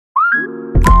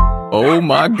Oh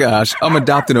my gosh, I'm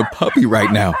adopting a puppy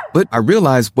right now. But I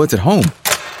realize what's at home.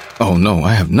 Oh no,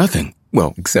 I have nothing.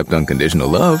 Well, except unconditional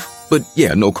love. But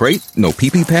yeah, no crate, no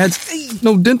pee-pee pads,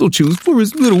 no dental chews for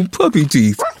his little puppy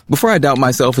teeth. Before I doubt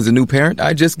myself as a new parent,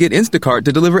 I just get Instacart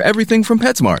to deliver everything from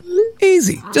PetSmart.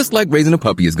 Easy, just like raising a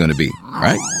puppy is gonna be,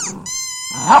 right?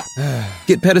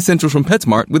 Get Pet Essentials from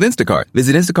PetSmart with Instacart.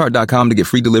 Visit instacart.com to get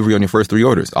free delivery on your first 3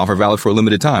 orders. Offer valid for a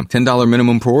limited time. $10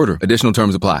 minimum per order. Additional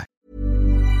terms apply.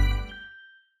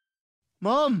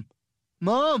 Mom!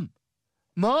 Mom!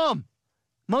 Mom!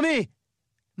 Mommy!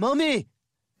 Mommy!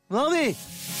 Mommy!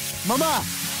 Mama!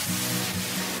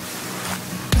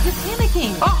 Is it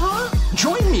panicking?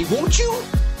 Join me, won't you?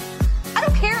 I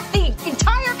don't care if the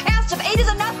entire cast of 8 is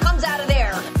Enough comes out of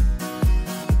there.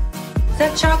 Is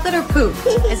that chocolate or poop?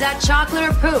 Is that chocolate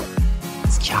or poop?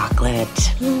 It's chocolate.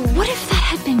 What if that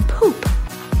had been poop?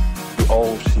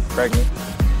 Old, she pregnant.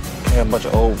 Can't have a bunch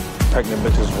of old pregnant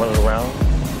bitches running around.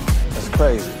 That's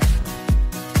crazy.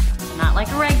 Not like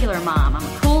a regular mom. I'm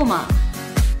a cool mom.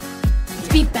 Let's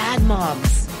be bad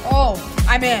moms. Oh,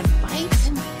 I'm in. Right?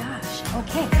 Oh my gosh.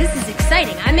 Okay, this is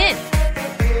exciting. I'm in.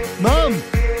 Mom!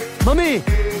 Mommy!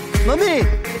 Mommy!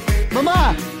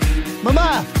 Mama!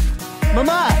 Mama!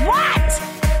 Mama! What?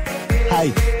 Hi.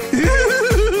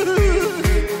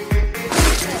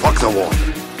 Fuck the water.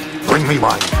 Bring me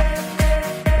wine.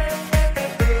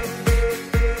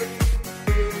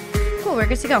 Cool, we're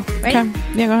good to go. Ready? Okay.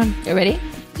 Yeah, go ahead. You ready?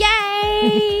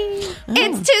 Yay!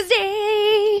 It's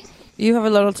Tuesday! You have a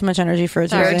little too much energy for a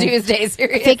Tuesday. Tuesday,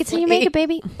 seriously. Fake it till you make it,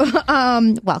 baby.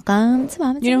 Welcome to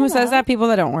Mama. You know who says that? People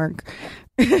that don't work.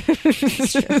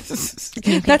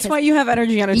 That's why you have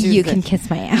energy on a Tuesday. You can kiss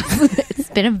my ass.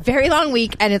 It's been a very long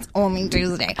week, and it's only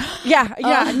Tuesday.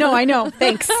 Yeah. No, I know.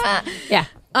 Thanks. Yeah.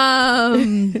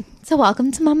 So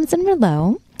welcome to Mamas and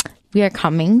Merlot. We are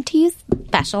coming to you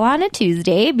special on a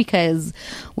Tuesday because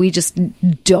we just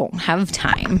don't have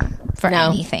time for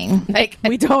anything. Like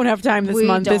we don't have time this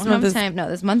month. This month is time. No,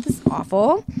 this month is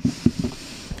awful.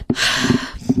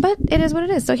 But it is what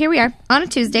it is. So here we are on a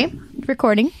Tuesday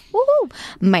recording. Woohoo!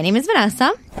 My name is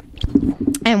Vanessa.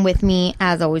 And with me,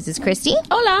 as always, is Christy.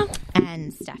 Hola.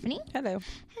 And Stephanie. Hello.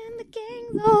 And the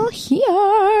gang's all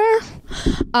here.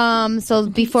 So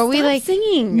before we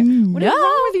singing. What is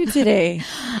wrong with you today?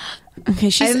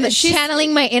 Okay, she's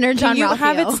channeling my inner John Can you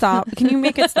Raphael. have it stop? Can you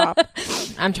make it stop?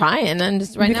 I'm trying. I'm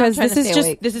just because now I'm this is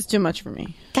awake. this is too much for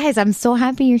me. Guys, I'm so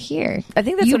happy you're here. I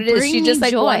think that's what it is. She just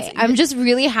like joy. wants. I'm just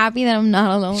really happy that I'm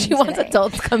not alone. She wants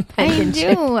adult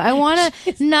companionship. I do. I want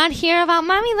to not hear about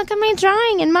mommy. Look at my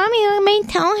drawing, and mommy, look at my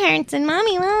toe hurts, and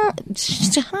mommy, well,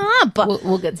 shut up.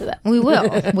 We'll get to that. We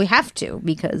will. We have to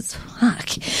because fuck.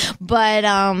 But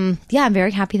yeah, I'm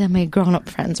very happy that my grown-up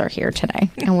friends are here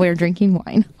today, and we're drinking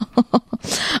wine.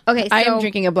 Okay, so I am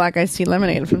drinking a black iced tea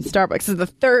lemonade from Starbucks. This is the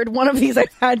third one of these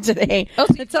I've had today. Oh,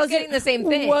 so it tells getting the same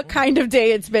thing. What kind of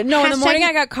day it's been? No, in the morning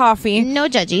I got coffee. No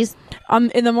judges.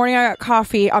 In the morning I got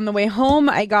coffee. On the way home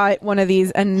I got one of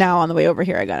these, and now on the way over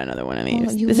here I got another one of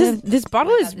these. This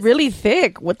bottle is really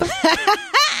thick. What the?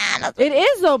 It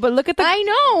is though, but look at the. I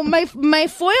know my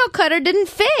foil cutter didn't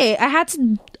fit. I had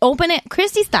to open it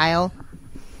Christy style.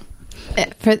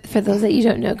 For those that you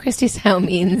don't know, Christy style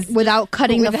means without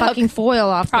cutting the fucking foil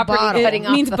off the bottle. It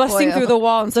means busting through the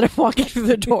wall instead of walking through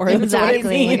the door.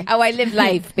 Exactly. Like, how I live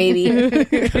life, baby.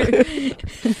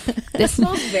 This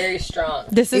smells very strong.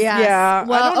 This is yeah.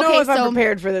 Well, I don't know if I'm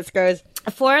prepared for this, guys.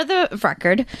 For the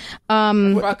record,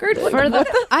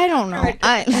 I don't know.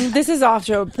 This is off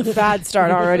to a bad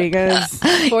start already, guys.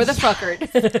 For the record,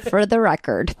 for the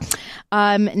record,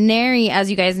 Neri,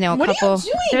 as you guys know, what couple. Are you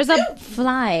doing? There's a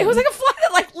fly. It was like a fly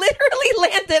that like literally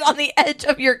landed on the edge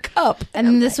of your cup,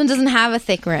 and this one doesn't have a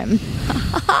thick rim.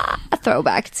 A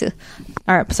throwback to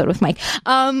our episode with Mike.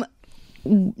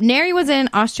 Neri was in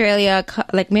Australia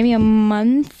like maybe a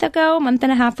month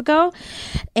and a half ago,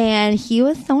 and he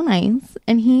was so nice,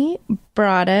 and he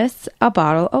brought us a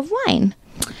bottle of wine,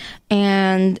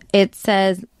 and it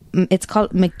says it's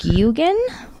called McGugan.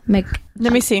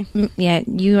 Let me see. Yeah,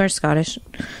 you are Scottish.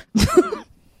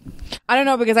 I don't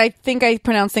know because I think I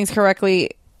pronounce things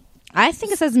correctly. I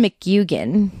think it says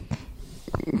McGugan.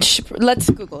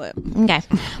 Let's Google it. Okay.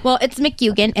 Well, it's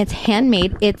McGugan. It's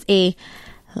handmade. It's a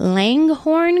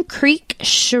Langhorne Creek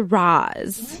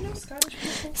Shiraz.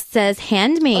 Says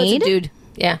handmade. Oh, it's a dude.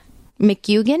 Yeah.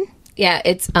 McGugan. Yeah,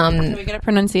 it's Can we get a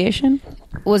pronunciation?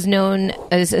 Was known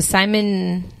as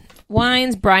Simon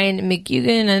Wines, Brian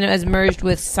McGugan, and has merged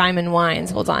with Simon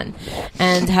Wines. Hold on.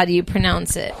 And how do you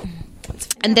pronounce it?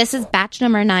 And this is batch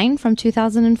number 9 from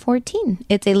 2014.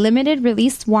 It's a limited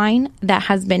release wine that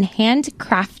has been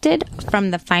handcrafted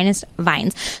from the finest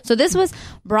vines. So this was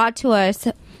brought to us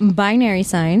binary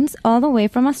signs all the way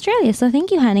from Australia. So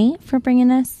thank you, honey, for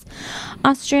bringing us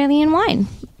Australian wine.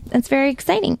 That's very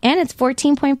exciting. And it's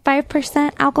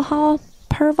 14.5% alcohol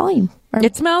per volume.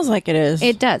 It smells like it is.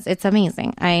 It does. It's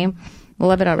amazing. I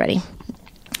love it already.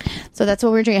 So that's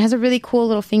what we're drinking. It has a really cool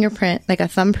little fingerprint, like a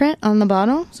thumbprint on the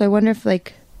bottle. So I wonder if,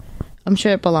 like, I'm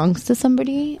sure it belongs to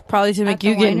somebody. Probably to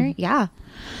McGugan. Yeah.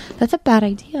 That's a bad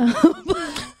idea.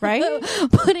 Right?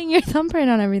 Putting your thumbprint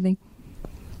on everything.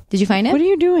 Did you find it? What are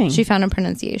you doing? She found a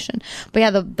pronunciation. But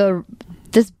yeah,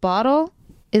 this bottle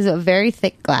is a very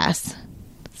thick glass.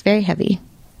 It's very heavy.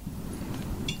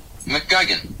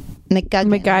 McGuigan.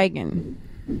 McGuigan.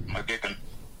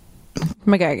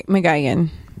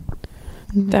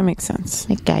 That makes sense.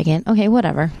 McGuigan. Okay,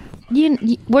 whatever.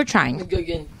 We're trying.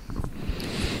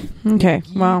 Okay,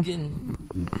 well.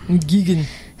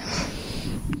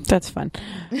 That's fun.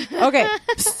 Okay,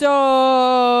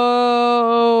 so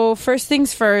first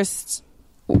things first,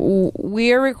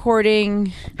 we are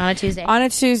recording On a Tuesday,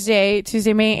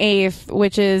 May 8th,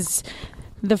 which is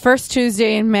the first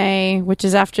Tuesday in May, which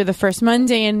is after the first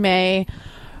Monday in May,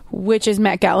 which is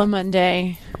Met Gala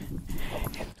Monday.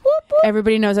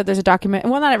 Everybody knows that there's a document.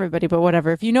 Well, not everybody, but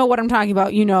whatever. If you know what I'm talking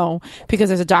about, you know, because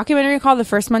there's a documentary called The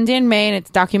First Monday in May, and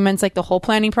it documents like the whole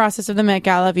planning process of the Met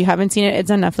Gala. If you haven't seen it, it's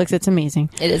on Netflix. It's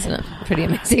amazing. It is pretty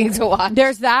amazing to watch.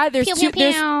 There's that. There's two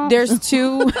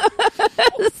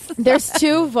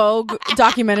Vogue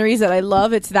documentaries that I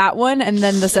love. It's that one, and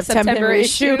then the September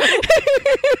issue.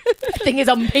 Thing is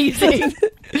amazing.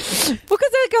 Because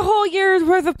like a whole year's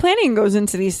worth of planning goes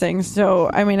into these things. So,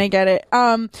 I mean, I get it.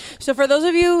 So for those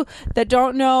of you that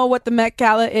don't know what the Met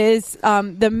Gala is,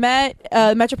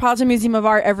 the Metropolitan Museum of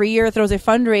Art every year throws a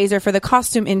fundraiser for the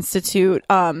Costume Institute,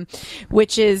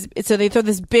 which is, so they throw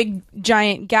this big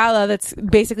giant gala that's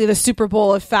basically the Super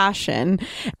Bowl of fashion.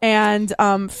 And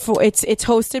it's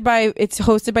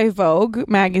hosted by Vogue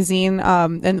magazine,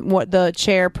 and what the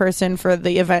chairperson for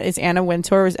the event is Anna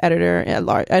Wintour, who's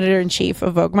editor-in-chief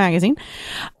of Vogue magazine,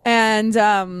 and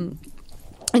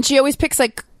she always picks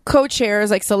like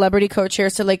co-chairs, like celebrity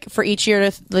co-chairs, to like for each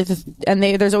year and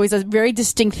there's always a very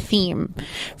distinct theme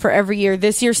for every year.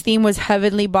 This year's theme was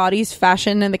Heavenly Bodies,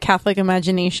 Fashion, and the Catholic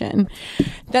Imagination.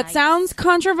 That sounds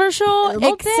controversial,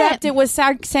 except it was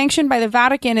sanctioned by the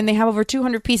Vatican, and they have over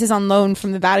 200 pieces on loan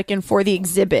from the Vatican for the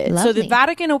exhibit. Lovely. So the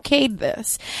Vatican okayed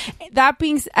this. That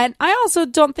being, and I also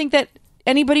don't think that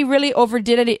anybody really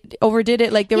overdid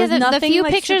it. Like there was nothing. The few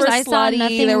like, pictures super I saw, slutty.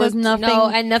 nothing. There was nothing. No,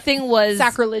 and nothing was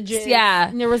sacrilegious.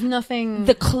 Yeah, there was nothing.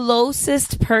 The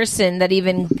closest person that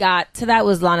even got to that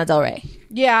was Lana Del Rey.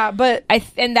 Yeah, but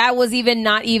and that was even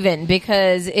not even,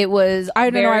 because it was. I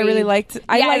don't know. I really liked.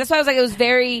 That's why I was like, it was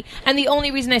very. And the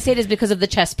only reason I say it is because of the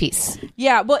chess piece.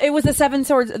 Yeah, well, it was the Seven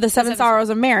Sorrows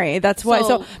of Mary. That's why.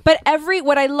 So, but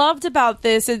what I loved about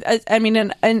this is, I mean,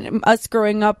 and us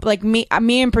growing up, like me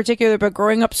in particular, but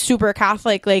growing up super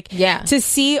Catholic, like to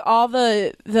see all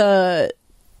the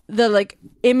like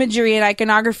imagery and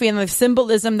iconography and the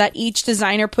symbolism that each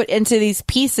designer put into these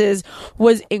pieces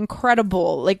was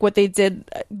incredible. Like what they did,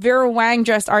 Vera Wang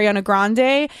dressed Ariana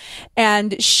Grande,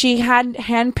 and she had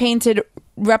hand painted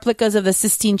replicas of the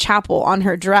Sistine Chapel on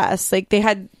her dress. Like they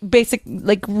had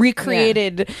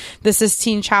recreated the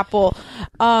Sistine Chapel.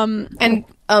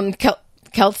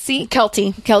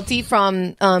 Kelty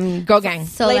from Girl Gang.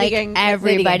 So Lady like Gang.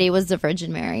 everybody was the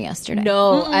Virgin Mary yesterday.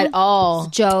 No, at all.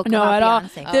 Joke. No, about at all.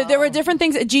 Beyonce. There were different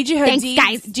things. Gigi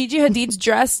Hadid's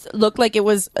dress looked like it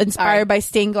was inspired by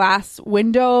stained glass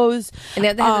windows. And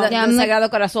the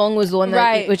Sagrado Corazon was the one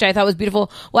that, which I thought was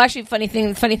beautiful. Well, actually, funny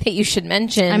thing you should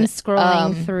mention. I'm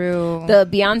scrolling through the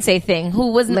Beyonce thing.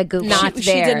 Who was not there?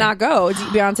 She did not go.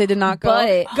 Beyonce did not go.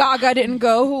 But Gaga didn't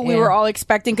go. Who we were all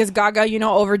expecting, because Gaga,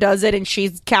 overdoes it, and she's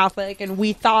Catholic, and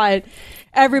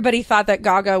everybody thought that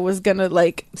Gaga was gonna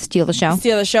like steal the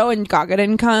show, and Gaga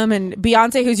didn't come, and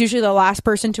Beyonce, who's usually the last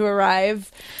person to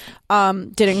arrive,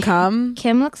 didn't come.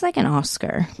 Kim looks like an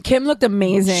Oscar. Kim looked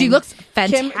amazing. She looks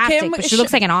fantastic, but she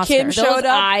looks like an Oscar.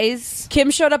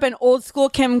 Kim showed up in old school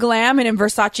Kim glam and in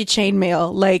Versace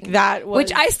chainmail, like that was,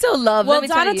 which I still love. Well,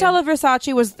 Donatella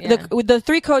Versace was the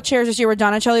three co-chairs this year were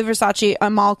Donatella Versace,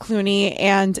 Amal Clooney,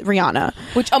 and Rihanna.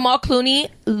 Which Amal Clooney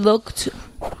looked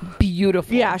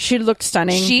beautiful. Yeah, she looked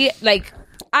stunning. She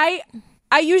I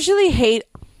usually hate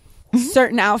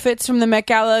certain outfits from the Met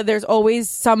Gala. There's always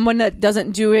someone that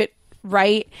doesn't do it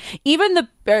right. Even the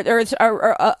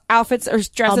outfits or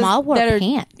dresses Amal wore that are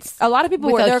pants. A lot of people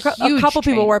wore. There are a couple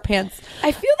people wore pants.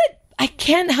 I feel that I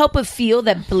can't help but feel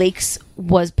that Blake's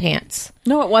was pants.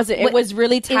 No, it wasn't. It was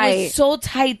really tight. It was so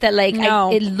tight that like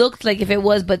No. it looked like if it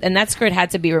was, and that skirt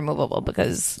had to be removable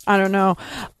because I don't know.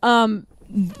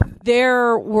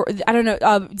 There were, I don't know,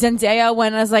 Zendaya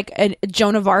went as like a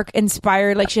Joan of Arc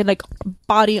inspired, like she had like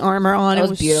body armor on. That It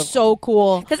was beautiful. so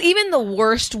cool. Because even the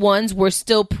worst ones were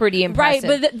still pretty impressive.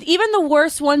 Right, but even the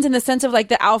worst ones in the sense of like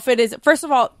the outfit is, first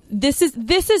of all, this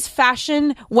is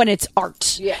fashion when it's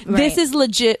art. Yeah. This is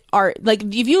legit art. Like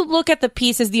if you look at the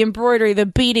pieces, the embroidery, the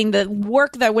beading, the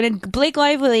work that went in, Blake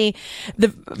Lively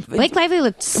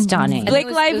looked stunning. Blake it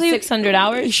was Lively 600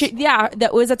 hours. That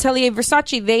was Atelier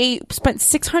Versace. They spent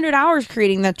 600 hours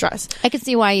creating that dress. I could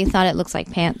see why you thought it looks like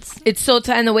pants. It's so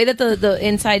tight, and the way that the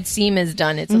inside seam is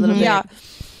done, it's a little bit. Yeah.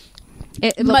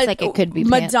 It looks like it could be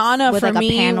pants Madonna with for like a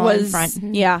me panel in was front.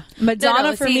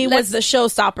 Madonna for me was the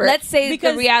showstopper. Let's say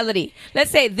because the reality.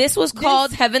 Let's say this was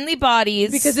called Heavenly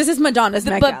Bodies because this is Madonna's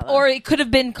Met Gala. or it could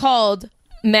have been called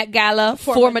Met Gala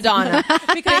for Madonna.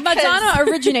 because Madonna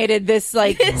originated this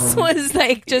like This was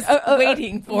like just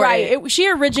waiting for it.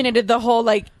 She originated the whole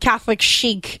like Catholic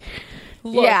chic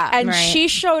look. Yeah, and right. she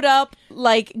showed up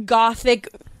like gothic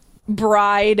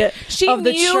bride of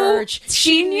the church.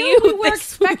 She knew we were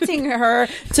expecting her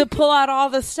to pull out all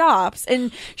the stops,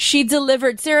 and she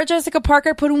delivered. Sarah Jessica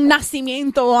Parker put un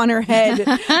nacimiento on her head.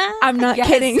 I'm not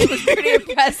kidding. It was pretty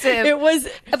impressive. It was.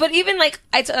 But even like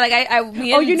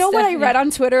me Oh, and you know what I Stephanie- read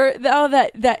on Twitter though,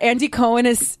 that Andy Cohen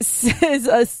is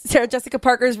Sarah Jessica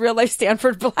Parker's real life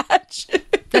Stanford Blatch.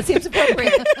 That seems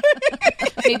appropriate.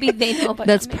 Maybe they know about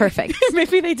That's John Mayer. perfect.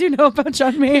 Maybe they do know about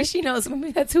John Mayer. She knows.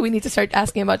 Maybe that's who we need to start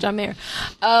asking about John Mayer.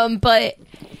 But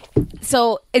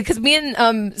so because me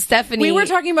and Stephanie, We were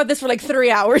talking about this for like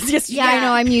 3 hours yesterday. Yeah, I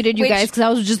know. I muted you Which- guys because I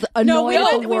was just annoyed. No, we at the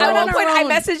went- we world. went At on one our point, own.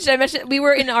 I mentioned. We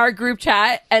were in our group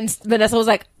chat, and Vanessa was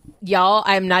like, "Y'all,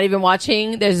 I'm not even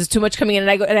watching. There's too much coming in."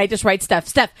 And I just write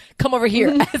Steph, come over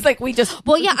here. It's like we just.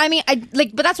 Well, yeah, I mean,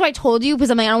 but that's what I told you because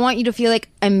I'm like, I don't want you to feel like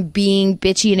I'm being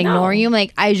bitchy and ignoring you. I'm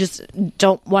like, I just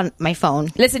don't want my phone.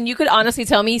 Listen, you could honestly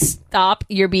tell me, "Stop,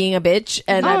 you're being a bitch,"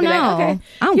 and I'd be like, "Okay,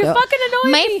 I don't you're go. fucking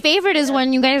annoying." My favorite is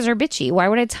when you guys are bitchy. Why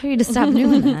would I tell you to stop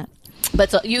doing that? But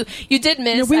so you did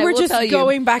miss. We I were will just tell you,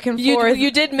 going back and forth.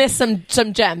 You did miss some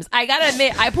gems. I gotta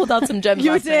admit, I pulled out some gems.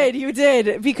 You last night.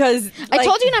 did because I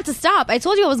told you not to stop. I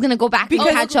told you I was going to go back and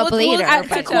catch up later.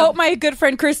 To quote my good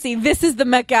friend Christy, this is the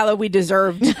Met Gala we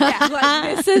deserved.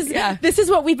 Like, this is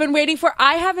what we've been waiting for.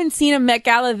 I haven't seen a Met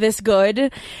Gala this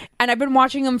good, and I've been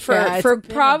watching them for Yeah, it's been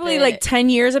a probably bit. like 10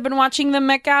 years. I've been watching the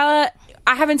Met Gala.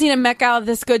 I haven't seen a Met Gala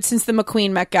this good since the McQueen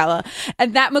Met Gala.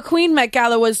 And that McQueen Met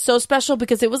Gala was so special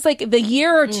because it was like the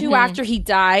year or two after he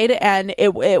died, and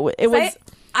it was...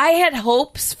 I had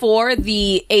hopes for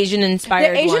the Asian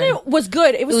inspired The Asian one. was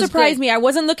good. It was surprised good. me. I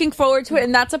wasn't looking forward to it,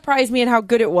 and that surprised me and how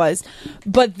good it was.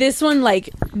 But this one, like,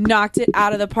 knocked it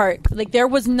out of the park. Like, there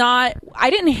was not.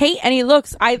 I didn't hate any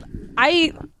looks. I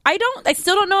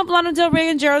still don't know if Lana Del Rey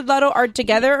and Jared Leto are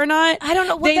together or not. I don't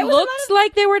know. Well, They there was a looked lot of-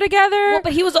 like they were together.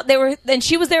 Well, but they were, and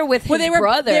she was there with his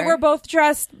brother. They were both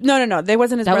dressed. No. They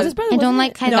wasn't his That brother. was his brother. I don't wasn't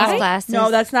like it? Kyla's glasses. No,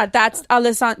 that's not. That's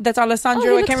Alessandro. Oh, he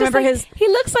I looks can't just remember like- his. He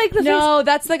looks like the No,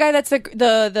 that's the guy. That's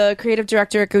the creative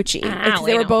director at Gucci. Ah,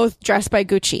 They I were know. both dressed by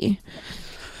Gucci.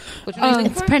 Which one are you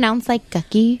looking It's for? pronounced like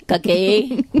Gucky.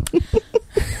 Okay.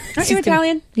 Aren't you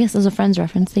Italian? Yes, it was a Friends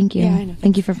reference. Thank you. Yeah, I know.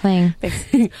 Thank you for playing.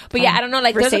 But yeah, I don't know.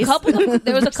 Like, there was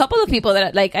a couple of people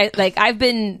that I've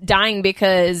been dying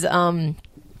because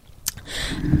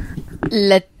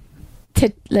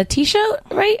Letitia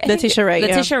Wright, Letitia Wright, yeah.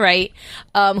 Letitia Wright,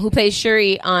 who plays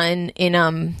Shuri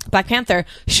in Black Panther,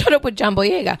 showed up with John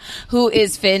Boyega, who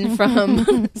is Finn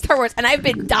from Star Wars, and I've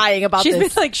been dying about She's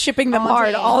this. been like shipping them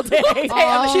hard all day.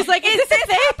 She's like, is this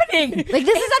happening? Like,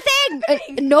 this is a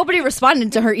thing. Nobody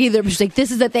responded to her either. But she's like,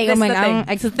 this is a thing. I'm like,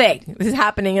 It's a thing. This is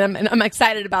happening, and I'm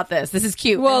excited about this. This is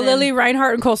cute. Well, And then- Lily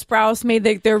Reinhart and Cole Sprouse made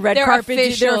their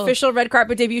official red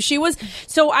carpet debut.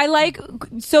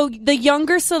 So the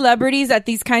younger celebrities at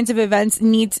these kinds of events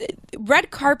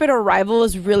red carpet arrival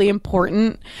is really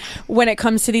important when it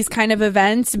comes to these kind of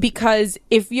events, because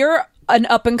if you're an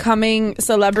up and coming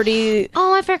celebrity,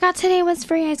 oh, I forgot today was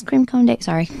free ice cream cone day.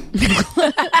 Sorry.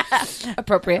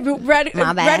 appropriate. red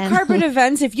bad. carpet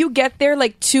events, if you get there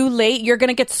like too late, you're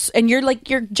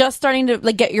just starting to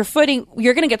like get your footing,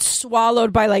 you're gonna get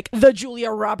swallowed by like the Julia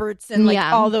Roberts and like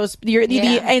all those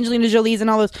the Angelina Jolies and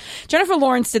all those. Jennifer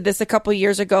Lawrence did this a couple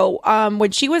years ago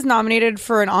when she was nominated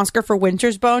for an Oscar for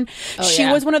Winter's Bone. She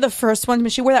was one of the first ones,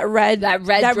 but she wore that red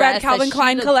dress Calvin that she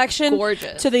Klein looked collection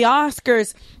gorgeous. to the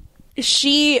Oscars.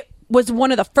 She was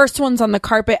one of the first ones on the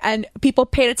carpet, and people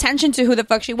paid attention to who the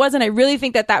fuck she was. And I really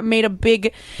think that made a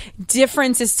big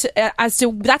difference as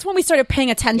to that's when we started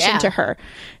paying attention to her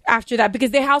after that,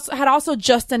 because they had also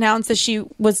just announced that she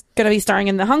was going to be starring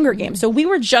in the Hunger Games. So we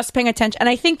were just paying attention. And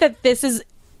I think that this is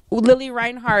Lily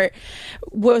Reinhart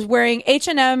was wearing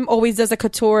H&M always does a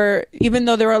couture, even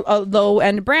though they're a low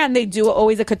end brand, they do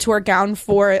always a couture gown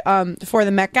for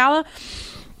the Met Gala.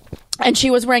 And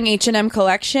she was wearing H&M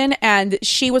collection, and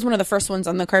she was one of the first ones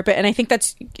on the carpet. And I think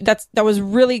that was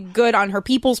really good on her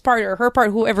people's part or her part,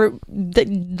 whoever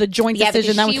the joint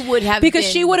decision that because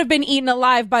she would have been eaten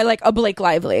alive by like a Blake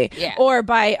Lively or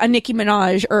by a Nicki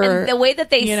Minaj and the way that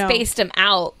they spaced them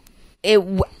out.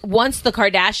 Once the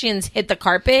Kardashians hit the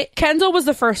carpet, Kendall was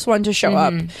the first one to show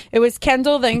up. It was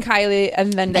Kendall, then Kylie,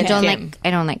 and then I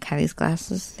don't like Kylie's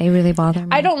glasses. They really bother me.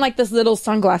 I don't like this little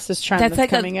sunglasses trend that's like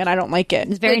coming in. I don't like it.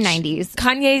 It's very 90s.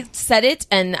 Kanye said it,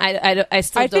 and I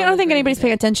still don't think anybody's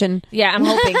paying attention. Yeah, I'm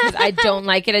hoping, because I don't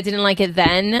like it. I didn't like it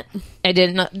then. I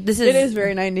didn't. It is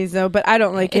very 90s though, but I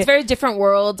don't like it. It's very different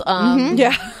world.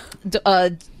 Yeah.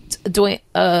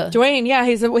 Dwayne, yeah,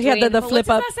 he had the flip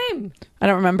up. What's his last name? I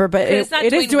don't remember, but it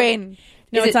is Dwayne.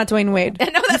 No, it's not Dwayne Wade. No,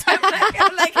 that's why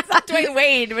I'm like, it's not Dwayne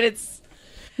Wade, but it's.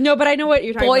 No, but I know what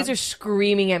you're talking about. Boys are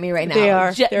screaming at me right now. They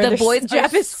are. The boys.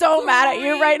 Jeff is so mad at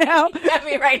you right now. At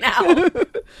me right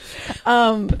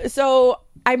now. So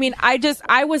I mean,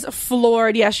 I was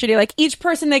floored yesterday. Like each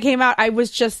person that came out, I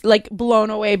was just like blown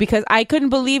away, because I couldn't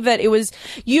believe that it was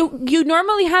you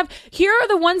normally have. Here are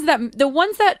the ones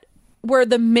that were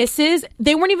the misses.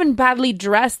 They weren't even badly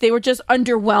dressed. They were just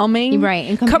underwhelming. Right,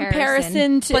 in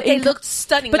comparison to... But they looked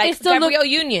stunning. But like they still Gabrielle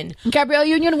Union. Gabrielle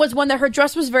Union was one that her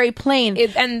dress was very plain.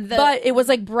 But it was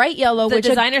like bright yellow. The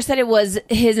designer said it was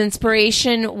his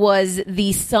inspiration was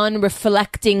the sun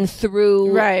reflecting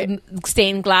through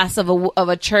stained glass of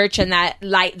a church, and that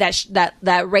light,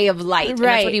 that ray of light. And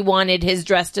that's what he wanted his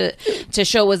dress to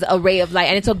show, was a ray of light.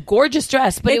 And it's a gorgeous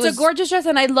dress. But it's a gorgeous dress,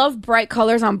 and I love bright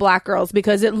colors on black girls,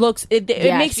 because it looks... It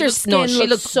makes her skin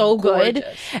look so good.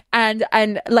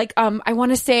 And like I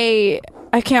want to say,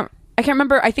 I can't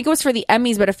remember. I think it was for the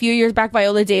Emmys, but a few years back,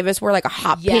 Viola Davis wore like a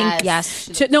hot pink. Yes.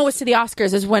 It was to the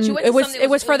Oscars. Is when it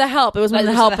was for The Help. It was when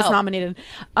The Help was nominated.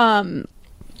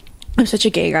 I'm such a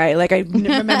gay guy. Like, I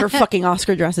remember fucking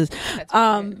Oscar dresses.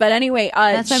 But anyway,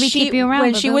 that's why we keep you around.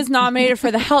 When she was nominated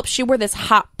for The Help, she wore this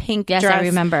hot pink dress. I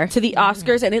remember. To the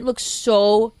Oscars, and it looks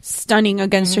so stunning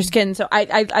against her skin. So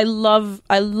I love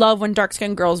when dark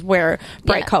skinned girls wear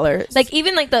bright colors. Like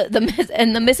even like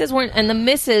the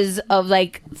misses of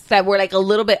like that were like a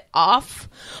little bit off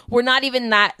were not even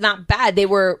not bad. They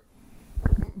were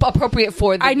appropriate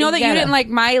for the I know that you didn't like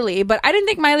Miley, but I didn't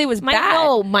think Miley was bad.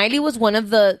 No, Miley was one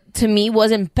of the, to me,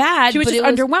 wasn't bad. She was just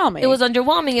underwhelming. It was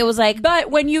underwhelming. It was like,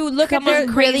 but when you look at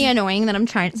the really annoying that I'm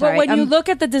trying. Sorry, but when you look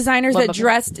at the designers that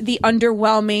dressed the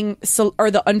underwhelming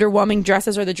or the underwhelming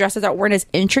dresses, or the dresses that weren't as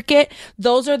intricate,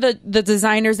 those are the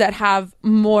designers that have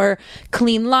more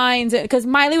clean lines. Because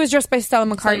Miley was dressed by Stella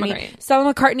McCartney.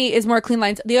 Stella McCartney is more clean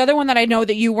lines. The other one that I know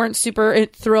that you weren't super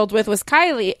thrilled with was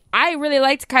Kylie. I really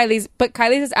liked Kylie's, but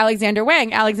Kylie's is Alexander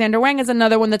Wang. Alexander Wang is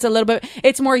another one that's a little bit.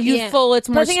 It's more youthful. It's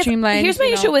more streamlined. Here's my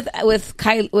issue with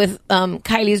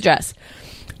Kylie's dress.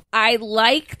 I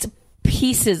liked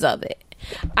pieces of it.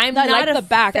 I like the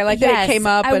back. I like that it came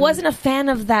up. I wasn't a fan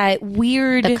of that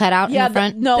weird the cutout in the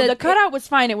front. The cutout was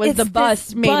fine. It was the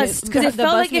bust because it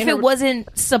felt like if it wasn't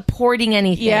supporting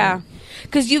anything. Yeah,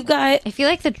 because you've got. I feel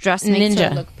like the dress makes her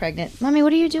look pregnant. Mommy,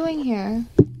 what are you doing here?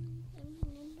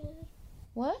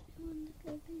 What?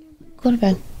 Go to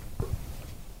bed.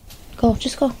 Go.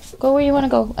 Just go. Go where you want to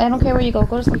go. I don't care where you go.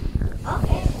 Go to sleep.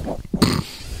 Okay.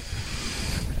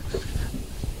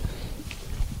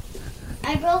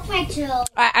 I broke my toe.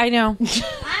 I know.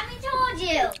 Mommy told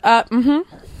you.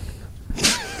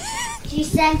 She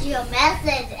sent you a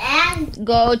message and...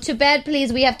 Go to bed,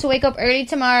 please. We have to wake up early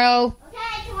tomorrow.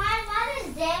 Okay, tomorrow's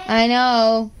Mother's Day. I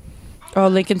know. Oh,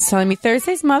 Lincoln's telling me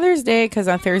Thursday's Mother's Day, because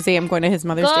on Thursday I'm going to his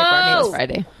Mother's Day party. It's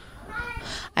Friday.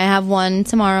 I have one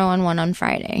tomorrow and one on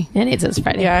Friday. And it's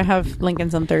Friday. Yeah, I have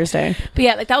Lincoln's on Thursday. But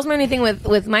yeah, like that was my only thing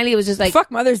with Miley. It was just like,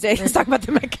 fuck Mother's Day. Let's talk about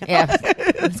the Met Gala. Yeah,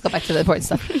 let's go back to the important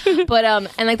stuff. But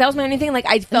and like that was my only thing. Like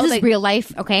I felt this like is real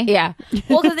life. Okay. Yeah.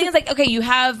 Well, the thing is, like, okay, you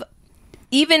have.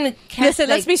 Even listen,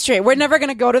 let's be straight. We're never going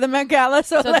to go to the Met Gala,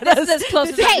 so this is as close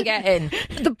as I can get in.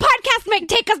 The podcast might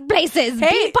take us places.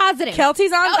 Hey, be positive.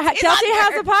 Kelty's on.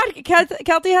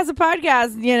 Kelty has a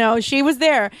podcast. You know, she was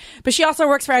there, but she also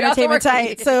works for Entertainment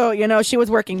Tonight, so you know she was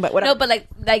working. But whatever. No, but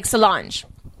like Solange.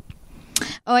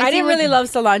 Oh, I didn't really love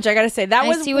Solange. I gotta say that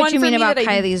was see what one you for mean me about that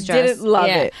I Kylie's dress. Didn't love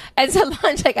it. And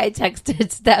Solange, like, I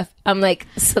texted Steph. I'm like,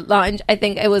 Solange. I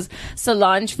think it was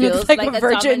Solange feels like a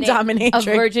virgin dominatrix.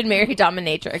 A Virgin Mary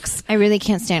dominatrix. I really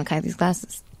can't stand Kylie's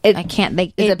glasses. I can't.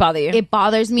 Like, Does it bother you? It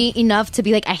bothers me enough to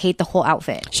be like, I hate the whole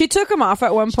outfit. She took them off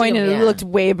at one point, and it looked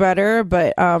way better.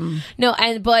 But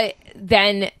but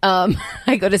then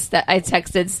I go to I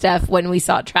texted Steph when we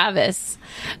saw Travis.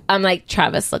 I'm like,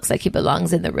 Travis looks like he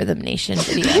belongs in the Rhythm Nation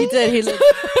video. He did. He looked.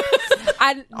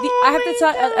 I have to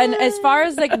tell, and as far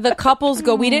as like the couples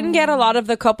go, we didn't get a lot of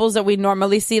the couples that we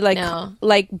normally see. Like, Ryan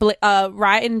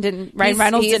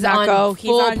Reynolds did not go.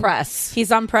 He's on press.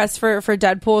 He's on press for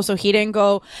Deadpool, so he didn't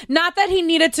go. Not that he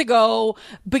needed to go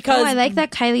because I like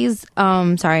that Kylie's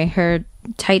her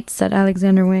tights at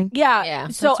Alexander Wang. Yeah.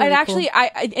 So, really and actually, cool.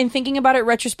 I in thinking about it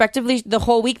retrospectively, the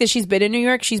whole week that she's been in New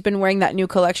York, she's been wearing that new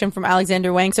collection from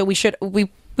Alexander Wang. So we should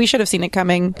have seen it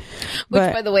coming.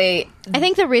 Which, by the way, I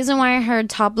think the reason why her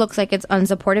top looks like it's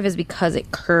unsupportive is because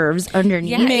it curves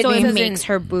underneath, so it makes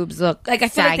her boobs look like I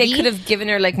feel saggy. like they could have given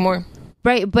her like more.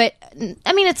 Right, but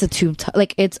I mean, it's a tube top.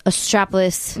 Like, it's a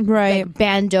strapless, like,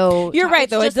 bandeau. You're right,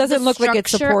 though. It doesn't look like it's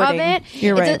supporting.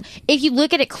 You're right. If you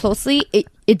look at it closely,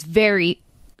 it's very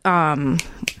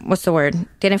what's the word?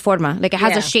 Tiene forma. Like, it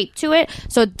has a shape to it,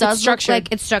 so it does look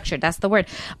like it's structured. That's the word.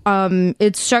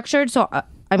 It's structured, so.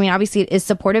 I mean, obviously, it is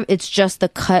supportive. It's just the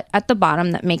cut at the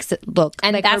bottom that makes it look.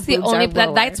 And like that's the only.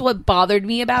 That's what bothered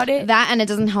me about it. That, and it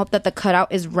doesn't help that the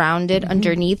cutout is rounded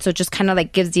underneath, so it just kind of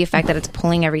like gives the effect that it's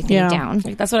pulling everything down.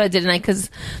 Like, that's what I did, and because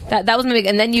that was my big.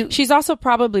 And then she's also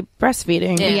probably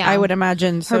breastfeeding. Yeah. I would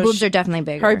imagine. So her boobs are definitely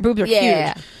bigger. Her boobs are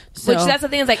huge. So. Which that's the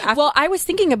thing. Is like, well, I was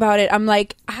thinking about it. I'm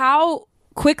like, how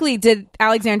quickly did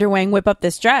Alexander Wang whip up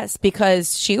this dress?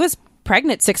 Because she was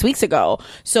pregnant 6 weeks ago,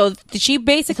 so she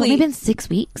basically it's only been 6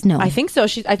 weeks. No, I think so.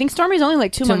 I think Stormy's only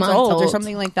like 2 months old or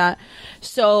something like that.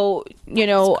 So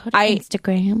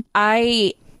Instagram.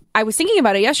 I was thinking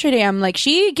about it yesterday. I'm like,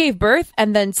 she gave birth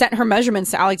and then sent her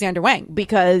measurements to Alexander Wang,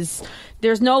 because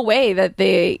there's no way that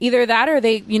they either that or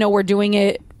they were doing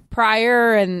it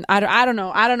prior, and I don't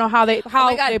know how they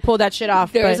pulled that shit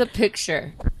off. There's a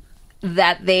picture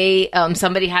that they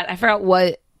somebody had. I forgot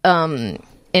what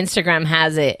Instagram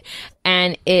has it,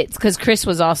 and it's because Chris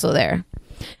was also there.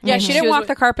 Yeah, she didn't walk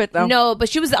the carpet though. No, but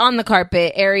she was on the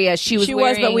carpet area. She was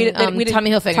wearing, but we didn't. Tommy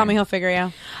Hilfiger. Tommy Hilfiger,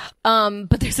 yeah.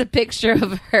 But there's a picture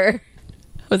of her.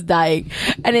 I was dying,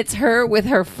 and it's her with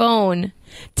her phone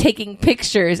taking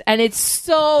pictures, and it's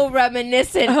so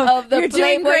reminiscent of the You're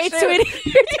doing great, sweetie.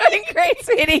 You're doing great,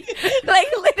 sweetie. Like,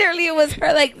 literally, it was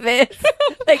her like this,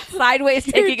 like sideways,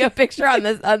 taking a picture on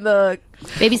the.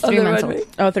 Baby's 3 months old.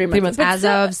 Oh, 3 months. As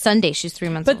of Sunday, she's 3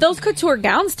 months old. But those couture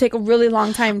gowns take a really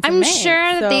long time to I'm make. sure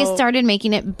that they started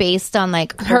making it based on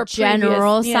like her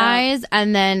general size,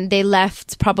 and then they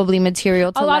left probably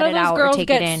material to let it out or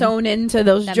take it in. A lot of those girls get sewn into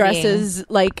those dresses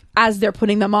like as they're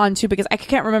putting them on too, because I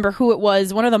can't remember who it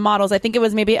was. One of the models, I think it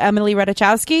was maybe Emily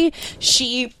Ratajkowski.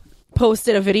 She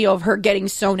posted a video of her getting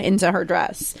sewn into her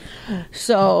dress.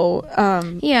 So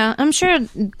yeah, I'm sure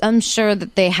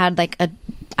that they had like a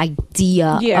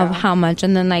idea of how much,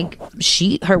 and then like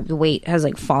her weight has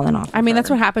like fallen off. I mean, that's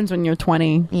what happens when you're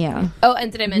 20. Yeah. Oh,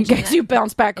 and did I mention that? You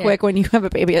bounce back quick when you have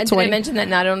a baby at 20. Did I mention that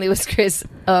not only was Chris,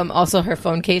 also her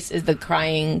phone case is the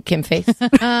crying Kim face. They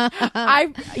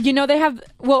have.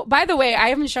 Well, by the way, I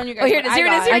haven't shown you guys. Oh, here it is. Here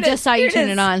it is. I just saw you turn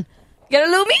it on. Get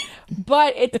a Lumi?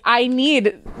 But I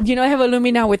need, I have a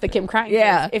Lumi now with the Kim crying.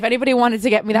 Yeah. If anybody wanted to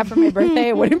get me that for my birthday,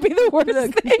 it wouldn't be the worst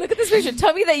thing. Look at this picture.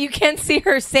 Tell me that you can't see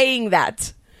her saying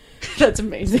that. That's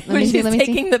amazing. When she's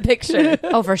taking the picture.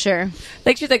 Oh, for sure.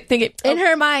 Like, she's like thinking. In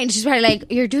her mind, she's probably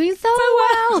like, you're doing so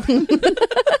well.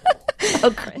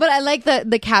 But I like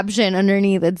the caption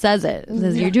underneath. It says it. It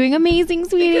says, you're doing amazing,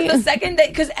 sweetie.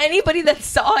 Because anybody that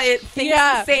saw it thinks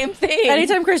the same thing.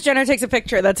 Anytime Kris Jenner takes a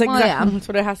picture, that's exactly that's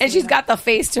what it has to be. And she's got the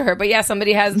face to her. But yeah,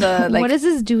 somebody has the like. What is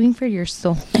this doing for your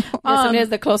soul? Somebody has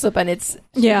the close up, and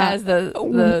she has the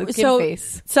Kim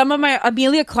face. Some of my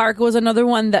Amelia Clark was another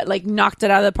one that like knocked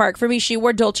it out of the park for me. She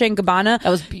wore Dolce & Gabbana. That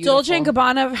was beautiful. Dolce &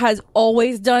 Gabbana has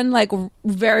always done like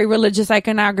very religious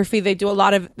iconography. They do a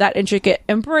lot of that intricate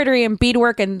embroidery and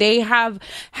beadwork, and they have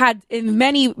had in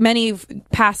many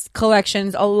past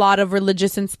collections a lot of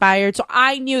religious inspired. So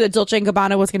I knew that Dolce &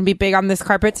 Gabbana was going to be big on this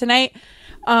carpet tonight.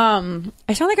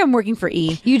 I sound like I'm working for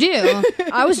E. You do.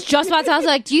 I was just about to ask,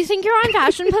 like, do you think you're on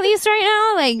Fashion Police right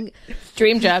now? Like,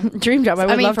 dream job. I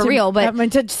would love for to real, but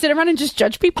to sit around and just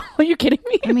judge people. Are you kidding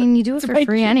me? I mean, you do it for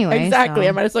free anyway. Exactly. So.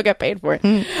 I might as well get paid for it.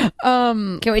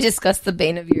 Can we discuss the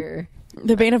bane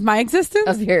of my existence?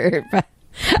 Of your.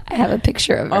 I have a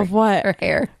picture of her. Of what? Her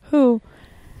hair. Who?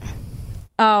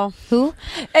 Oh, who?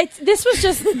 This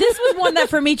was one that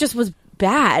for me just was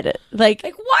bad. Like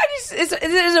why is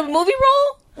it a movie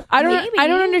role? I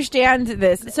don't understand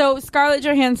this. So Scarlett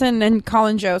Johansson and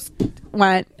Colin Jost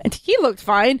went. He looked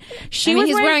fine. He's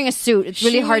wearing a suit. It's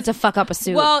really hard to fuck up a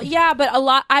suit. Well, yeah, but a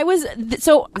lot. Is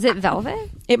it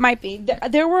velvet? It might be.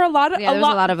 There were a lot of there was a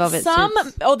lot of velvet.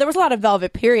 Suits. There was a lot of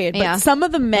velvet. Period. But some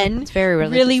of the men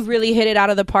really hit it out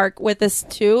of the park with this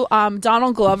too.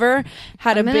 Donald Glover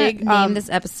had a big name. This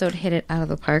episode "Hit It Out of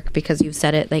the Park" because you've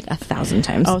said it like 1,000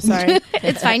 times. Oh, sorry.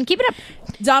 It's fine. Keep it up.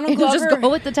 Donald Glover just go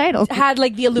with the title. Had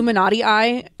like the Illuminati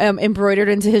eye embroidered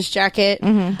into his jacket.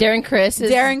 Mm-hmm. Darren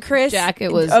Criss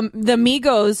jacket was. The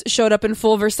Migos showed up in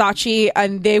full Versace,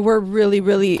 and they were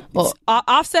really.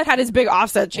 Offset had his big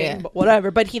Offset chain, but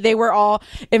whatever. But they were all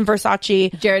in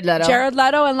Versace. Jared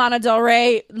Leto and Lana Del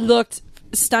Rey looked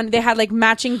stunning. They had like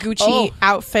matching Gucci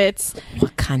outfits.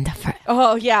 Wakanda forever.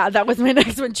 Oh yeah, that was my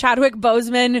next one. Chadwick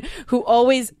Boseman, who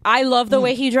I love the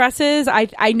way he dresses.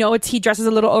 I know he dresses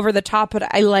a little over the top, but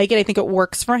I like it. I think it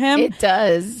works for him. It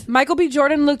does. Michael B.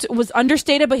 Jordan was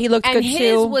understated, but he looked good too. And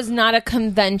his was not a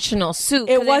conventional suit.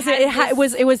 It wasn't.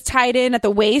 It was tied in at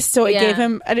the waist, so it gave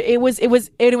him. It was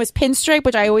pinstripe,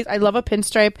 which I love a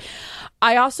pinstripe.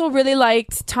 I also really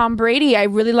liked Tom Brady. I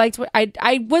really liked what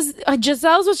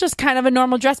Giselle's was just kind of a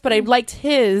normal dress, but I liked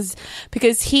his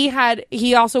because he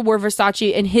also wore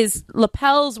Versace and his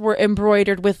lapels were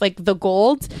embroidered with like the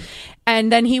gold,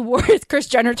 and then he wore his Kris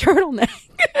Jenner turtleneck.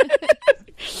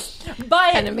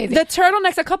 But the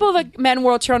turtlenecks, a couple of the men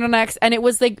wore turtlenecks, and it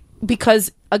was like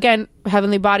because again,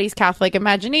 Heavenly Bodies, Catholic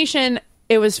imagination.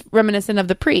 It was reminiscent of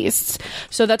the priests,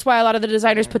 so that's why a lot of the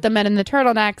designers put the men in the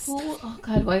turtlenecks. Oh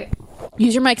God! Wait.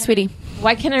 Use your mic, sweetie.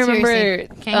 Why can't I remember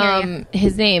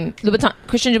his name? Louboutin.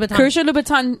 Christian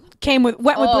Louboutin went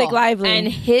with Blake Lively, and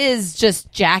his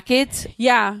just jacket,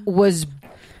 was.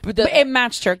 It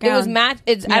matched her gown. It was matched.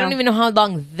 I don't even know how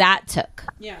long that took.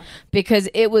 Yeah, because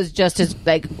it was just as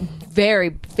like very,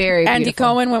 very. Andy beautiful.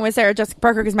 Cohen went with Sarah Jessica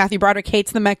Parker because Matthew Broderick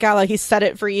hates the Met Gala. He said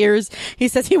it for years. He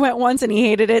says he went once and he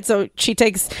hated it, so she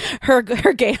takes her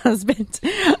gay husband.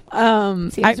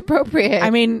 Seems appropriate.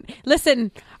 I mean,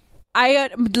 listen. I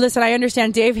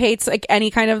understand Dave hates like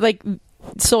any kind of like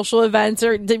social events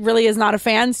or really is not a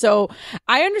fan, so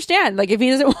I understand. Like if he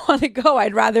doesn't want to go,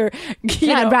 I'd rather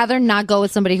I'd rather not go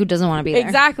with somebody who doesn't want to be there.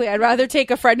 Exactly. I'd rather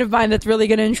take a friend of mine that's really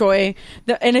going to enjoy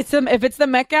if it's the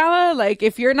Met Gala. Like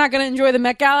if you're not going to enjoy the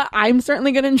Met Gala, I'm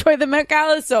certainly going to enjoy the Met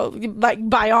Gala, so like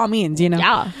by all means,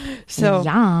 yeah. So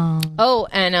oh,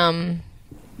 and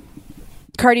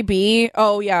Cardi B.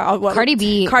 Oh yeah, Cardi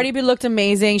B looked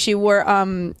amazing. She wore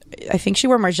I think she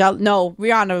wore Margiela. No,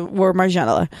 Rihanna wore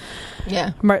Margiela.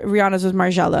 Yeah, Rihanna's was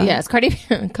Margiela. Yes, Cardi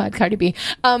B.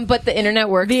 But the internet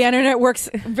works. The internet works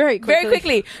very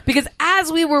quickly because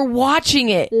as we were watching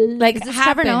it, like is this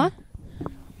Trevor Noah?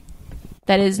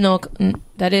 That is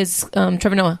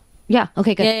Trevor Noah. Yeah.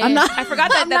 Okay. Good. Yeah. I forgot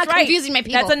that. I'm that's not right. Confusing my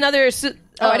people. That's another.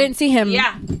 I didn't see him.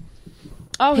 Yeah.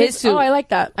 Oh, his suit. Oh, I like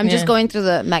that. I'm just going through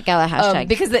the Met Gala hashtag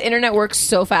because the internet works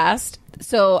so fast.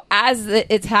 So as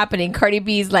it's happening, Cardi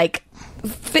B's like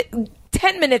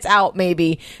 10 minutes out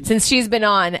maybe since she's been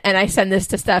on, and I send this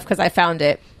to Steph because I found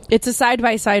it. It's a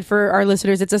side-by-side for our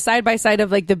listeners. It's a side-by-side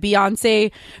of like the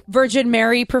Beyonce Virgin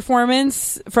Mary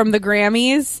performance from the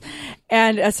Grammys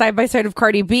and a side-by-side of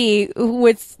Cardi B,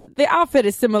 with the outfit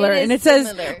is similar. It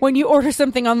says when you order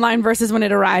something online versus when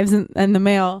it arrives in the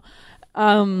mail.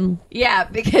 Yeah,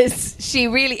 because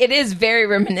it is very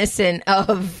reminiscent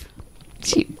of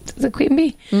the Queen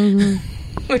Bee,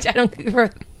 which I don't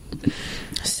think.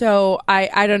 So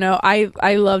I don't know.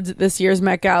 I loved this year's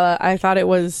Met Gala. I thought it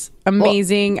was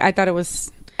amazing. I thought it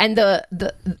was. And the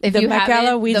Met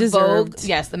Gala we deserved. Vogue,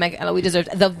 yes, the Met Gala we deserved.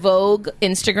 The Vogue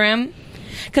Instagram.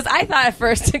 Because I thought at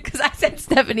first, because I sent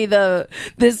Stephanie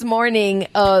this morning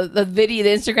the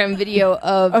Instagram video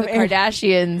of the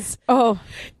Kardashians. Oh,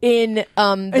 in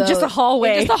just a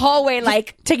hallway,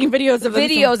 like taking videos of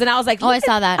videos, and I was like, oh, I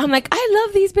saw that. I'm like, I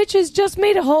love these bitches. Just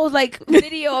made a whole like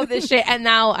video of this shit, and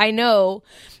now I know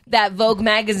that Vogue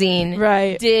magazine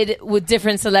did with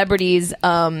different celebrities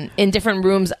in different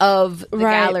rooms of the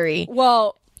gallery.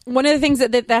 Well. One of the things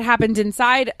that happened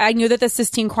inside, I knew that the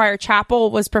Sistine Choir Chapel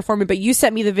was performing, but you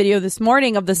sent me the video this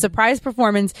morning of the surprise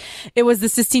performance. It was the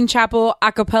Sistine Chapel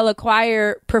a cappella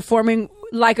choir performing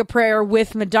Like a Prayer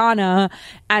with Madonna,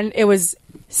 and it was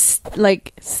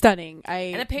like stunning.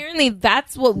 And apparently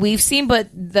that's what we've seen, but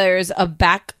there's a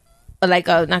back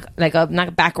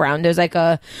not background. There's like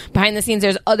a behind the scenes.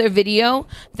 There's other video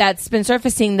that's been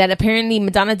surfacing that apparently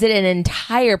Madonna did an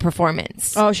entire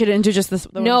performance. Oh, she didn't do just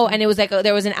this. No, and it was like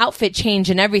there was an outfit change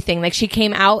and everything. Like she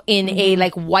came out in a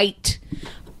like white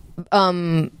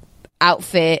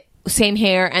outfit, same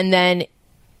hair, and then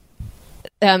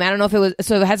I don't know if it was.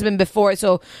 So it has been before.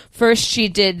 So first she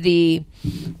did the.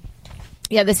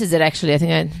 Yeah, this is it. Actually, I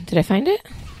think did I find it?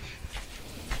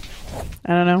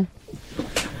 I don't know.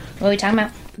 What are we talking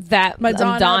about? That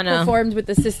Madonna performed with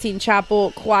the Sistine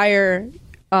Chapel choir.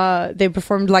 They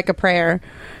performed like a prayer,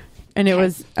 and it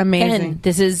was amazing. Again,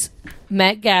 this is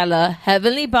Met Gala,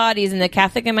 Heavenly Bodies in the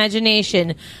Catholic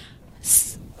Imagination.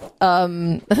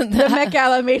 The Met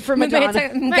Gala made for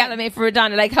Madonna. Met Gala made for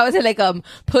Madonna. Like, how is it like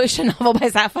Push, a novel by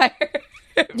Sapphire?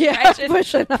 Yeah,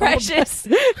 Precious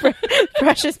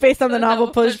based on the novel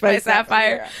Push by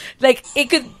Sapphire. Like, it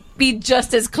could be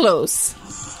just as close.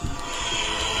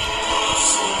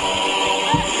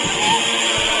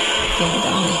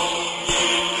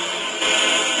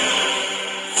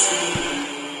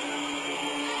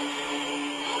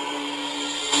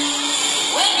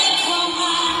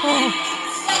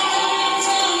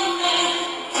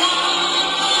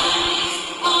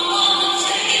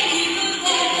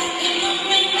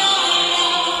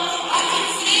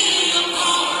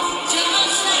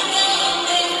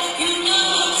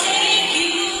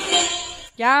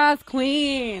 Yes,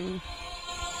 Queen.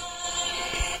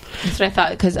 That's what I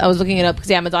thought, because I was looking it up. Because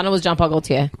Madonna was Jean Paul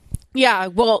Gaultier. Yeah,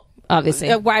 well,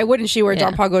 obviously, why wouldn't she wear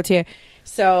Jean Paul Gaultier?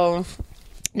 So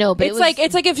no, but it's like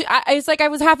I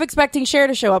was half expecting Cher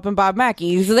to show up in Bob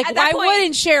Mackie. Like, why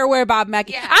wouldn't Cher wear Bob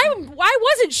Mackie? Yeah. Why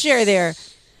wasn't Cher there?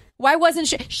 Why wasn't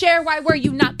Cher? Why were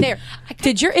you not there?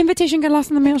 Did your invitation get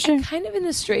lost in the mail, Cher? Kind of in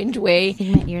a strange way. I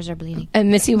think my ears are bleeding. And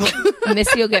Missy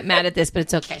will get mad at this, but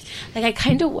it's okay. Like, I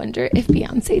kind of wonder if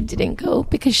Beyonce didn't go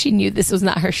because she knew this was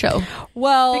not her show.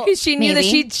 Well, because she knew that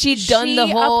she'd done the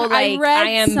whole. I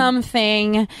read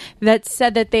something that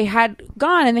said that they had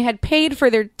gone and they had paid for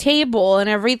their table and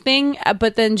everything,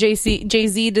 but then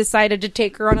Jay-Z decided to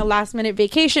take her on a last minute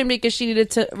vacation because she needed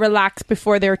to relax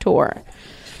before their tour.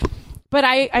 But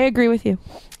I agree with you.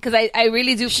 Because I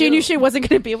really do feel... She knew she wasn't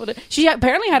going to be able to... She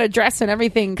apparently had a dress and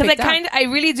everything. Because I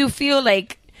really do feel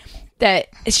like that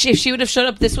if she would have showed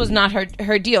up, this was not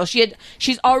her deal.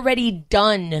 She's already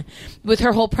done with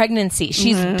her whole pregnancy.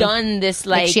 She's done this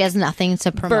like she has nothing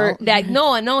to promote.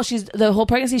 No, she's the whole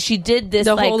pregnancy. She did this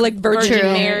whole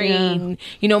Virgin Mary,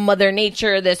 Mother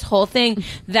Nature, this whole thing.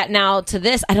 That now to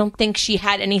this, I don't think she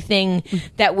had anything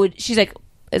that would. She's like,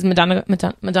 is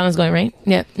Madonna's going right?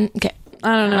 Yeah, okay.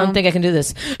 I don't know. I don't think I can do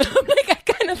this. Like, I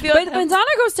kind of feel. But Madonna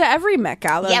goes to every Met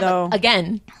Gala, though. But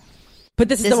again. But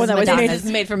this is the one that was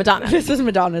made for Madonna. This was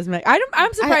Madonna's Met. I'm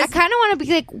surprised. I kind of want to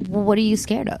be like, well, what are you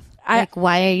scared of?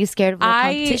 Why are you scared of the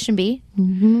competition?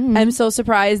 I'm so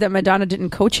surprised that Madonna didn't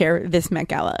co-chair this Met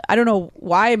Gala. I don't know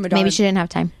why Madonna. Maybe she didn't have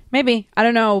time. Maybe, I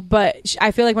don't know, but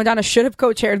I feel like Madonna should have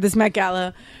co-chaired this Met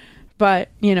Gala. But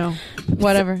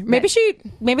whatever. Maybe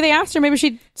they asked her. Maybe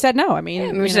she said no. I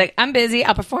mean, she's like, I'm busy.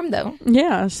 I'll perform though.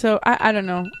 Yeah. So I don't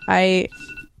know. I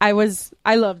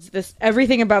loved this.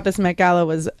 Everything about this Met Gala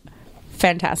was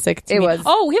fantastic. It was.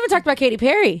 Oh, we haven't talked about Katy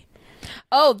Perry.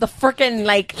 Oh, the freaking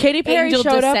Katy Perry angel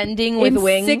showed descending up with in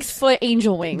wings, 6-foot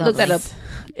angel wings. Look that up.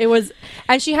 It was,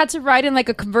 and she had to ride in like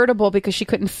a convertible because she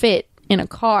couldn't fit in a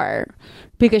car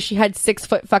because she had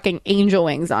 6-foot fucking angel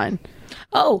wings on.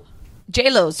 Oh.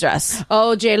 J-Lo's dress.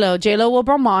 Oh, J-Lo will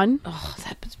Balmain. Oh,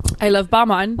 I love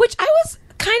Balmain. Which I was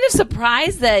kind of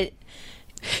surprised that...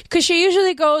 Because she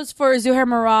usually goes for Zuhair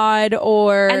Murad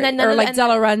or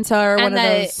Della Renta or one of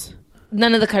those.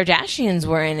 None of the Kardashians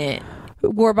were in it.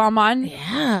 Wore Balmain?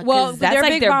 Yeah. Well, that's they're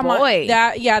like big their Balmain. boy.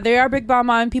 They are big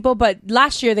Balmain people, but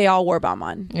last year they all wore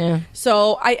Balmain. Yeah.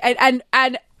 So, and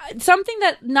something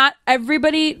that not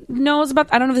everybody knows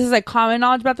about, I don't know if this is like common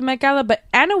knowledge about the Met Gala, but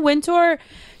Anna Wintour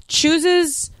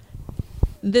chooses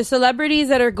the celebrities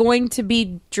that are going to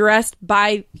be dressed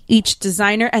by each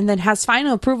designer and then has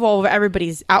final approval of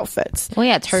everybody's outfits. Well,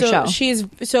 yeah, it's her show.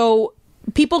 So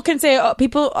people can say,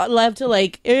 people love to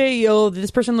like, hey,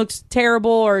 this person looks terrible,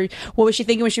 or what was she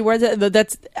thinking when she wears it?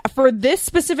 That's for this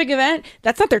specific event.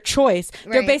 That's not their choice.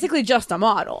 Right. They're basically just a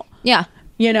model. Yeah.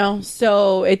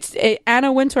 So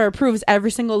Anna Wintour approves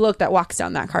every single look that walks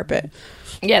down that carpet.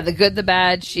 Yeah, the good, the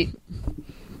bad.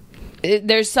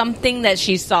 There's something that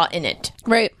she saw in it.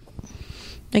 Right.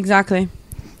 Exactly.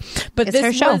 But it's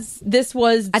her show. This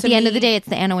was at the end of the day, it's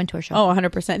the Anna Wintour show. Oh,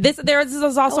 100%. This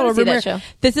is also a rumor.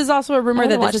 This is also a rumor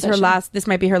that this is her last. This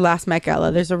might be her last Met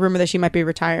Gala. There's a rumor that she might be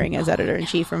retiring as editor in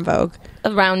chief from Vogue.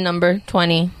 Around number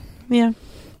 20. Yeah.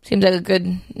 Seems like a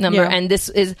good number, and this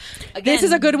is a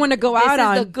good one to go out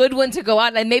on. This is a good one to go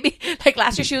out. Like maybe like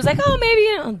last year she was like, oh,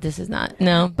 maybe this is not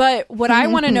But what I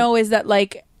want to know is that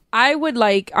like I would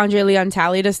like Andre Leon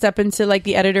Talley to step into like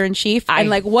the editor in chief, and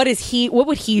like what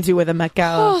would he do with a Met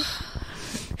Gala?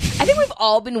 I think we've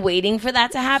all been waiting for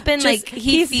that to happen. Like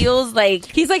he feels like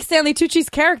he's like Stanley Tucci's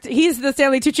character. He's the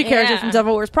Stanley Tucci character from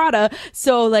Devil Wears Prada.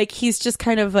 So like he's just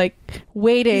kind of like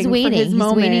waiting. For his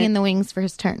moment. He's waiting in the wings for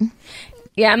his turn.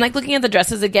 Yeah, I'm like looking at the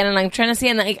dresses again, and I'm trying to see,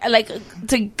 and like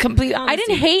to complete honesty, I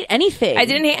didn't hate anything. I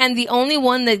didn't hate, and the only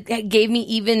one that gave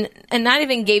me not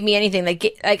even gave me anything.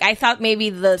 Like I thought maybe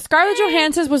the Scarlett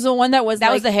Johansson's was the one that was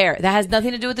was the hair. That has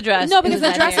nothing to do with the dress. No, because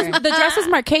the dress is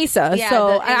Marquesa. Yeah,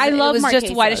 so I love. It was Marquesa,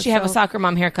 just why does she have a soccer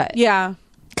mom haircut? Yeah,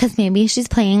 because maybe she's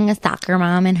playing a soccer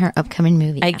mom in her upcoming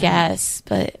movie. I guess,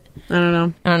 but. I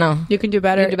don't know. You can do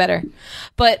better. You can do better.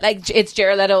 But like it's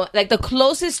Jared Leto, like the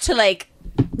closest to like.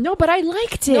 No, but I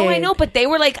liked it. No, I know, but they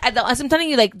were like, I'm telling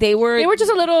you, like they were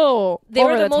just a little. They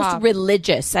were the most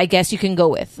religious, I guess you can go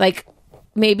with. Like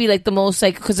maybe like the most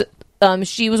like because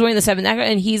she was wearing the 7th necklace,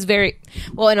 and he's very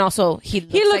well, and also he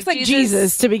looks like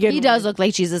Jesus to begin. He with. does look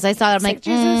like Jesus. I saw it. I'm like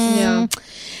Jesus. Yeah.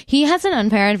 He has an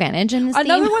unfair advantage in this.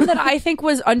 Another theme. one that I think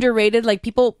was underrated. Like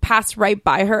people passed right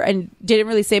by her and didn't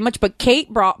really say much, but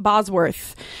Kate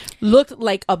Bosworth looked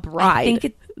like a bride. I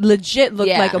think legit looked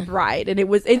like a bride, and it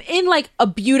was in like a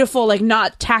beautiful, like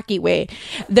not tacky way.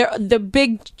 The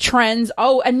big trends.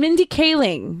 Oh, and Mindy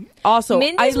Kaling also.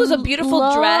 Mindy's was a beautiful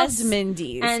dress.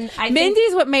 Mindy's, and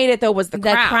Mindy's what made it though was the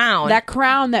crown. That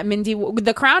crown that Mindy,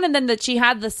 the crown, and then that she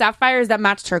had the sapphires that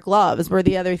matched her gloves were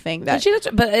the other thing that.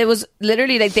 But it was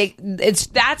literally like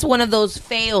that's one of those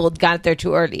failed got there too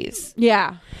earlys.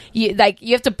 Yeah, you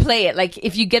have to play it. Like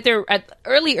if you get there at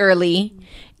early.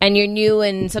 And you're new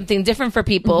and something different for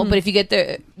people, but if you get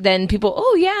there, then people,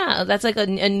 oh yeah, that's like a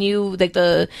new, like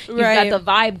you've got the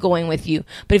vibe going with you.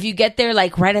 But if you get there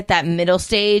like right at that middle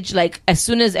stage, like as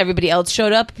soon as everybody else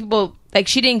showed up, people like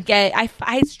she didn't get.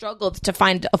 I struggled to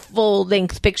find a full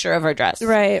length picture of her dress,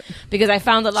 right? Because I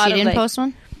found a lot. She didn't post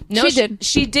one. No, she did.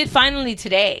 She did finally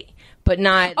today. But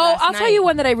not. Oh, I'll tell you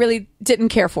one that I really didn't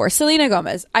care for. Selena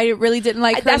Gomez. I really didn't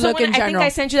like her look in general. I think I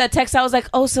sent you that text. I was like,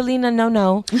 "Oh, Selena,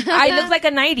 no." I look like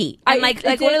a 90. I'm like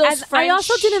one of those French. I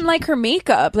also didn't like her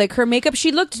makeup. Like her makeup,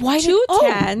 she looked too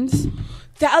tanned.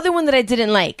 The other one that I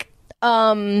didn't like,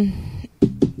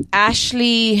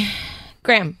 Ashley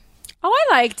Graham. Oh,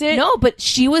 I liked it. No, but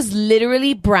she was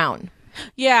literally brown.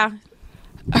 Yeah.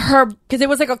 Because it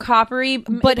was like a coppery,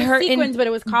 but her sequins, but it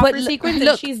was copper sequins,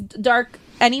 and she's dark.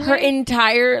 Anyway. Her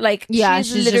entire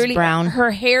she's literally just brown. Her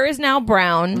hair is now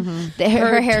brown. Mm-hmm.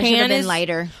 Her hair should have been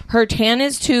lighter. Her tan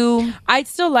is too. I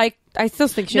still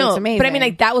think she looks amazing. But I mean,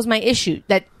 like that was my issue.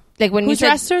 That like when who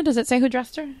dressed her? Does it say who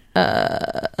dressed her?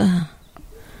 I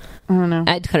don't know.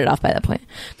 I'd cut it off by that point.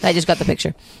 I just got the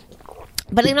picture.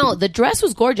 But the dress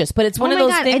was gorgeous. But it's one of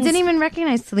those things. I didn't even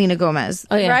recognize Selena Gomez.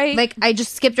 Oh, yeah. Right? Like I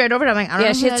just skipped right over it. I'm like, I don't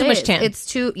know. She has too much tan. It's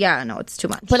too. Yeah, no, it's too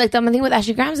much. But like the thing with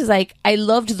Ashley Graham is like I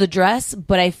loved the dress,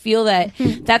 but I feel that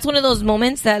that's one of those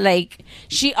moments that like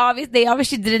they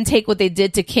obviously didn't take what they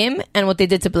did to Kim and what they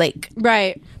did to Blake,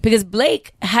 right? Because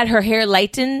Blake had her hair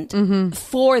lightened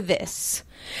for this.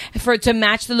 To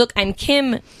match the look, and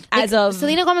Kim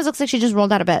Selena Gomez looks like she just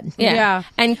rolled out of bed. Yeah.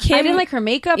 And Kim, I didn't like her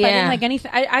makeup. I didn't like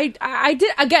anything. I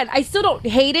did again. I still don't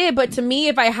hate it, but to me,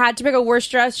 if I had to pick a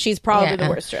worst dress, she's probably the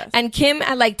worst dress. And Kim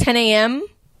at like 10 a.m.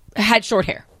 had short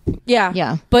hair.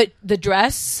 Yeah. But the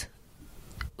dress,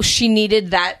 she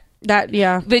needed that.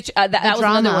 Which that was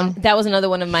another one. That was another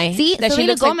one of my. See,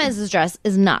 Selena Gomez's dress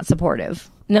is not supportive.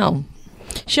 No.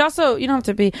 She also, you don't have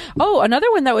to be. Oh,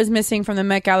 another one that was missing from the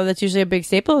Met Gala that's usually a big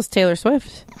staple is Taylor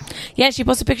Swift. Yeah, she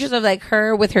posted pictures of like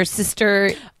her with her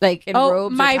sister, like in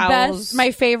robes.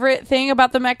 My favorite thing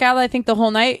about the Met Gala, I think the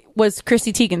whole night, was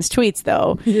Chrissy Teigen's tweets.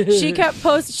 Though she kept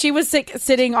she was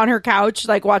sitting on her couch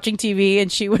like watching TV,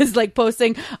 and she was like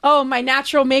posting, "Oh, my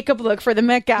natural makeup look for the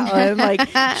Met Gala." And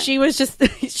like she was just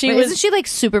isn't she like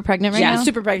super pregnant right now? Yeah,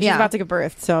 super pregnant. She's about to give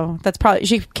birth, so that's probably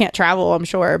she can't travel. I'm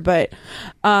sure, but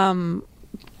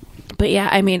yeah,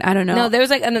 I mean, I don't know. No, there was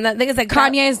like, and the thing is like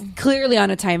Kanye is clearly on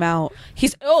a timeout.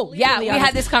 We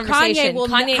had this conversation.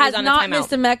 Kanye has not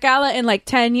missed a Met Gala in like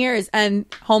 10 years, and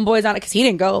Homeboy's on it because he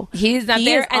didn't go. He's not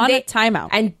there. And on a timeout.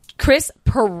 And Chris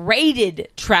paraded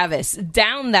Travis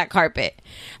down that carpet.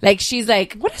 Like she's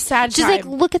like, what a sad time. She's like,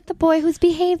 look at the boy who's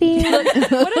behaving.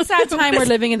 What a sad time we're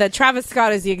living in. That Travis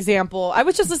Scott is the example. I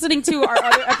was just listening to our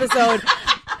other episode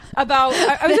about.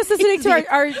 I was just listening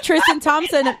to our Tristan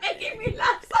Thompson. Making me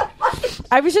laugh so much.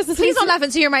 I was just listening. Please don't laugh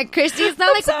into your mic, Christy. It's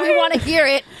not like we want to hear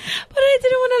it. But I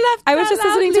didn't want to laugh. I was just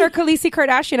listening to our Khaleesi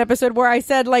Kardashian episode where I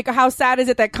said, like, how sad is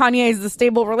it that Kanye is the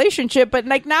stable relationship, but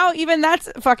like now even that's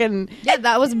fucking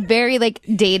that was very like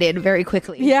dated very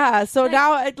quickly. Yeah, so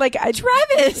now like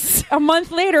Travis, a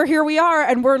month later, here we are,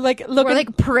 and we're like looking, we're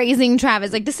like praising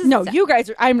Travis. Like this is you guys.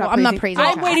 I'm not praising.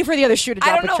 I'm Travis. waiting for the other shoe to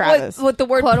drop. I don't know Travis. what the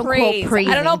word praise.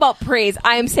 I don't know about praise.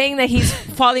 I am saying that he's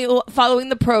following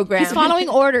the program. He's following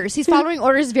orders. He's following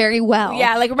orders very well.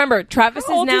 Yeah, like remember, Travis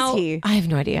How old is now. is he? I have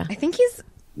no idea. I think he's.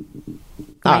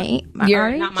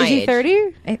 You're not my Is he age.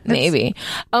 30? Maybe.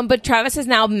 But Travis is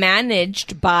now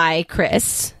managed by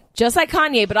Chris, just like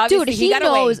Kanye. But obviously, Dude, he got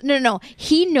knows. away. No.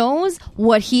 He knows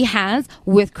what he has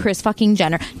with Kris fucking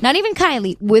Jenner. Not even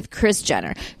Kylie, with Kris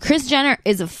Jenner. Kris Jenner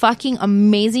is a fucking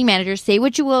amazing manager. Say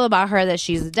what you will about her, that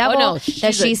she's a devil, no,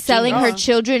 that she's selling her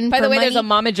children. By for the way, money. there's a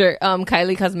momager.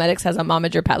 Kylie Cosmetics has a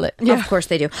momager palette. Yeah. Of course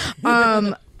they do.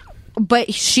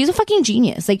 But she's a fucking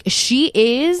genius. Like she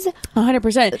is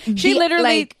 100%. She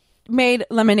literally made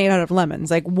lemonade out of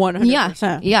lemons, like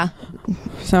 100%. Yeah.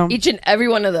 So Each and every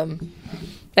one of them.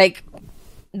 Like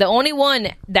the only one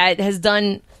that has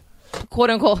done quote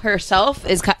unquote herself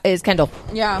is Kendall.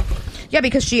 yeah. Yeah,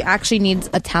 because she actually needs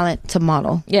a talent to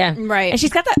model. Yeah, Right. And she's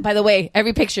got that. By the way,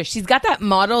 every picture she's got that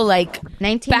model like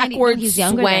 1990. backwards He's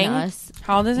younger swang. than us.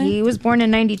 How old is he? He was born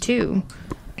in 92.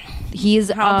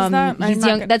 He's How old is that? he's I'm not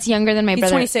young. good. That's younger than my He's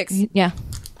brother. 26. Yeah,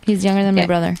 he's younger than my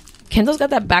brother. Kendall's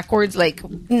got that backwards like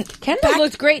Kendall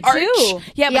looks great arch. too.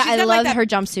 Yeah, but Yeah, she's I got, love like, that, her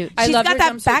jumpsuit. I She's love got her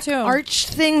that jumpsuit, back too. arch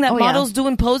thing that Oh, yeah. models do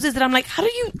in poses that I'm like, how do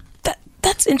you?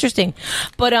 That's interesting.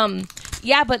 But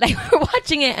yeah, but like we're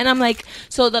watching it and I'm like,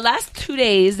 so the last 2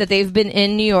 days that they've been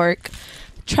in New York,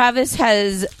 Travis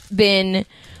has been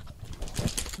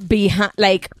behind,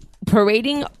 like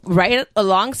parading right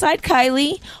alongside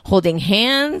Kylie, holding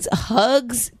hands,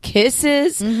 hugs,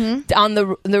 kisses on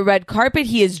the red carpet.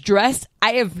 He is dressed.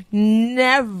 I have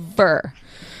never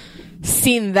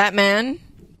seen that man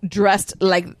dressed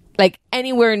like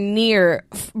anywhere near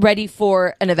ready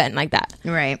for an event like that.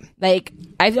 Right. Like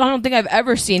I don't think I've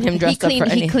ever seen him dressed up for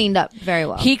anything. He cleaned up very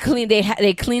well. He cleaned.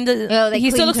 They cleaned.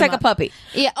 He still looks like a puppy.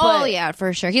 Yeah. But- Oh yeah,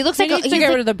 for sure. He looks He like needs to get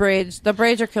rid of the braids. The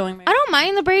braids are killing me. I don't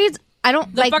mind the braids. I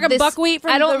don't The like fucking this. buckwheat from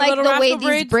I don't the like Little the way Rascal these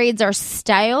braids? braids are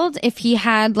styled. If he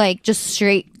had like just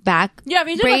straight back, Yeah, if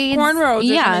he's braids, like cornrows, or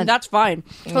yeah, something, that's fine.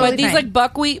 But these fine. like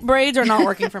buckwheat braids are not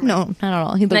working for me. no, not at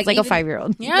all. He looks like a even-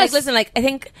 5-year-old. Yes. Like, listen, like I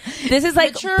think this is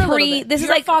like Mature a little bit. This is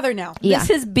You're like a father now. Yeah.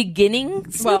 This is beginning.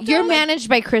 Well, You're managed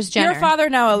by Kris Jenner. You're a father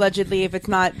now, allegedly. If it's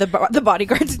not the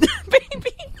bodyguard's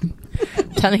baby,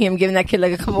 Telling him, giving that kid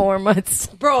like a couple more months.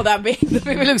 bro, that baby, The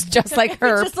baby looks just like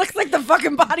her. It just looks like the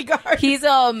fucking bodyguard. He's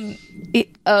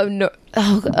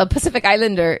Pacific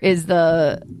Islander is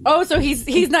the Oh, so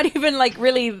he's not even like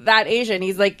really that Asian.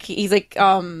 He's like he's like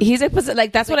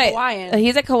that's what Hawaiian.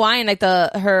 he's like Hawaiian, like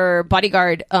her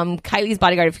bodyguard, Kylie's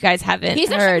bodyguard. If you guys haven't He's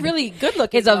heard, actually really good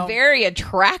looking. is a very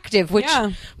attractive. Which,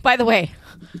 Yeah. by the way,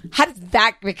 how does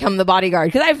that become the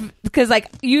bodyguard? Because like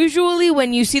usually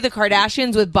when you see the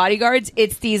Kardashians with bodyguards,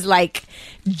 it's these like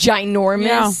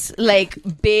ginormous, like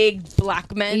big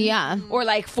black men, Yeah. or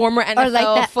like former NFL or like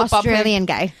that football Australian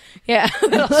guy. player. Yeah,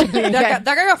 that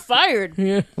guy got fired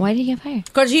Why did he get fired?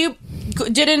 because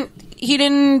he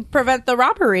didn't prevent the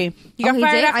robbery. He got Oh, he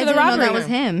fired did? after I the didn't know robbery. that was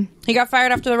him. He got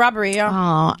fired after the robbery. Yeah.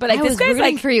 Oh, But, like, I this was guy's, rooting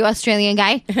like- for you, Australian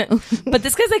guy. But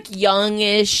this guy's like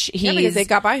youngish. He's, because they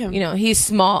got by him. You know, he's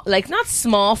small, like not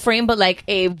small frame, but like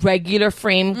a regular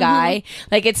frame guy.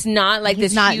 Like it's not like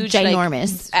He's this not huge,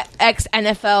 ginormous. like, ex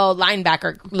NFL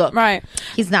linebacker look. Right.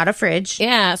 He's not a fridge.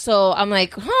 Yeah. So I'm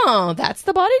like, that's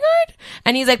the bodyguard,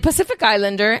 and he's like Pacific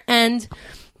Islander and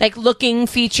like looking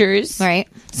features. Right.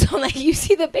 So like you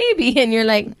see the baby and you're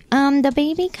like, The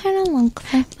baby kind of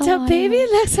looks like the baby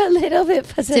looks a little bit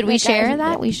Pacific. Did we share Islander.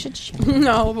 that? We should share.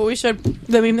 No, but we should.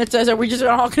 The meme that says that we just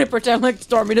all going to pretend like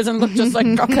Stormy doesn't look just like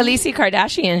Khaleesi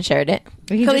Kardashian shared it.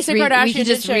 We Khaleesi Kardashian we can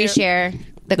just did share reshare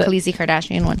the Khaleesi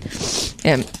Kardashian one.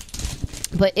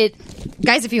 But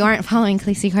Guys, if you aren't following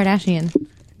Khaleesi Kardashian,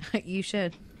 you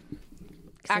should.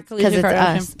 Because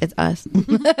it's us.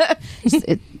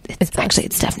 It's actually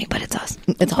it's Stephanie, but it's us.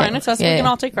 It's Fine, hard. it's us. Yeah. We can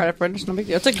all take credit for it. It's no big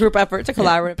deal. It's a group effort. It's a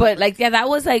collaborative. But like, yeah, that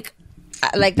was like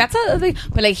that's a thing.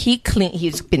 But like,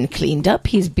 he's been cleaned up.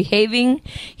 He's behaving.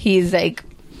 He's like,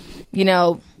 you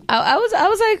know, I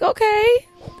was like, okay,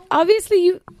 obviously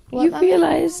you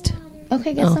realized.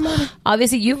 Okay, get some water.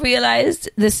 Obviously, you realized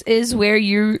this is where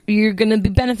you're gonna be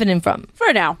benefiting from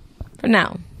for now,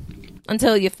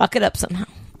 until you fuck it up somehow.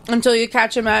 until you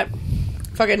catch him at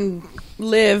fucking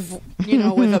live you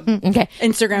know, with a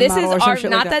Instagram This model is or some our,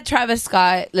 shit not like that Travis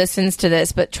Scott listens to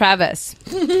this, but Travis,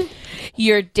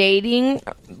 you're dating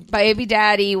baby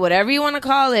daddy, whatever you want to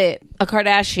call it, a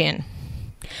Kardashian.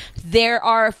 There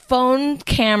are phone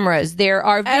cameras. There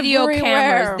are video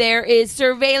cameras. There is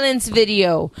surveillance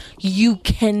video. You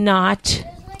cannot. There's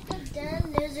like a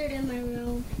dead lizard in my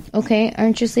room. Okay,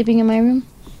 aren't you sleeping in my room?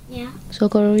 Yeah. So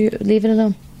leave it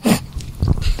alone.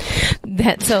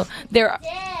 So there.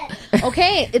 Dead.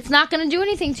 Okay, it's not going to do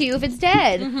anything to you if it's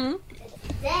dead.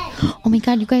 It's dead. Oh my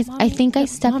god, you guys! I think I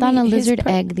stepped on a lizard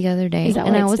egg the other day,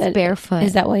 and I was barefoot.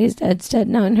 Is that why his dad's dead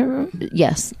now in her room?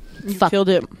 Yes. You killed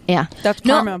it. Yeah. That's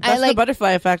karma. That's the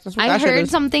butterfly effect. That's what I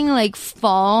heard something like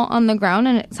fall on the ground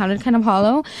and it sounded kind of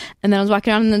hollow. And then I was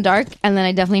walking around in the dark and then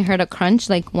I definitely heard a crunch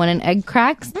like when an egg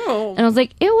cracks. Oh. And I was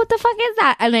like, ew, what the fuck is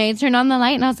that? And I turned on the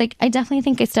light and I was like, I definitely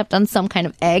think I stepped on some kind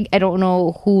of egg. I don't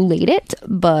know who laid it,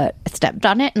 but I stepped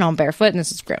on it and I'm barefoot and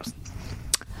this is gross.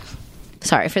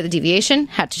 Sorry for the deviation.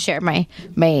 Had to share my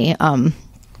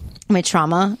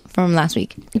trauma from last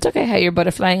week. It's okay how your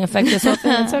butterflying affect this whole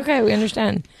thing. It's okay. We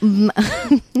understand.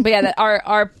 But yeah,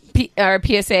 our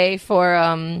PSA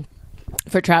for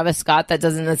Travis Scott that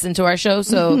doesn't listen to our show.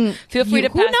 So feel free to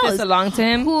pass this along to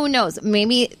him. Who knows?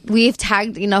 Maybe we've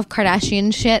tagged enough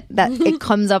Kardashian shit that it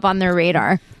comes up on their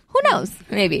radar. Who knows?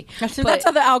 Maybe. That's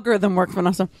how the algorithm works,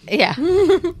 Vanessa. Yeah.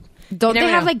 Don't they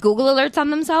have like Google alerts on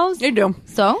themselves? They do.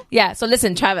 So? Yeah. So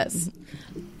listen, Travis.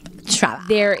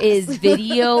 There is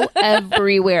video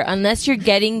everywhere. Unless you're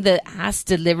getting the ass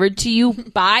delivered to you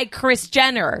by Kris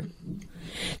Jenner,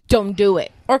 don't do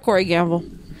it. Or Corey Gamble.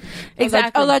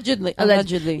 Exactly. Allegedly.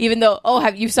 Even though,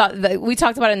 we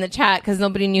talked about it in the chat because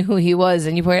nobody knew who he was,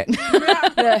 and you put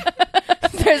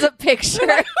there's a picture.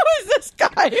 Who is this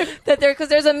guy? Because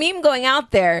there's a meme going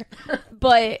out there,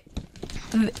 but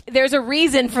there's a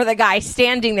reason for the guy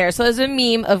standing there. So there's a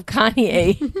meme of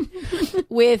Kanye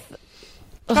with.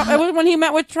 It was when he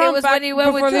met with Trump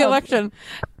before the election.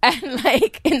 And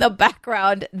like in the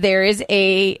background, there is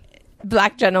a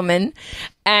black gentleman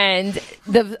and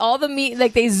all the meme,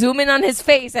 like they zoom in on his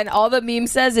face and all the meme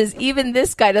says is even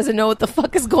this guy doesn't know what the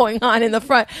fuck is going on in the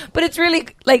front. But it's really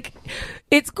like,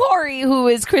 it's Corey who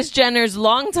is Kris Jenner's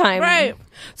longtime. Right.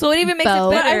 So it even makes it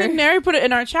better. I think Mary put it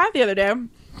in our chat the other day.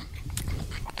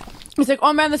 He's like,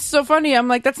 oh man, this is so funny. I'm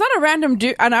like, that's not a random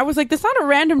dude. And I was like, that's not a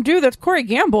random dude. That's Corey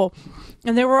Gamble.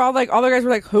 And they were all like, all the guys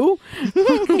were like, who?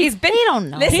 He's been, they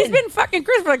don't know. Listen, he's been fucking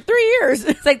Kris for like 3 years.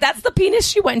 It's like, that's the penis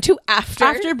she went to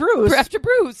after Bruce.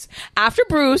 After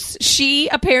Bruce, she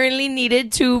apparently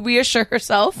needed to reassure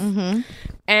herself. Mm-hmm.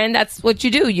 And that's what you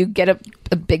do. You get a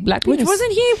big black penis. Which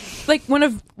wasn't he like one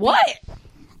of... What?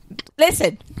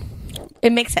 Listen,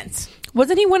 it makes sense.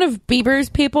 Wasn't he one of Bieber's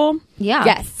people? Yeah.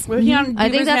 Yes. Was he on I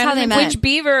think that's how they met. Which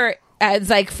Bieber has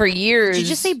like for years. Did you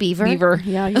just say Beaver? Beaver.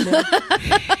 Yeah, you did.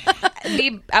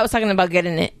 I was talking about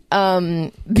getting it.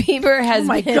 Bieber has. Oh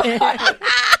my been, god!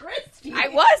 I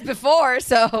was before,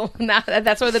 so now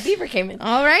that's where the Bieber came in.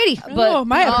 Alrighty, but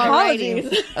my apologies.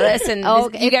 Listen,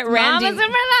 you get Randy.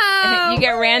 You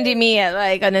get Randy me at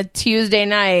like on a Tuesday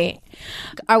night.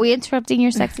 Are we interrupting your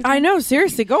sexy time? I know.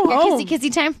 Seriously, go home.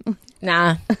 Kissy time.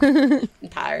 Nah, I'm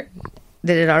tired.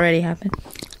 Did it already happen?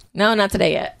 No, not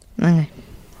today yet. Okay.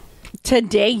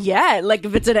 Today yet? Like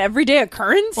if it's an everyday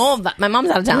occurrence? Oh, my mom's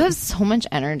out of town. You have so much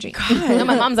energy. No,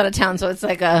 my mom's out of town, so it's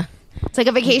like a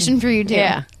vacation for you too.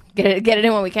 Yeah. Get it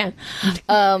in when we can.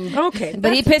 Okay.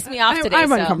 But he pissed me off today.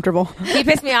 I'm uncomfortable. He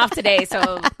pissed me off today, so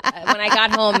when I got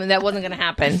home, that wasn't going to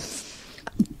happen.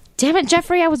 Damn it,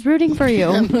 Jeffrey, I was rooting for you.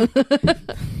 I'm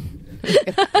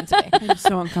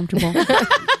so uncomfortable.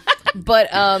 But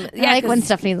yeah, I like when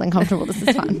Stephanie's uncomfortable. This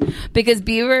is fun. Because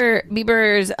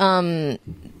Bieber's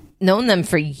known them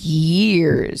for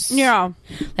years. Yeah.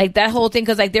 Like that whole thing,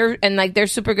 because like they're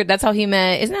super good. That's how he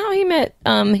met. Isn't that how he met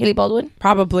Haley Baldwin?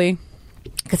 Probably.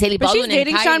 Because Haley But Baldwin she's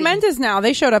dating Shawn Mendes now.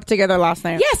 They showed up together last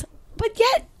night. Yes, but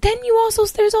yet then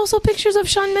there's also pictures of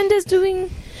Shawn Mendes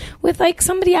doing with like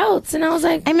somebody else, and I was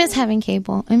like, I miss having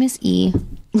cable. I miss E.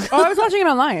 Oh, I was watching it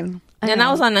online. And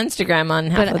I was on Instagram on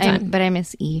half the time. But I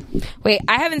miss E. Wait,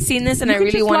 I haven't seen this, and I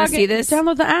really want to see this.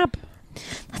 Download the app.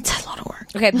 That's a lot of work.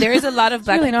 Okay, there is a lot of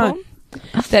black really people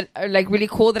that are like really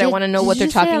cool that I want to know what they're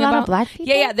talking about. Of black people?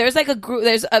 Yeah. There's like a group.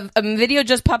 There's a video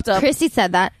just popped up. Christy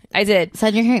said that. I did.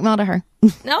 Send your hate mail to her.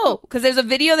 No, because there's a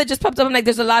video that just popped up. I'm like,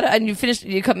 there's a lot of, and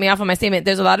you cut me off on my statement.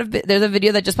 There's a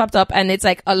video that just popped up, and it's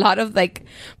like a lot of like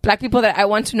black people that I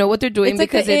want to know what they're doing,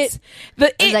 because looks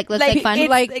like fun.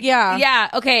 Yeah.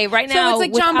 Okay. Right now, so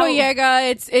it's like John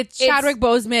Boyega. It's Chadwick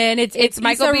Boseman. It's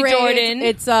Michael B. Ray,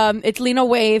 Jordan. It's Lena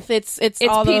Waithe. It's P.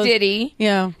 all those. Diddy.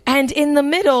 Yeah. And in the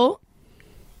middle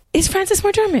is Frances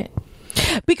McDormand.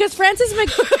 Because Frances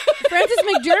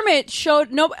McDormand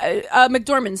showed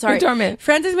McDormand. Sorry, McDormand.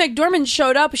 Frances McDormand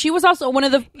showed up. She was also one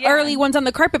of the early ones on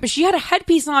the carpet, but she had a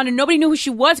headpiece on, and nobody knew who she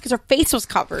was because her face was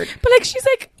covered. But like, she's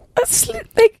like asleep.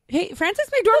 Like, hey, Frances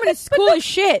McDormand is cool as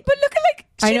shit. But look at like,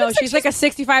 I know she's like a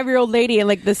 65-year-old lady and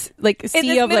like this like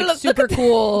sea of like super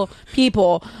cool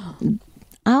people.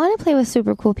 I want to play with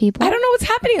super cool people. I don't know what's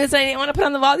happening this night. I want to put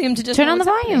on the volume to just turn on the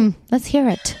volume. Let's hear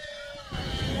it.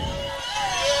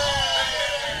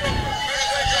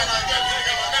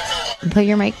 Put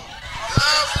your mic. What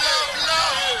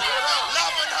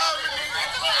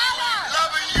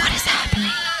is happening?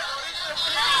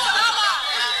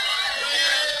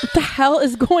 What the hell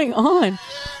is going on?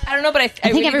 I don't know, but I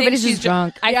think really everybody's just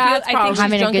drunk. I think she's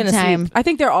having a drunk good and time. asleep. I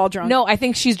think they're all drunk. No, I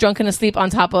think she's drunk and asleep on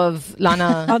top of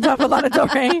Lana. On top of Lana Del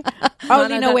Rey. Oh,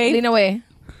 Lena Waithe. Lena Waithe.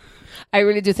 I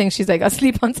really do think she's like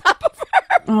asleep on top of her.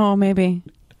 Oh, maybe.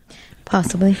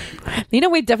 Possibly. Lena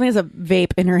Waithe definitely has a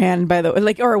vape in her hand, by the way,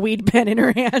 like, or a weed pen in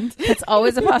her hand. It's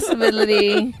always a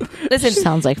possibility. Listen,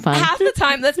 sounds like fun. Half the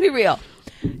time, let's be real.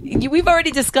 We've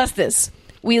already discussed this.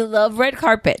 We love red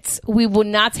carpets. We will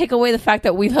not take away the fact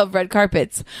that we love red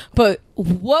carpets. But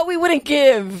what we wouldn't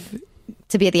give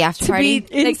to be at the after party,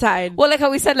 be inside. Well, like how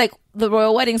we said, like the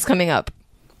royal wedding's coming up.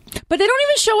 But they don't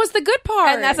even show us the good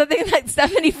part. And that's the thing, like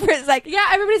Stephanie Fritz, like, yeah,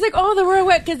 everybody's like, oh, the royal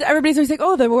wedding, because everybody's always like,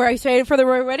 oh, we're excited for the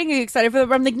royal wedding. Are you excited for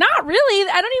the? I'm like, not really.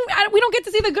 We don't get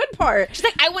to see the good part. She's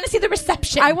like, I want to see the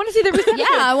reception. I want to see the reception. Yeah,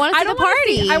 I want to see the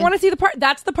party. I want to see the part.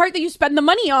 That's the part that you spend the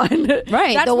money on.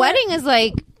 Right. That's the wedding is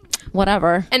like,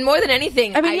 whatever. And more than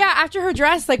anything, I mean, yeah, after her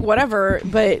dress, like whatever.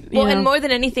 But well, and more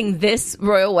than anything, this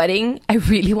royal wedding, I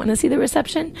really want to see the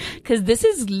reception because this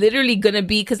is literally gonna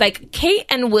be because like Kate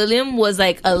and William was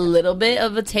like a little bit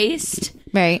of a taste,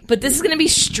 right? But this is gonna be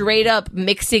straight up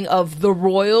mixing of the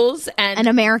royals and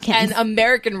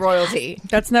American royalty.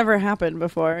 That's never happened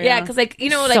before. Yeah, because like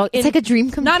like so it's like a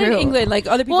dream come not true. In England, like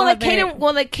other people. Well,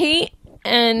 like Kate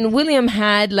and William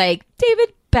had like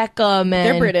David Beckham and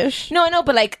they're British. No, I know,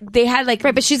 but like they had like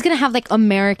right, but she's gonna have like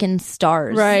American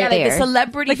stars, right? Yeah, like the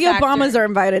celebrity, like the factor. Obamas are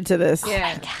invited to this.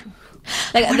 Yeah,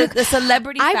 like the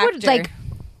celebrity. I factor. would like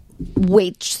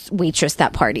waitress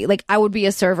that party. Like I would be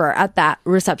a server at that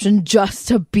reception just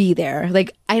to be there.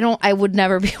 Like I would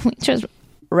never be a waitress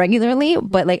regularly,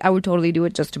 but like I would totally do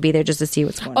it just to be there, just to see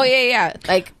what's going on. Oh yeah,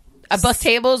 like. Bus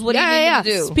tables? What do you need me to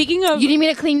do? Speaking of... You need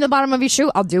me to clean the bottom of your shoe?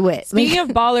 I'll do it. Speaking of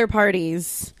baller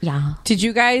parties... Yeah. Did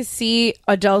you guys see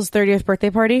Adele's 30th birthday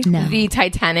party? No. The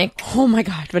Titanic. Oh my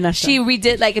God, Vanessa. She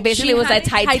redid, like, basically it was a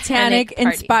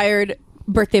Titanic-inspired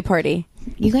birthday party.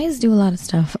 You guys do a lot of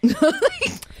stuff.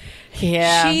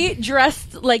 Yeah. She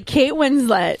dressed like Kate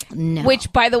Winslet. No.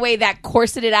 Which, by the way, that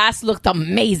corseted ass looked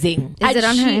amazing. Is it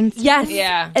on her Instagram? Yes.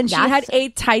 Yeah. And she had a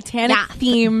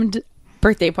Titanic-themed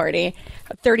birthday party.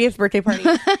 30th birthday party.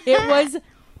 It was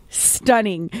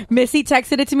stunning. Missy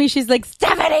texted it to me. She's like,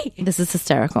 Stephanie! This is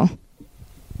hysterical.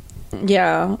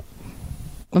 Yeah.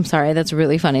 I'm sorry. That's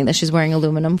really funny that she's wearing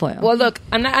aluminum foil. Well, look,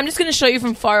 I'm just going to show you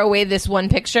from far away this one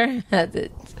picture.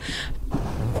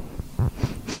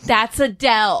 That's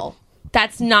Adele.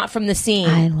 That's not from the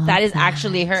scene. That is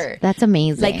actually her. That's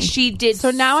amazing. Like she did. So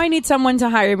now I need someone to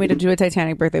hire me to do a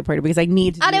Titanic birthday party because I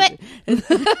need to. I'll do it.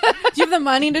 Do you have the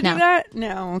money to No. do that?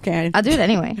 No. Okay. I'll do it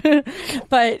anyway.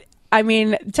 But I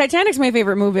mean, Titanic's my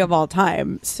favorite movie of all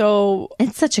time. So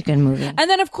It's such a good movie. and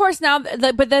then of course now,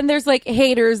 but then there's like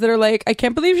haters that are like, I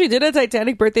can't believe she did a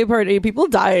Titanic birthday party. People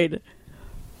died.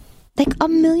 Like a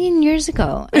million years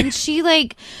ago, and she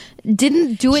like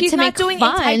didn't do it She's to not make doing a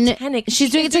fun. Titanic.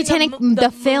 She's doing a She's doing Titanic,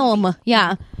 the film.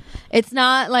 Yeah, it's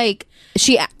not like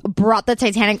she brought the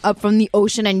Titanic up from the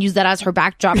ocean and used that as her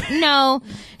backdrop. No,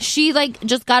 she like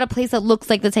just got a place that looks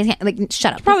like the Titanic. Like,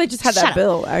 shut up. Probably just had Shut that up.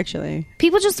 bill. Actually,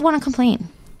 People just want to complain.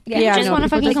 Yeah, just no, want to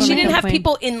people fucking just complain. She didn't have complain.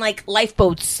 people in like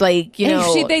lifeboats, like you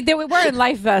know. they were in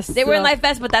life vests. They were in so- life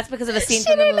vests, but that's because of a scene She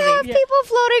from the didn't movie. have people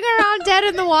floating around dead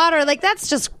in the water. Like that's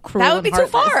just cruel. That would be and too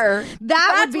heartless. far. That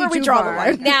That's would be where we too draw the far.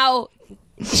 line. Now,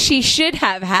 she should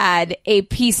have had a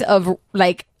piece of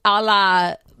like a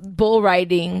la bull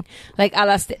riding, like a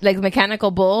la like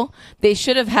mechanical bull. They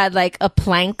should have had like a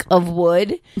plank of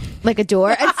wood, Like a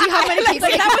door, and see how many people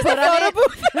you can put on it.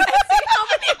 See how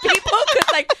many people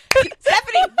could like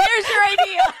Stephanie, there's your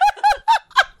idea.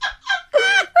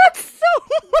 That's so.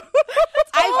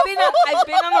 I've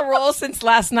been on a roll since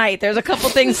last night. There's a couple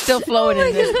things still flowing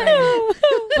in this brain.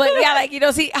 But yeah, like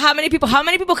see how many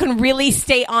people can really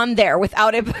stay on there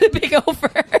without it being over.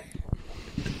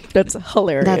 That's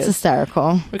hilarious. That's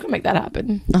hysterical. We can make that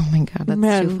happen. Oh my god, that's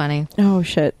Man. too funny. Oh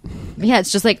shit. Yeah,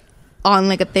 it's just like on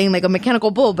like a thing, like a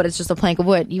mechanical bull, but it's just a plank of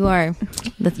wood. You're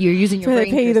using your So they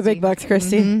brain. pay you the Christy. big bucks,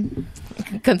 Christy.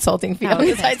 Mm-hmm. Consulting fee on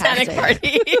the Titanic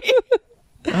party.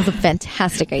 That was a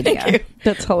fantastic idea.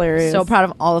 That's hilarious. So proud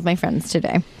of all of my friends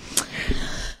today.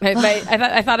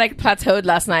 I thought I plateaued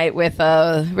last night with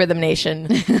Rhythm Nation.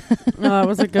 That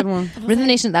was a good one. Rhythm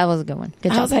Nation, that was a good one. Good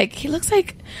job. I was like, he looks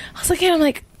like. I was looking at him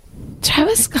like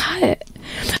Travis Scott. And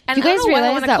Do you guys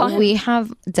realize that we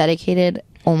have dedicated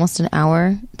almost an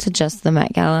hour to just the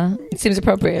Met Gala? It seems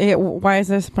appropriate. Yeah, why is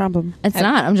this a problem? It's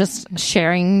not. I'm just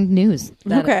sharing news.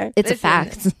 Okay. It's a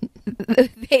fact.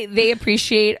 They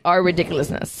appreciate our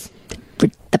ridiculousness.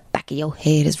 The back of your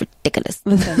head is ridiculous.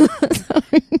 Listen,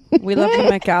 we love the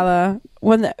Met Gala.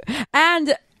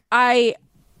 And I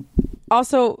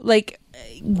also like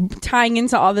tying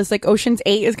into all this, like Ocean's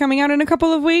 8 is coming out in a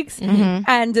couple of weeks,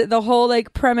 and the whole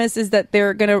like premise is that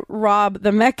they're gonna rob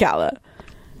the Met Gala.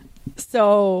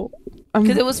 So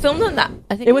because it was filmed on that,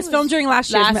 I think it was filmed during last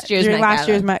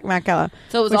year's Met Gala.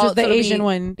 So it was which all is the so it'll Asian be,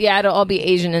 one. Yeah, it'll all be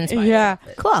Asian inspired. Yeah,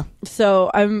 Cool. so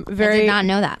I'm very I did not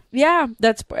know that. Yeah,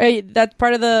 that's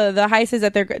part of the heist is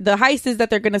that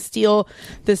they're going to steal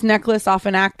this necklace off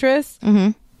an actress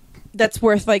that's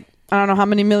worth like I don't know how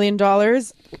many $1 million,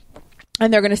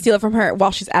 and they're going to steal it from her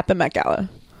while she's at the Met Gala.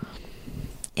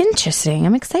 Interesting.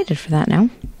 I'm excited for that now.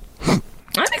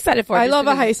 I'm excited for it. I love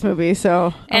a heist movie,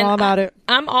 so I'm all about it.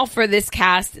 I'm all for this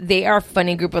cast. They are a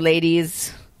funny group of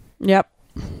ladies. Yep.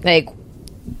 Like,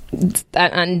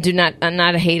 I'm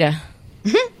not a hater.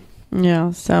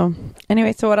 Yeah. So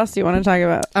anyway, so what else do you want to talk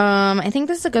about? I think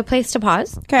this is a good place to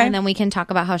pause. Okay. And then we can talk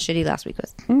about how shitty last week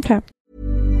was. Okay.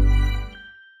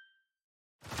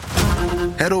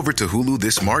 Head over to Hulu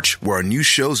this March, where our new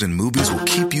shows and movies will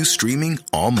keep you streaming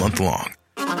all month long.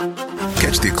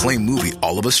 Catch the acclaimed movie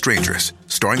All of Us Strangers,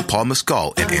 starring Paul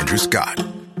Mescal and Andrew Scott.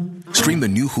 Stream the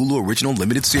new Hulu original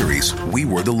limited series We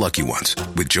Were the Lucky Ones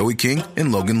with Joey King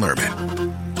and Logan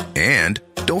Lerman. And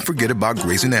don't forget about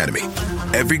Grey's Anatomy.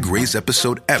 Every Grey's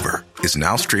episode ever is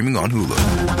now streaming on Hulu.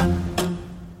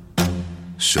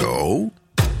 So,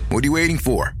 what are you waiting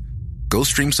for? Go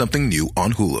stream something new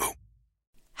on Hulu.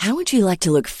 How would you like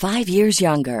to look 5 years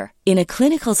younger? In a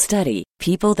clinical study,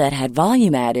 people that had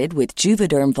volume added with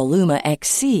Juvederm Voluma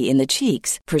XC in the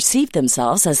cheeks perceived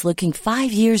themselves as looking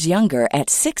 5 years younger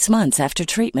at 6 months after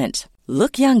treatment.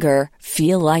 Look younger,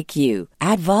 feel like you.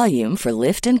 Add volume for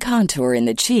lift and contour in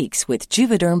the cheeks with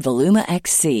Juvederm Voluma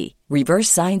XC. Reverse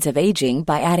signs of aging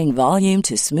by adding volume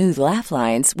to smooth laugh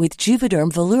lines with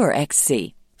Juvederm Volure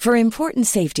XC. For important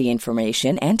safety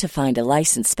information and to find a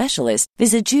licensed specialist,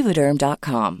 visit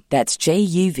Juvederm.com. That's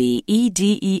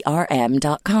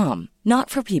JUVEDERM.com.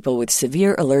 Not for people with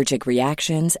severe allergic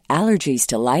reactions, allergies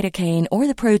to lidocaine, or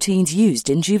the proteins used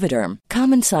in Juvederm.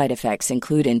 Common side effects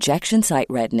include injection site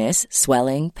redness,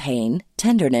 swelling, pain,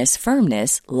 tenderness,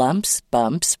 firmness, lumps,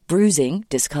 bumps, bruising,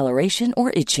 discoloration,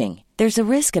 or itching. There's a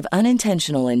risk of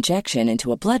unintentional injection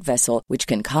into a blood vessel, which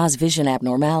can cause vision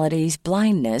abnormalities,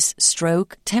 blindness,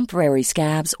 stroke, temporary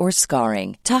scabs, or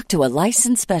scarring. Talk to a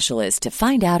licensed specialist to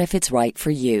find out if it's right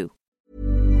for you.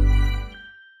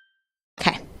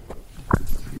 Okay.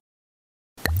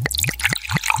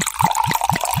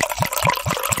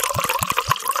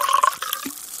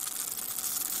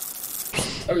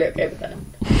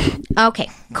 Okay,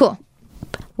 cool.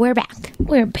 We're back.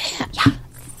 We're back. Yeah.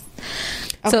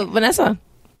 So, Vanessa,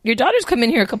 your daughter's come in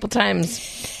here a couple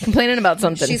times complaining about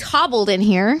something. She's hobbled in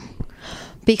here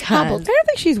because I don't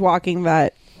think she's walking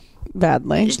that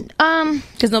badly.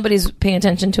 Because nobody's paying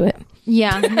attention to it.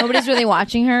 Yeah, nobody's really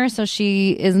watching her, so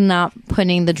she is not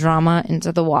putting the drama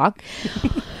into the walk.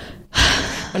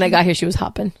 When I got here, she was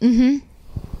hopping. Mm-hmm.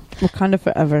 Wakanda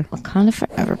forever. Wakanda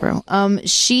forever, bro.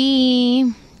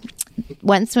 She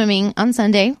went swimming on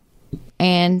Sunday,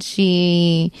 and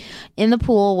she, in the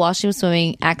pool while she was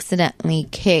swimming, accidentally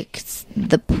kicked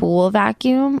the pool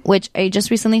vacuum, which I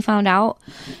just recently found out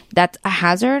that's a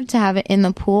hazard to have it in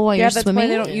the pool while you're swimming. Why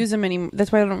they don't use them anymore.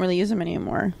 That's why I don't really use them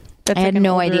anymore. That's I like had an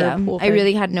no older idea. pool I thing.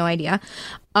 really had no idea.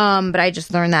 But I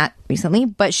just learned that recently.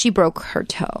 But she broke her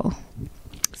toe.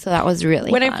 So that was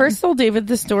really When fun. I first told David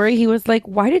the story, he was like,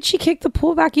 why did she kick the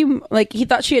pool vacuum? Like, he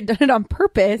thought she had done it on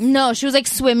purpose. No, she was like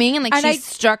swimming and And she I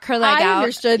struck her leg out. I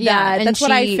understood that. and That's what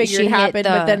I figured she happened.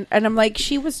 But then, and I'm like,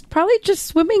 she was probably just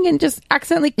swimming and just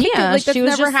accidentally kicked it. Like, that's she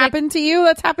was never just, happened to you.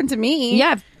 That's happened to me.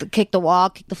 Yeah, kick the wall,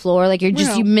 kick the floor. Like, you're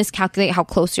just, Yeah. you miscalculate how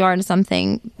close you are to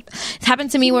something. It's happened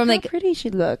to me where I'm How like, pretty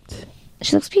she looked.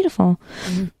 she looks beautiful.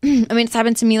 I mean, it's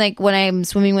happened to me like when I'm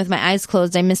swimming with my eyes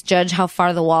closed, I misjudge how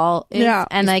far the wall is. Yeah.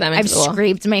 And You like slam I've into the wall.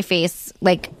 scraped my face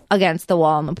like against the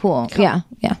wall in the pool. Yeah.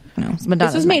 No,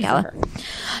 this was made for her.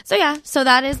 So yeah, so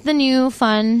that is the new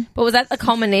fun. But was that the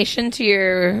culmination to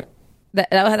your...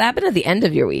 That happened at the end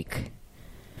of your week?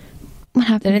 What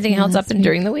happened? Did anything else happen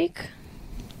during the week?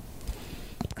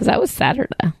 Because that was Saturday.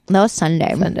 That was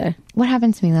Sunday. What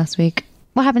happened to me last week?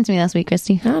 What happened to me last week,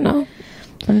 Christy? I don't know.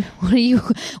 What are you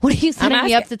setting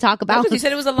me up to talk about? You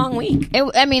said it was a long week.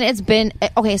 It's been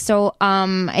okay. So,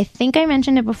 I think I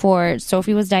mentioned it before.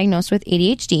 Sophie was diagnosed with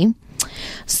ADHD.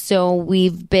 So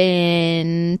we've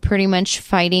been pretty much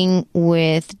fighting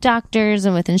with doctors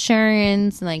and with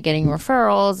insurance and like getting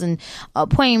referrals and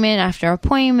appointment after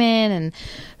appointment and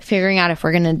figuring out if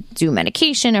we're going to do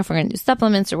medication, if we're going to do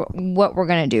supplements, or what we're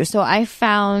going to do. So I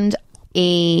found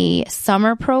a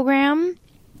summer program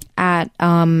at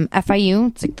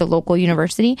FIU, it's like the local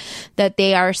university, that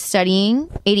they are studying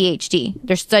ADHD.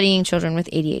 They're studying children with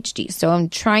ADHD. So I'm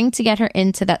trying to get her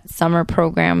into that summer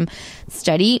program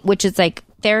study, which is like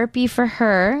therapy for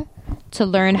her to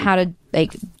learn how to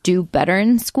like do better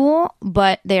in school,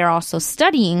 but they're also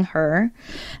studying her,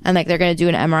 and like they're going to do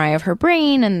an MRI of her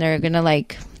brain, and they're going to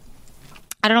like,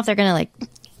 I don't know if they're going to like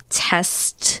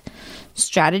test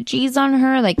strategies on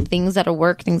her, like things that'll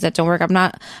work, things that don't work. I'm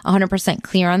not 100%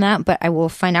 clear on that, but I will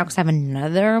find out because I have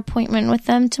another appointment with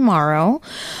them tomorrow.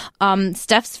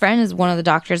 Steph's friend is one of the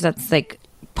doctors that's like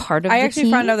part of the actually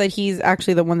team. found out that he's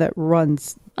actually the one that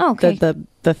runs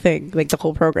the thing, like the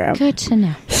whole program. Good to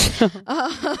know.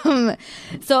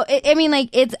 So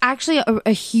it's actually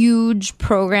a huge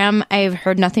program. I've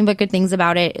heard nothing but good things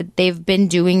about it. They've been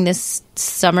doing this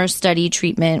summer study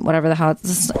treatment, whatever the hell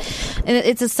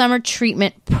it's a summer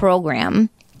treatment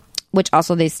program, which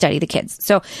also they study the kids.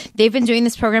 So they've been doing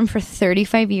this program for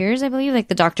 35 years, I believe. Like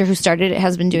the doctor who started it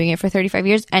has been doing it for 35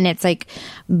 years, and it's like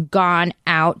gone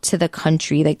out to the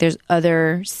country. Like there's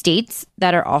other states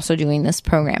that are also doing this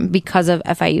program because of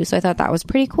FIU. So I thought that was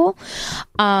pretty cool.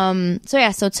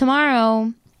 So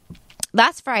tomorrow,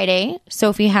 last Friday,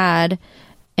 Sophie had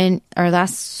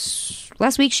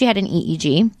last week she had an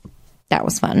EEG. That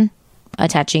was fun.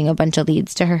 Attaching a bunch of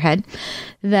leads to her head.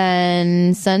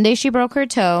 Then Sunday she broke her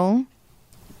toe.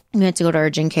 We had to go to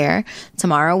urgent care.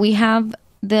 Tomorrow we have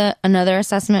another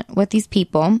assessment with these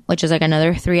people, which is like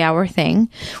another 3-hour thing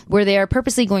where they are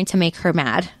purposely going to make her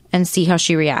mad and see how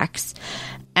she reacts.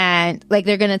 And like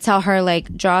they're going to tell her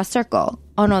like, draw a circle.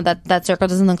 Oh no, that circle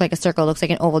doesn't look like a circle. It looks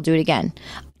like an oval. Do it again.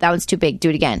 That one's too big. Do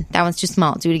it again. That one's too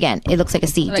small. Do it again. It looks like a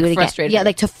C. Do it again. Yeah,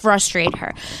 like to frustrate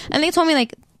her. And they told me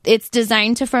like it's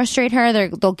designed to frustrate her.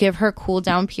 They'll give her cool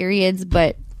down periods,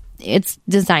 but it's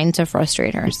designed to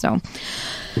frustrate her. So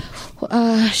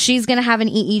she's going to have an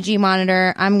EEG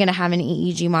monitor. I'm going to have an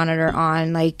EEG monitor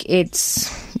on. Like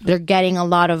they're getting a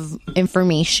lot of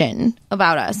information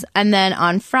about us. And then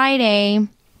on Friday,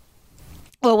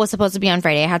 well, it was supposed to be on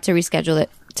Friday. I had to reschedule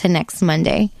it to next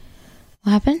Monday.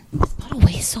 What happened? It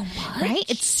weighs so much. Right?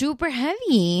 It's super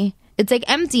heavy. It's like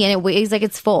empty and it weighs like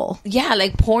it's full. Yeah,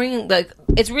 like pouring, like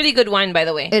it's really good wine, by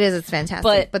the way. It is. It's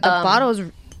fantastic. But the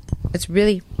bottle it's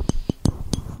really,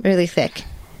 really thick.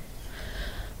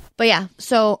 But yeah,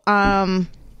 so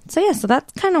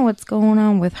that's kind of what's going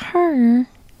on with her,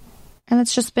 and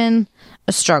it's just been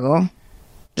a struggle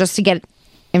just to get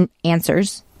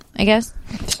answers, I guess.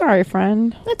 Sorry,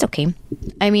 friend. That's okay.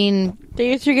 I mean,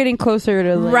 days are getting closer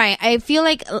to right. I feel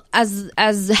like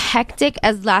as hectic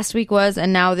as last week was,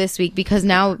 and now this week, because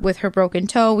now with her broken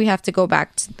toe, we have to go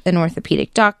back to an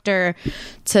orthopedic doctor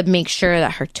to make sure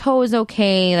that her toe is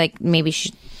okay. Like maybe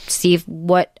see if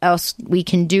what else we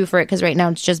can do for it, because right now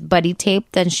it's just buddy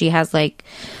taped, and she has like,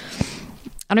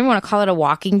 I don't even want to call it a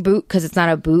walking boot because it's not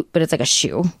a boot, but it's like a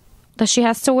shoe that she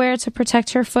has to wear to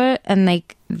protect her foot, and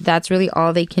like that's really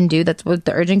all they can do. That's what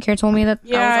the urgent care told me. That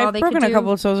was all I've they broken could do. a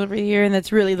couple of toes over here, and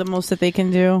that's really the most that they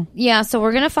can do. Yeah, so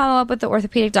we're gonna follow up with the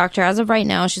orthopedic doctor. As of right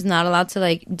now, she's not allowed to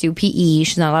like do PE.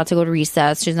 She's not allowed to go to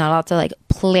recess. She's not allowed to like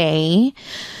play.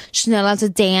 She's not allowed to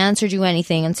dance or do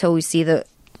anything until we see the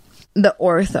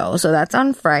ortho. So that's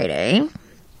on Friday,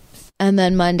 and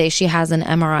then Monday she has an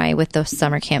MRI with the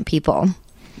summer camp people.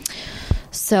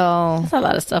 So that's a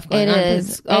lot of stuff going on. It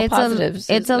is. All positives.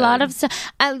 It's a lot of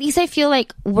stuff. At least I feel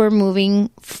like we're moving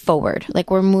forward. Like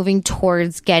we're moving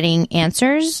towards getting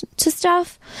answers to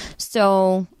stuff.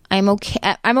 So I'm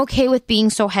okay. I'm okay with being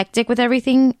so hectic with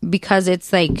everything because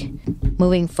it's like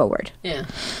moving forward. Yeah.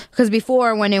 Because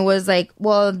before, when it was like,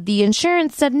 well, the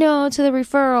insurance said no to the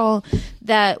referral,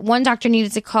 that one doctor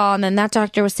needed to call, and then that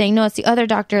doctor was saying, no, it's the other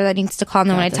doctor that needs to call. And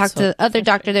then when I talked to the other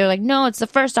doctor, they were like, no, it's the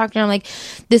first doctor. And I'm like,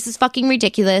 this is fucking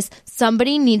ridiculous.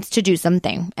 Somebody needs to do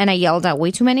something. And I yelled at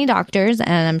way too many doctors,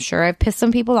 and I'm sure I pissed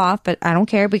some people off, but I don't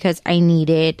care because I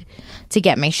needed to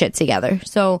get my shit together.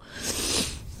 So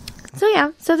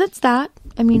yeah, so that's that.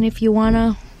 I mean, if you want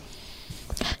to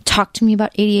talk to me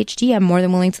about ADHD, I'm more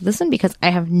than willing to listen because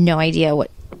I have no idea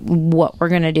what we're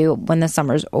going to do when the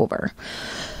summer's over.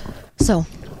 So,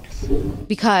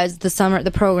 because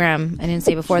the program, I didn't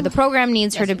say before, the program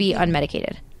needs her to be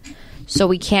unmedicated. So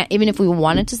we can't, even if we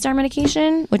wanted to start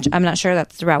medication, which I'm not sure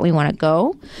that's the route we want to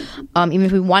go, even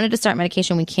if we wanted to start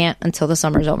medication, we can't until the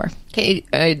summer's over. Okay,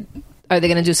 are they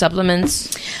going to do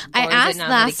supplements? I asked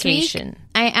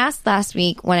last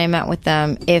week when I met with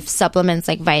them if supplements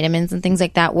like vitamins and things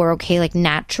like that were okay, like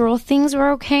natural things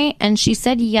were okay. And she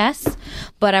said yes,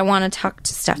 but I want to talk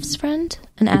to Steph's friend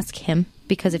and ask him.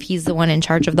 Because if he's the one in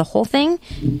charge of the whole thing,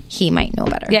 he might know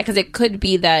better. Yeah, because it could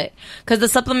be that... Because the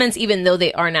supplements, even though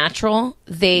they are natural,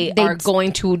 they are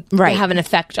going to have an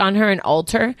effect on her and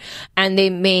alter. And they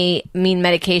may mean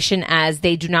medication as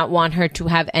they do not want her to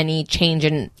have any change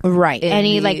in...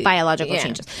 any like biological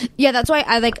changes. Yeah, that's why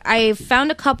I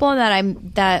found a couple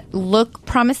that look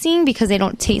promising because they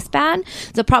don't taste bad.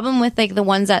 The problem with like the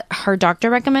ones that her doctor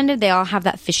recommended, they all have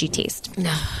that fishy taste.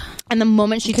 And the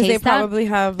moment she tastes they probably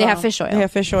have fish oil. They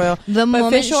have fish oil. The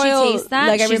moment she tastes that,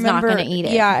 like, she's not going to eat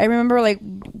it. Yeah, I remember like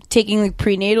taking like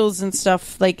prenatals and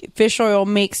stuff. Like fish oil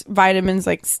makes vitamins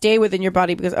like stay within your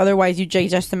body because otherwise you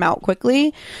digest them out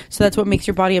quickly. So that's what makes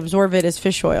your body absorb it is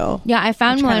fish oil. Yeah, I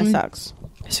found one. Sucks.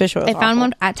 Fish oil. I found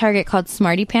one at Target called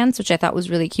Smarty Pants, which I thought was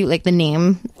really cute. Like the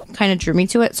name kind of drew me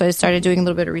to it, so I started doing a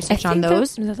little bit of research on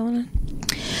those. Is that the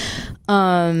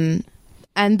one?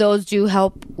 And those do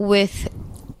help with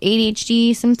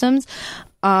ADHD symptoms,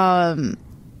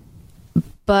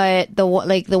 but the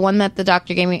one that the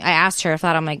doctor gave me, I asked her if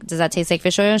that, I'm like, does that taste like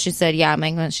fish oil? She said, yeah. I'm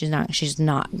like, she's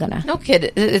not gonna. No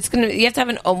kid, it's gonna. You have to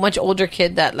have a much older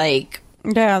kid that like,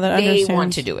 that they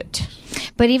want to do it.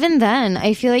 But even then,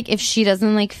 I feel like if she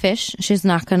doesn't like fish, she's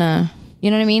not gonna. You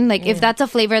know what I mean? Like if that's a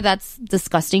flavor that's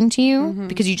disgusting to you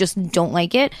because you just don't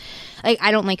like it. Like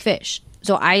I don't like fish.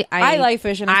 So I like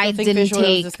fish, and I think fish oil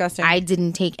is disgusting. I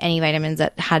didn't take any vitamins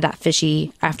that had that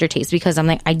fishy aftertaste because I'm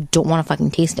like, I don't want to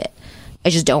fucking taste it. I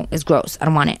just don't. It's gross. I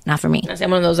don't want it. Not for me. I'm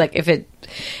one of those like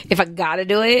if I gotta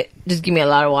do it, just give me a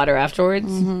lot of water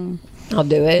afterwards. I'll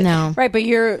do it. No, right? But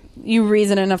you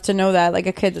reason enough to know that like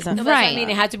a kid doesn't. No, right. I mean,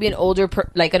 it had to be an older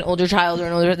child or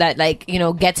an older that like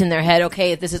gets in their head.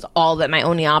 Okay, if this is all that my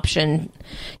only option,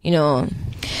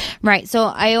 Right. So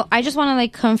I just want to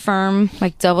like confirm,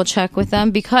 like double check with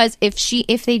them because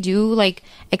if they do like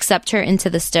accept her into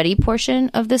the study portion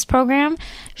of this program,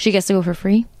 she gets to go for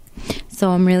free.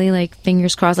 So I'm really like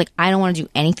fingers crossed. Like I don't want to do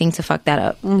anything to fuck that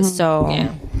up.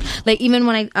 So like even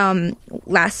when I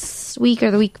last week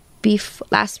or the week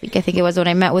last week, I think it was, when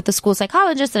I met with the school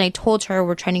psychologist and I told her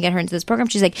we're trying to get her into this program.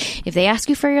 She's like, if they ask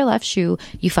you for your left shoe,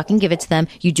 you fucking give it to them.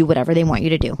 You do whatever they want you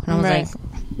to do. And I was like,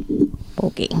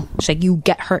 okay. She's like, you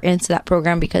get her into that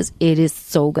program because it is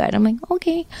so good. I'm like,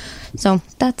 okay. So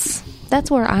that's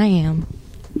where I am.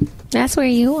 That's where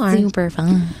you are. Super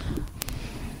fun.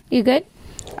 You good?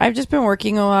 I've just been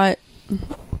working a lot.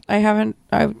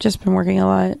 I've just been working a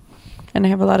lot and I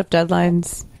have a lot of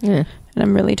deadlines and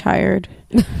I'm really tired.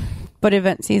 But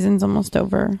event season's almost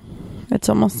over. It's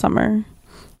almost summer.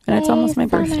 And it's almost my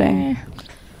birthday.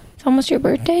 It's almost your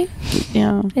birthday?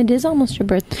 Yeah. It is almost your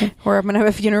birthday. Or I'm going to have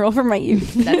a funeral for my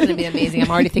youth. That's going to be amazing. I'm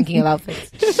already thinking of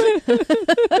outfits.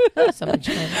 So much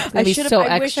fun. I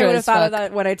wish I would have thought of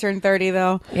that when I turned 30,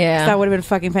 though. Yeah. That would have been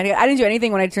fucking funny. I didn't do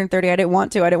anything when I turned 30. I didn't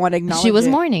want to. I didn't want to acknowledge She was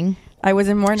it. mourning. I was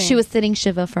in mourning. She was sitting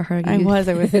Shiva for her youth. I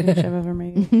was sitting Shiva for my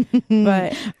youth.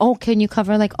 But can you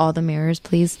cover like all the mirrors,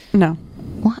 please? No.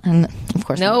 What? And of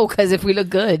course no, because if we look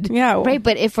good. Yeah. Right,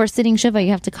 but if we're sitting Shiva,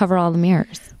 you have to cover all the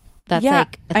mirrors. That's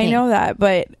like a thing. I know that,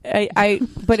 but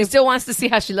but she still wants to see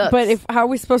how she looks. But how are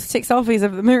we supposed to take selfies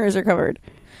if the mirrors are covered?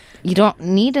 You don't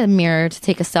need a mirror to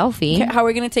take a selfie. Okay, how are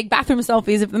we going to take bathroom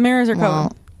selfies if the mirrors are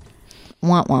covered?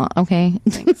 Want. Okay.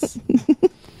 Thanks.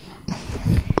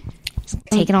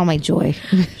 Taking all my joy.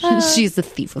 She's the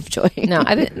thief of joy. No,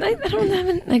 I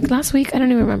don't like last week. I don't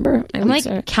even remember. I'm like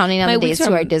counting down the days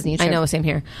to our Disney trip. I know, same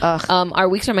here. My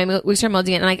weeks are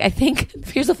melting, and like I think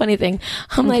here's the funny thing.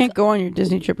 I can't go on your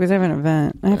Disney trip because I have an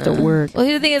event. I have to work. Well,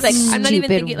 the thing is, like, I'm not even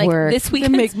thinking like this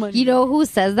weekend. Makes money. You know who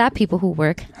says that? People who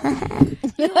work.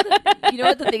 You know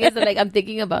what the thing is that like I'm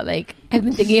thinking about like I've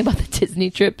been thinking about the Disney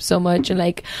trip so much and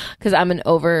like because I'm an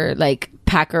over like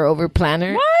packer over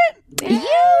planner. What? Yeah,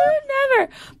 never.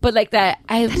 But like that,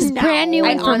 That's brand new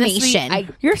information.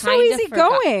 You're so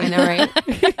easygoing. I know, right?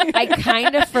 I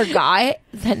kind of forgot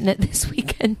that this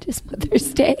weekend is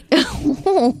Mother's Day.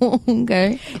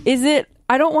 Okay. Is it?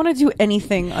 I don't want to do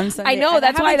anything on Sunday. I know, And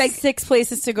that's I have, why, like 6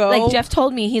 places to go. Like Jeff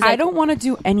told me, he's like, I don't want to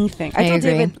do anything. I told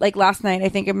agree. David like last night. I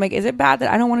think I'm like, is it bad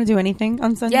that I don't want to do anything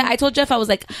on Sunday? yeah. I told Jeff, I was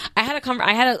like, I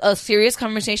had a serious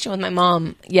conversation with my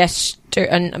mom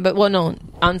yesterday,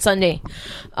 on Sunday.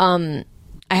 I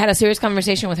had a serious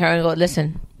conversation with her. I go,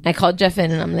 listen. I called Jeff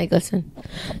in and I'm like, listen,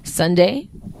 Sunday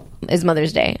is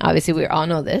Mother's Day. Obviously, we all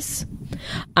know this.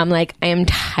 I'm like, I am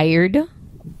tired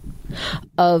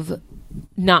of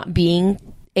not being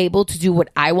able to do what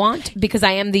I want because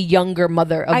I am the younger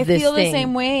mother of this thing. I feel the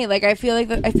same way. Like I feel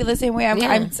the same way.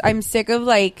 I'm sick of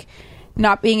like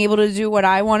not being able to do what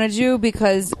I want to do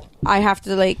because I have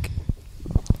to like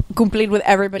complete with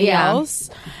everybody else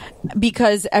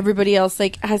because everybody else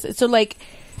like has. So like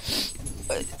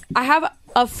I have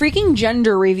a freaking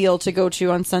gender reveal to go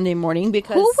to on Sunday morning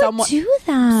because Who would do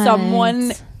that?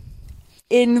 Someone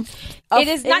it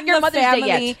is not your Mother's Day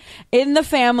yet. In the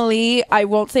family, I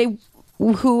won't say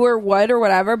who or what or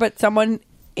whatever, but someone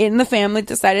in the family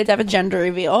decided to have a gender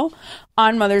reveal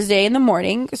on Mother's Day in the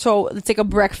morning. So it's like a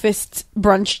breakfast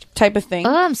brunch type of thing.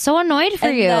 Oh, I'm so annoyed for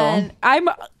you. Then I'm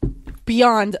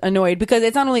beyond annoyed because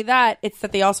it's not only that, it's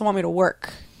that they also want me to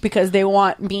work because they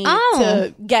want me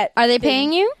to get. Are they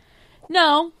paying you?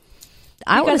 No.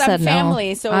 I would have said family,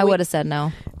 no. So I would have said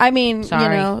no. I mean, sorry. you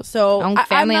know, so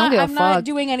I'm not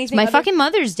doing anything. It's my fucking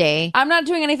Mother's Day. I'm not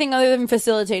doing anything other than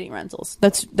facilitating rentals.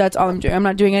 That's all I'm doing. I'm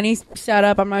not doing any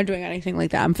setup. I'm not doing anything like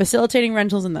that. I'm facilitating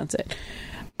rentals, and that's it.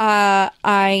 Then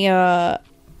I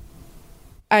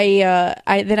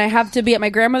have to be at my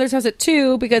grandmother's house at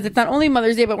 2 because it's not only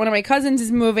Mother's Day, but one of my cousins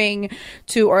is moving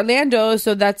to Orlando,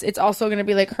 so it's also going to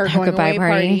be like her going away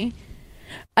party.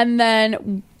 And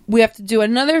then we have to do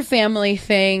another family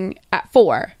thing at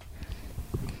 4.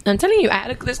 I'm telling you,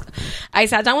 I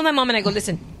sat down with my mom and I go,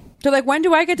 listen. So like, when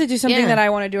do I get to do something that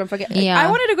I want to do and forget? Like, I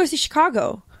wanted to go see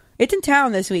Chicago. It's in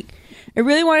town this week. I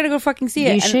really wanted to go fucking see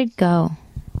it. You should go.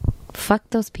 Fuck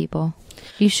those people.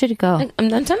 You should go. Like,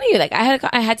 I'm telling you, like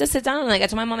I had to sit down and like I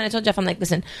told my mom and I told Jeff, I'm like,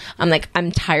 listen,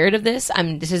 I'm tired of this.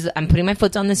 I'm putting my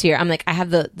foot down this year. I'm like, I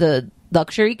have the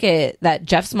luxury kit that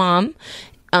Jeff's mom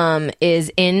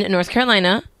is in North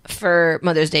Carolina for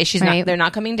Mother's Day. They're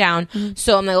not coming down. Mm-hmm.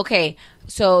 So I'm like, okay.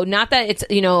 So not that it's,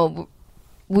 you know,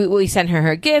 we sent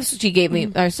her gifts. She gave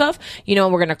me her stuff. You know,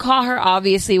 we're going to call her.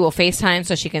 Obviously, we'll FaceTime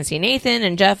so she can see Nathan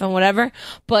and Jeff and whatever.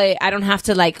 But I don't have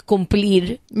to like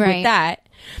cumplir with that.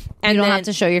 And you don't have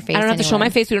to show your face. I don't have to show my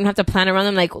face. We don't have to plan around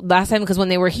them. Like last time, because when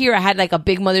they were here, I had like a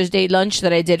big Mother's Day lunch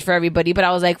that I did for everybody. But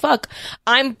I was like, fuck,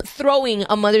 I'm throwing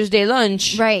a Mother's Day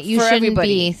lunch. Right. You shouldn't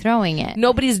be throwing it.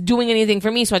 Nobody's doing anything for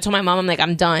me. So I told my mom, I'm like,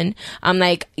 I'm done. I'm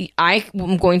like,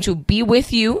 I'm going to be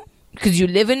with you. Because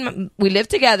we live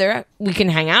together. We can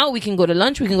hang out. We can go to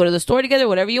lunch. We can go to the store together.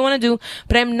 Whatever you want to do.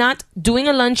 But I'm not doing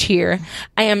a lunch here.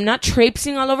 I am not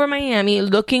traipsing all over Miami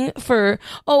looking for.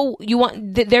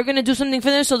 They're going to do something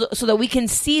for them so that we can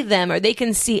see them or they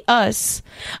can see us.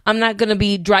 I'm not going to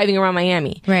be driving around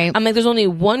Miami. Right. I'm like, there's only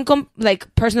one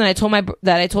person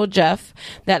that I told Jeff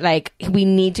that like we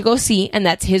need to go see, and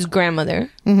that's his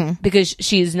grandmother because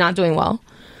she's not doing well.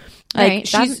 Like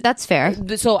right. That's fair.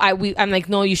 So I'm like,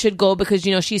 no, you should go because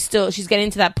you know she's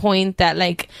getting to that point that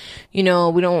like, you know,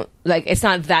 we don't like it's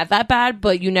not that bad,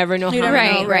 but you never know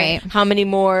how many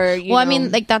more. I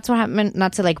mean, like that's what happened.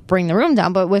 Not to like bring the room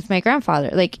down, but with my grandfather,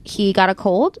 like he got a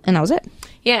cold and that was it.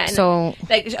 Yeah. So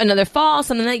like another fall,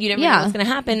 something that you never know what's gonna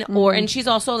happen, and she's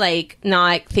also like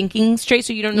not thinking straight,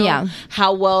 so you don't know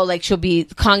how well like she'll be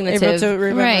cognitive to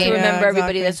remember,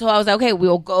 everybody. Exactly. So I was like, okay,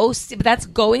 we'll go. But that's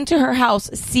going to her house,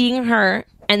 seeing her.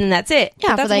 And then that's it.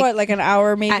 Yeah, but that's like an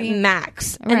hour maybe at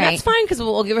max, and that's fine because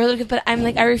we'll give her a little. But I'm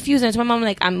like, I refuse. And I told my mom,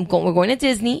 like, we're going to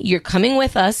Disney. You're coming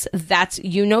with us. That's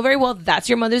very well. That's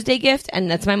your Mother's Day gift,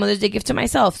 and that's my Mother's Day gift to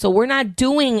myself. So we're not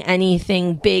doing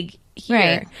anything big here.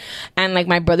 Right. And like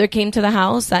my brother came to the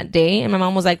house that day, and my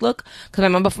mom was like, look, because my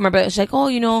mom before my brother, she's like, oh,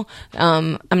 you know,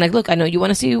 I'm like, look, I know you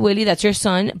want to see Willie, that's your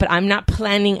son, but I'm not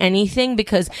planning anything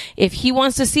because if he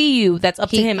wants to see you, that's up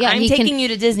to him. I'm taking you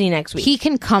to Disney next week. He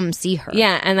can come see her.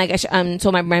 Yeah. And like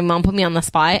so my mom put me on the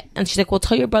spot, and she's like, well,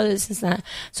 tell your brother this and that.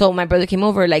 So my brother came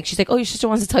over, like she's like, oh, your sister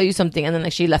wants to tell you something, and then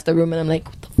like she left the room, and I'm like,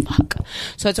 what the fuck?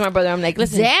 So I told my brother, I'm like,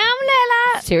 listen, damn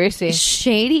Lela, seriously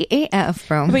shady AF,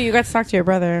 bro. But you got to talk to your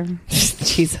brother.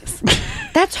 Jesus.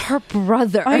 That's her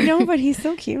brother. I know, but he's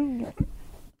so cute.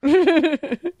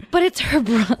 But it's her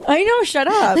brother. I know, shut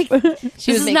up. Like, this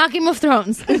is not Game of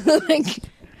Thrones. Like,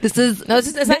 This is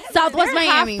Southwest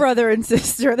Miami. Half brother and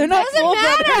sister. They're not Doesn't full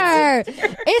brother matter.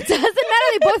 It doesn't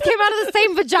matter. They both came out of the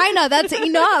same vagina. That's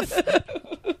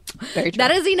enough. Very true.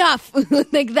 That is enough.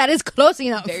 Like that is close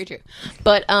enough. Very true.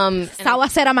 But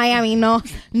Sawacera, Miami.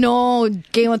 No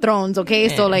Game of Thrones. Okay,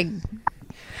 so like,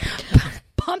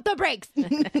 pump the brakes.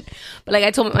 But like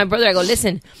I told my brother, I go,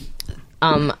 listen,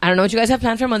 I don't know what you guys have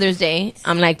planned for Mother's Day.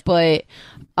 I'm like, but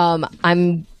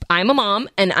I'm a mom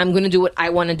and I'm going to do what I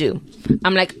want to do.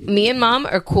 I'm like, me and mom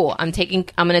are cool. I'm going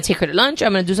to take her to lunch.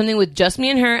 I'm going to do something with just me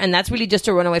and her. And that's really just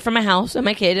to run away from my house and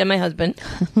my kid and my husband.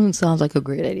 Sounds like a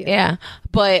great idea. Yeah.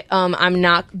 But I'm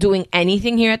not doing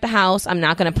anything here at the house. I'm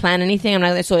not going to plan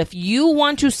anything. So if you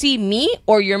want to see me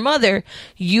or your mother,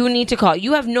 you need to call.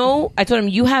 I told him,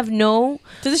 you have no.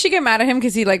 Doesn't she get mad at him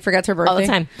because he like forgets her birthday? All the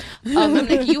time. I'm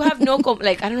like, you have no, I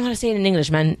don't know how to say it in English,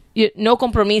 man. No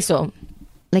compromiso.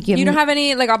 Like you don't have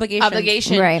any like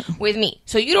obligation right. with me,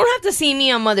 so you don't have to see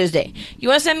me on Mother's Day. You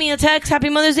want to send me a text, Happy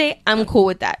Mother's Day? I'm cool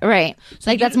with that. Right.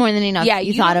 So like that's more than enough. Yeah,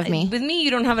 you thought of me. With me, you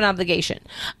don't have an obligation.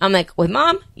 I'm like, with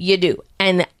mom, you do,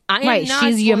 and I am not.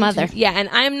 She's your mother. And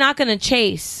I am not going to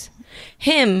chase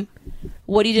him.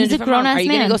 What are you doing? He's a grown ass man. Are you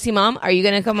going to go see mom? Are you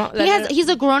going to come out? He's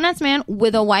a grown ass man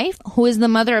with a wife who is the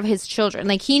mother of his children.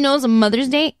 Like he knows Mother's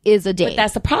Day is a day. But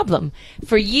that's the problem.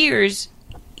 For years,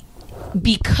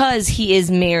 because he is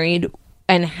married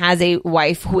and has a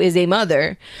wife who is a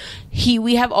mother,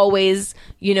 we have always,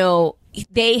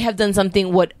 they have done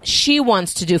something what she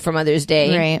wants to do for Mother's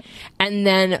Day. Right. And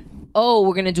then,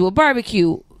 we're going to do a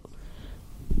barbecue.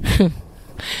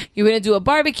 You're going to do a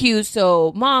barbecue,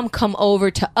 so mom, come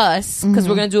over to us because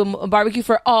we're going to do a barbecue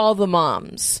for all the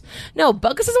moms. No,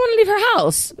 Buckus doesn't want to leave her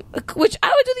house, which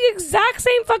I would do the exact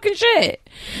same fucking shit.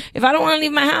 If I don't want to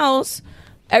leave my house,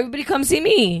 everybody come see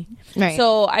me. Right.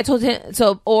 So I told him,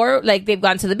 or like they've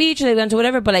gone to the beach or they've gone to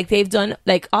whatever, but like they've done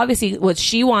like obviously what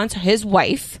she wants, his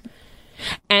wife,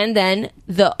 and then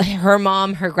her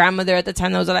mom, her grandmother at the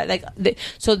time that was alive.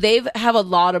 So they have a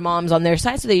lot of moms on their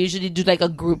side, so they usually do like a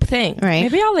group thing. Right.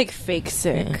 Maybe I'll like fake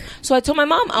sick. Yeah. So I told my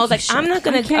mom, I was like, I'm not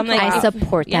gonna. I'm like, I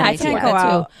support that. Yeah, I can't go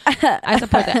out. I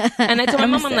support that. And I told my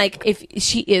mom, I'm like, if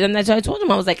she is, and I told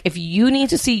him, I was like, if you need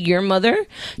to see your mother,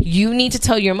 you need to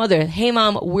tell your mother, hey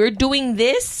mom, we're doing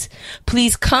this.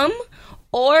 Please come.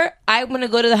 Or I'm going to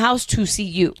go to the house to see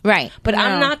you. Right. But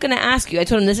I'm not going to ask you. I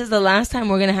told him this is the last time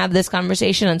we're going to have this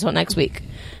conversation until next week.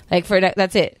 Like,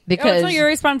 that's it. Because it's not your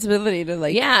responsibility to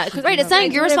like... Yeah. Right. It's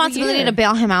not your responsibility to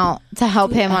bail him out to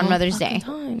help him on Mother's Day.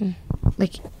 Time.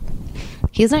 Like,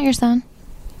 he's not your son.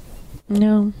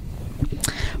 No.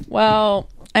 Well,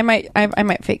 I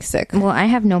might fake sick. Well, I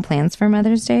have no plans for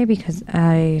Mother's Day because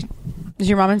Is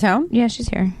your mom in town? Yeah, she's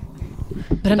here.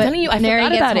 But I'm telling you, I Mary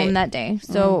forgot gets about home it that day,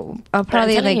 so I'll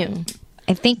probably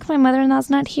I think my mother-in-law's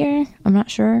not here. I'm not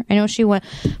sure. I know she went.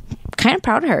 Kind of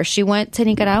proud of her. She went to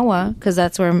Nicaragua because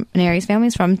that's where Mary's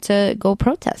family's from to go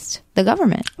protest the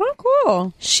government. Oh,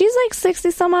 cool. She's like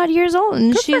 60 some odd years old,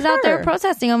 and Good she's for out there her.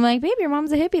 protesting. I'm like, babe, your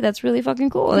mom's a hippie. That's really fucking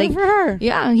cool. Good Like for her.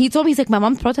 Yeah, he told me, he's like, my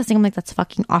mom's protesting. I'm like, that's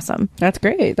fucking awesome. That's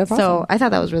great. That's awesome. So I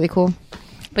thought that was really cool.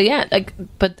 But yeah,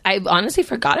 but I honestly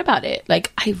forgot about it.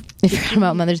 Like I forgot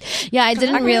about Mother's Day. Yeah, I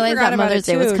didn't realize that Mother's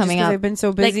Day was coming up. I've been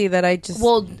so busy that I just...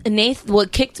 Well, Nathan,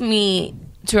 what kicked me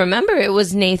to remember it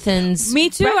was Nathan's Me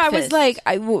too. breakfast. I was like,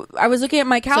 I was looking at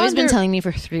my calendar. So he's been telling me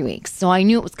for 3 weeks, so I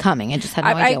knew it was coming. I just had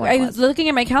no idea what it was looking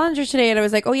at my calendar today, and I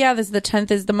was like, oh yeah, this is the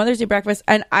 10th is the Mother's Day breakfast,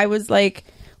 and I was like,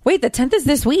 wait, the 10th is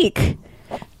this week.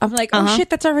 I'm like, oh shit,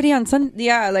 that's already on Sunday.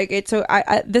 Yeah, like it. So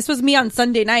I this was me on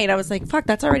Sunday night. I was like, fuck,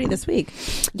 that's already this week.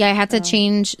 Yeah, I had to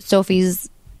change Sophie's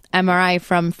MRI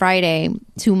from Friday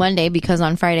to Monday because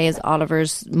on Friday is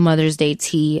Oliver's Mother's Day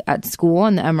tea at school,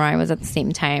 and the MRI was at the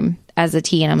same time as the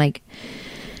tea, and I'm like,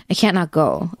 I can't not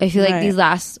go. I feel like these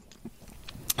last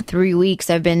 3 weeks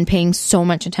I've been paying so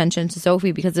much attention to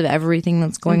Sophie because of everything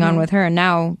that's going on with her, and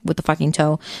now with the fucking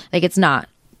toe, like it's not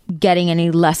getting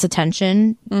any less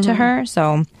attention to her,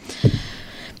 so I'm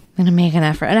gonna make an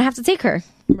effort, and I have to take her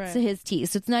to his tea.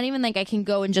 So it's not even like I can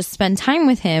go and just spend time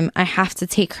with him. I have to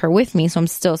take her with me, so I'm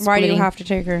still splitting. Why do you have to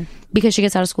take her? Because she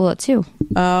gets out of school at 2.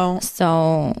 Oh,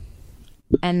 so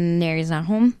and Mary's not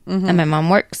home, and my mom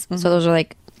works. So those are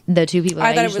like the two people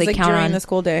I thought usually it was like count during on. the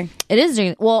school day. It is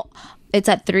during. Well, it's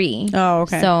at 3. Oh,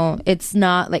 okay. So it's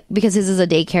not like, because his is a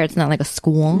daycare, it's not like a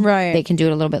school. Right. They can do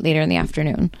it a little bit later in the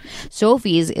afternoon.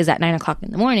 Sophie's is at 9 o'clock in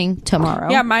the morning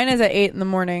tomorrow. Yeah, mine is at 8 in the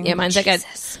morning. Yeah, mine's like at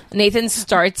Nathan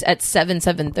starts at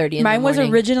 7:30 in Mine the morning. was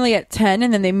originally at 10,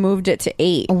 and then they moved it to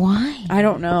 8. Why? I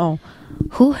don't know.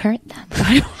 who hurt them?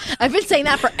 I've been saying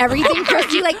that for everything,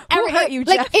 Christy. Like, Who hurt you,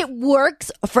 like Jeff? it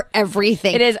works for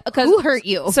everything. It is. Who hurt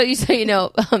you? So you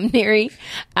know, Neri,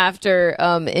 after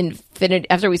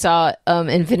after we saw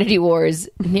Infinity Wars,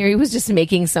 Neri was just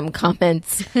making some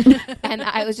comments, and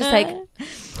I was just like,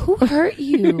 "Who hurt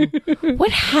you?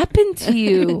 What happened to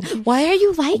you? Why are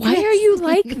you like? Why this? are you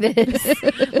like this?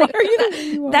 Why are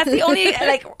you?" That's the only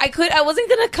I wasn't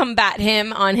gonna combat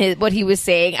him on what he was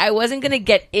saying. I wasn't gonna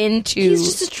get into. He's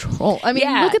just a troll. I mean,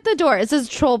 look at the door. It says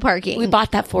troll parking. We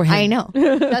bought that for him. I know.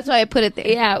 That's why I put it there.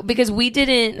 Yeah, because we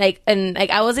didn't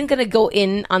I wasn't gonna go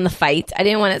in on the fight. I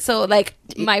didn't want it. So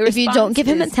my response, if you don't give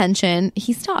him attention,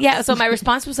 he stops. Yeah. So my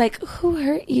response was like, "Who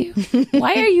hurt you?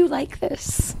 Why are you like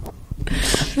this?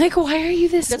 Like, why are you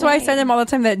this?" That's why I send him all the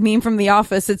time that meme from The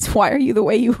Office. It's why are you the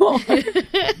way you are?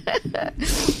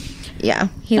 Yeah,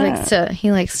 he likes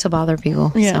to bother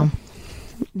people. Yeah. So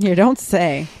You don't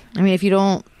say. I mean, if you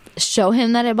don't show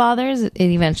him that it bothers, it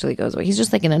eventually goes away. He's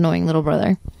just like an annoying little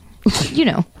brother. You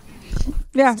know.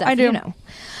 Yeah, Stuff, I do. You know.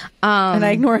 And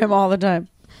I ignore him all the time.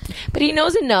 But he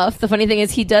knows enough. The funny thing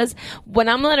is, he does when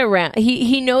I'm not around.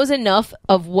 He knows enough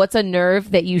of what's a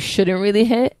nerve that you shouldn't really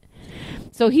hit.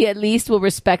 So he at least will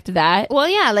respect that. Well,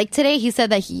 yeah, like today he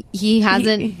said that he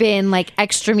hasn't been like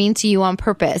extra mean to you on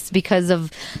purpose because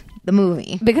of the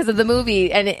movie.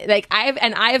 And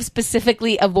I have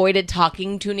specifically avoided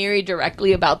talking to Neri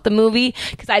directly about the movie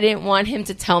because I didn't want him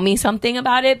to tell me something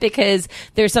about it, because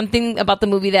there's something about the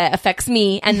movie that affects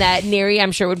me and that Neri,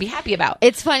 I'm sure, would be happy about.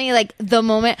 It's funny, like the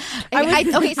moment I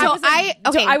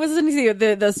was listening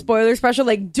to the spoiler special,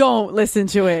 like, don't listen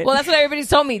to it. Well, that's what everybody's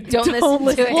told me. Don't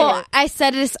listen to it. Well, I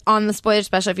said this on the spoiler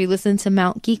special. If you listen to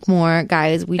Mount Geekmore,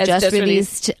 guys, we just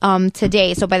released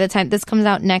today. So by the time this comes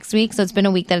out next week, so it's been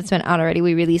a week that it's been out already,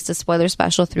 we released a spoiler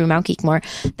special through Mount Geekmore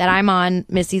that I'm on,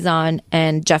 Missy's on,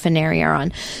 and Jeff and Neri are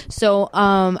on. So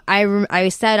I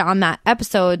said on that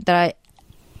episode that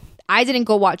I didn't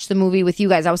go watch the movie with you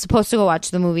guys. I was supposed to go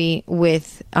watch the movie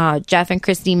with Jeff and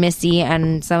Christy, Missy,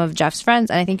 and some of Jeff's friends,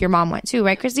 and I think your mom went too,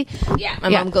 right, Christy? Yeah, my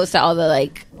mom goes to all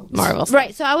the Marvel stuff.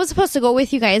 Right, so I was supposed to go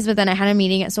with you guys, but then I had a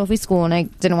meeting at Sophie School and I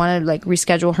didn't want to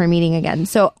reschedule her meeting again.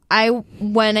 So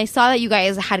when I saw that you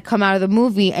guys had come out of the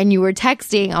movie and you were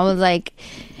texting, I was like,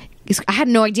 I had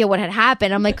no idea what had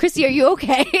happened. I'm like, Christy, are you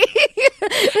okay?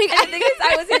 I think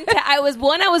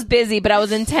I was busy, but I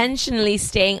was intentionally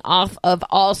staying off of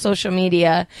all social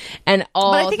media and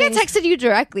all. But I think I texted you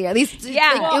directly. At least,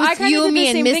 yeah. It was I you, did me, the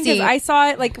and same Missy. thing, 'cause I saw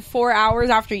it 4 hours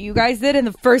after you guys did, and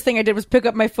the first thing I did was pick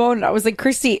up my phone, and I was like,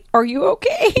 Christy, are you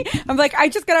okay? I'm like, I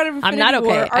just got out of Infinity I'm not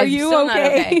okay. War. Are you still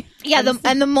okay? Not okay. Yeah,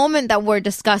 and the moment that we're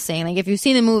discussing, like if you've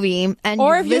seen the movie and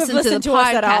or you've if you have listened to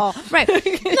us at all, right?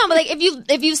 No, but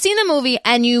if you've seen the movie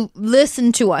and you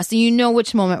listen to us, and you know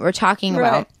which moment we're talking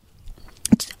about.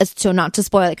 So not to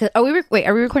spoil it, because are we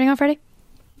recording on Friday?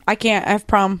 I can't. I have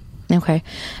prom. Okay.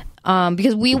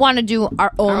 Because we want to do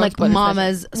our own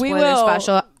Mama's spoiler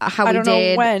special. I don't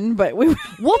know when, but we'll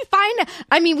find.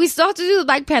 I mean, we still have to do the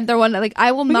Black Panther one. Like,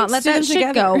 I will not let that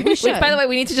shit go. We should. By the way,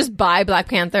 we need to just buy Black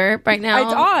Panther right now.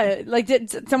 It's odd.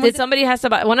 Did somebody has to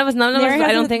buy? None of us.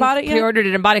 I don't think pre-ordered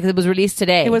it and bought it because it was released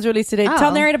today. It was released today. Oh.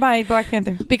 Tell Neri to buy Black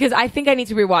Panther because I think I need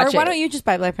to rewatch it. Or why don't you just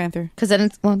buy Black Panther? Because then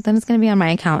it's going to be on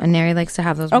my account, and Neri likes to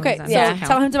have those. Okay, so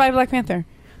tell him to buy Black Panther.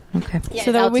 Okay. Yeah,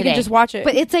 so that we can just watch it.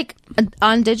 But it's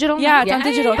on digital? Yeah, it's on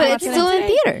digital. But it's still in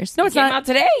theaters. No, it's not out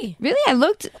today. Really? I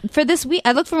looked for this week.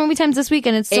 I looked for Movie Times this week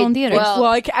and it's still in theaters.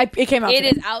 Well, it came out today.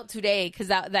 It is out today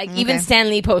because even Stan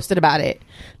Lee posted about it.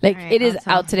 It is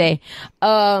out today.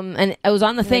 And I was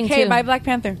on the thing hey, too. buy Black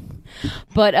Panther.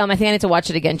 But I think I need to watch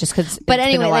it again just because. But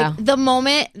anyway, the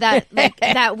moment that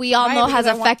that we all know has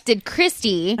affected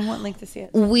Christy, I want Link to see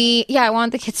it. I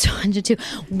want the kids to watch it too.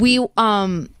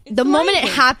 The moment it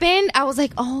happened, I was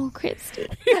like, "Oh, Christy!"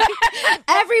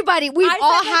 Everybody, we've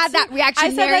all had that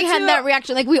reaction. Mary had that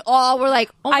reaction. Like we all were like,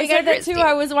 "Oh my god!" I said that too.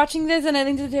 I was watching this and I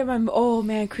linked to the table. Oh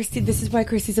man, Christy! This is why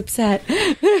Christy's upset.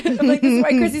 I'm like, this is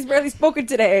why Christy's barely spoken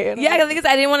today. And I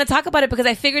didn't want to talk about it because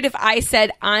I figured if I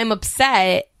said I'm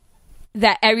upset,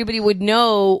 that everybody would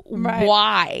know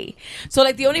why. So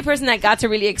the only person that got to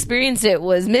really experience it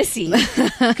was Missy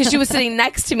because she was sitting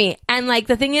next to me. And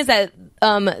the thing is that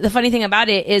the funny thing about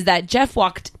it is that Jeff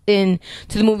walked in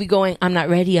to the movie going, I'm not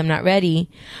ready,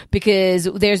 because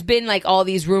there's been all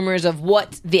these rumors of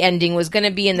what the ending was going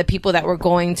to be and the people that were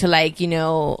going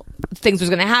to things was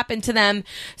going to happen to them.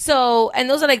 So, and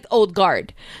those are old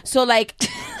guard. So I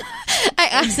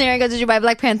asked Neri, I go, did you buy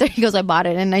Black Panther? He goes, I bought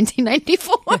it in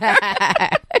 1994.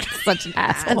 Such an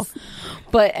asshole.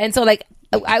 And so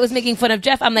I was making fun of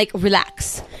Jeff. I'm like,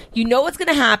 relax. You know what's going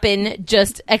to happen.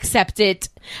 Just accept it.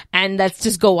 And let's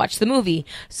just go watch the movie.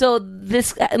 So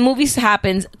this movie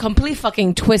happens, complete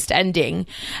fucking twist ending.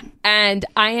 And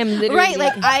I am literally... Right,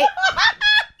 like I...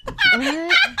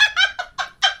 What?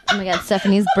 Oh my God,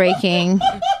 Stephanie's breaking.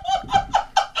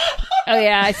 Oh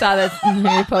yeah, I saw this.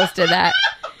 You posted that.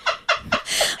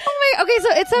 Okay, so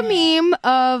it's a meme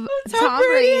of Tom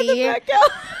Brady.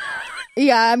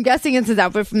 Yeah, I'm guessing it's his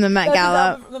outfit from the Met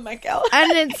Gala.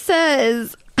 And it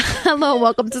says, "Hello,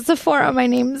 welcome to Sephora. My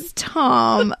name's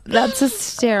Tom." That's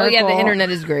hysterical. Oh yeah, the internet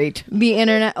is great. The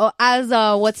internet, as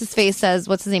what's his face says,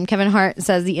 what's his name? Kevin Hart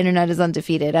says the internet is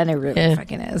undefeated, and it really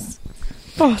fucking is.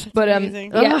 Oh, but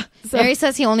yeah. So Mary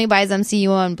says he only buys MCU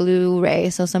on Blu-ray,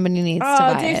 so somebody needs to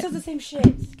buy Dave it. says the same shit.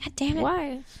 God damn it!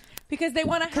 Why? Because they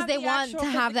want to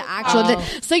have the actual.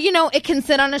 So it can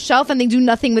sit on a shelf and they do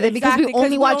nothing with it because we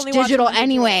only watch digital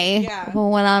anyway. Yeah. Well,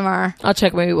 whatever. I'll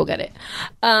check. Maybe we'll get it.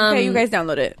 Okay, you guys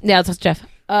download it. Yeah, I'll talk to Jeff.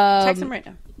 Text him right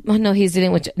now. Oh no, he's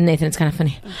dealing with Nathan. It's kind of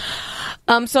funny.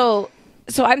 So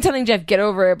I'm telling Jeff, get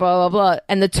over it, blah blah blah,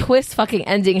 and the twist fucking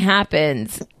ending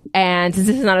happens. And since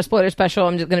this is not a spoiler special,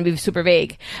 I'm just going to be super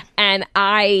vague. And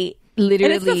I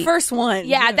literally... And it's the first one.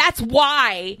 Yeah, that's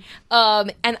why.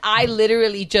 And I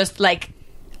literally just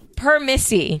per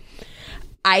Missy,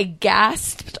 I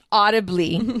gasped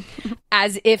audibly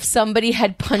as if somebody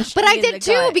had punched me But I in the did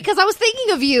too gut. because I was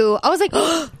thinking of you. I was like,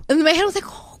 in my head I was like,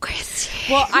 oh,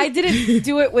 Christy. Well, I didn't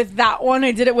do it with that one.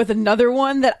 I did it with another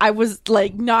one that I was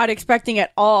not expecting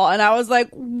at all. And I was like,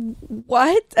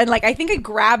 what? And I think I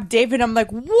grabbed David and I'm like,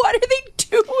 what are they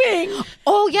doing?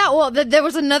 Oh, yeah. Well, there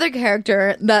was another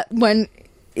character that when...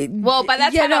 Well, by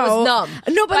that time I was numb.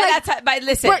 No, but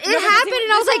listen. But it happened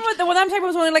and I was like... The one I'm talking about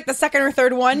was only the second or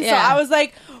third one. Yeah. So I was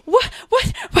like, what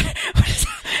is that?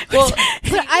 Well,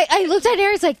 but I looked at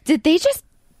Aries like, did they just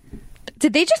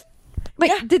did they just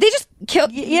kill?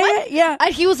 Yeah.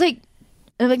 And he was like,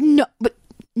 I'm like, no, but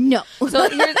no.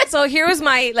 So here was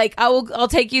my I'll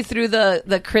take you through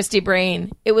the Christy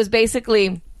brain. It was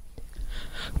basically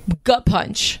gut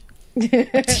punch.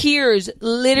 Tears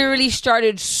literally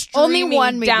started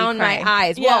streaming down my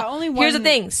eyes. Yeah, well, only one. here's the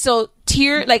thing. So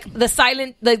tear, the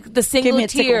silent, the single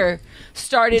tear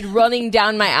started running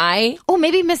down my eye. Oh,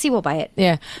 maybe Missy will buy it.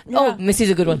 Yeah. Oh,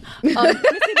 Missy's a good one. Missy, Black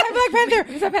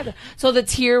Panther. So the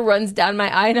tear runs down my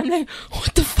eye, and I'm like,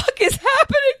 what the fuck is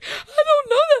happening? I don't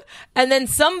know that. And then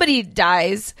somebody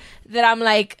dies that I'm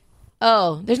like,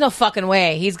 oh, there's no fucking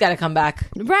way he's got to come back.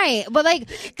 Right. But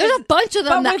there's a bunch of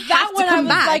them that with have to come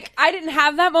back. I didn't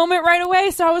have that moment right away,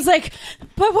 so I was like,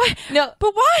 but what? No.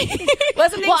 But why?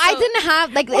 I didn't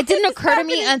have, it didn't occur to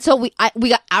me until we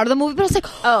got out of the movie, but I was like,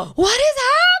 oh, what is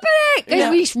happening?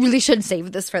 Yeah. We really should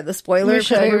save this for the spoiler.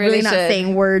 We're really not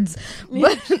saying words.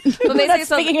 But basically, not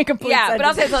speaking a complete but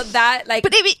I'll say so that,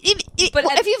 But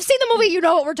if you've seen the movie, you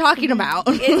know what we're talking about.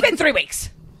 It's been 3 weeks.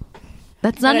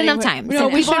 That's not enough time. No,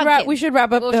 we should wrap up. We should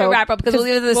wrap up because we'll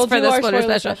leave this for the spoiler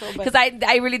special. Because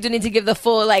I really do need to give the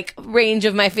full range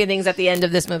of my feelings at the end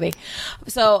of this movie.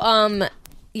 So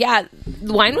yeah,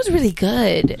 the wine was really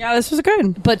good. Yeah, this was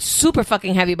good, but super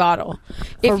fucking heavy bottle.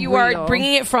 If you are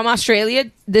bringing it from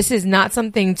Australia, this is not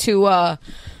something to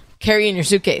carry in your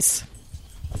suitcase.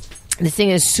 This thing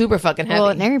is super fucking heavy.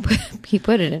 Well, he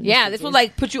put it in. Yeah, this will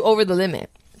put you over the limit.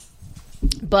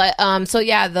 But so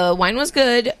yeah, the wine was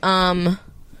good.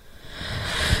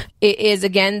 It is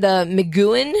again the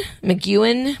McGuigan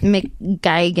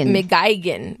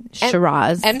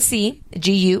Shiraz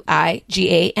McGuigan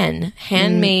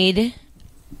handmade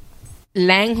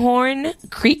Langhorne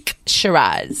Creek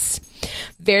Shiraz.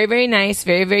 Very, very nice.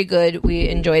 Very, very good. We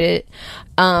enjoyed it.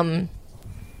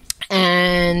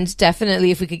 And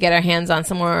definitely if we could get our hands on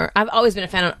some more. I've always been a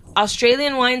fan of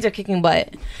Australian wines are kicking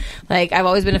butt. I've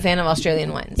always been a fan of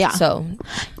Australian wines. Yeah. So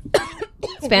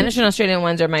Spanish and Australian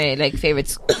wines are my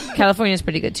favorites. California's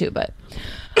pretty good too, but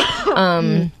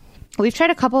we've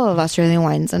tried a couple of Australian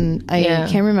wines and I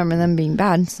can't remember them being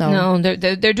bad. So no,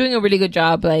 they're doing a really good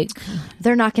job.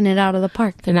 They're knocking it out of the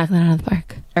park. They're knocking it out of the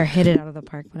park. Or hit it out of the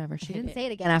park, whatever. She didn't say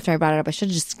it again after I brought it up. I should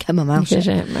have just kept my mouth shut.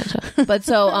 But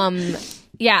so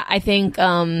yeah, I think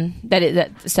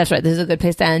that Steph's right. This is a good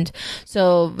place to end.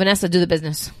 So, Vanessa, do the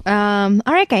business. All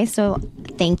right, guys. So,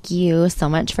 thank you so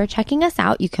much for checking us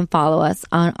out. You can follow us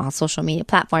on all social media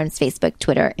platforms: Facebook,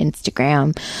 Twitter,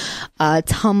 Instagram,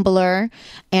 Tumblr,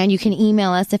 and you can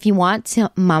email us if you want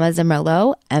to Mama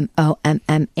Zammerlo,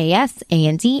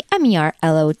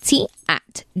 MOMMASANDMERLOT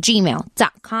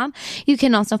geek.bro@gmail.com. You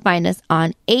can also find us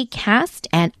on Acast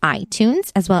and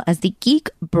iTunes, as well as the Geek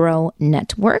Bro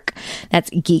Network. That's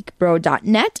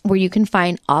geekbro.net, where you can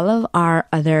find all of our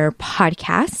other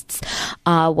podcasts.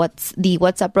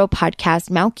 What's Up Bro podcast,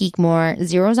 Mount Geekmore,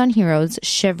 Zeros on Heroes,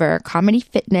 Shiver, Comedy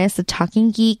Fitness, The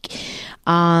Talking Geek,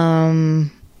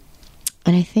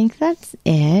 and I think that's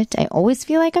it. I always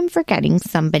feel like I'm forgetting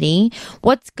somebody.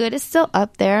 What's Good is still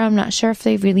up there. I'm not sure if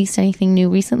they've released anything new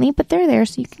recently, but they're there,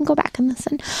 so you can go back and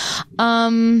listen.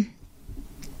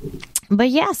 But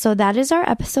yeah, so that is our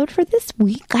episode for this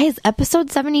week. Guys,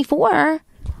 episode 74.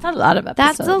 That's a lot of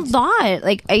episodes. That's a lot.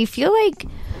 Like, I feel like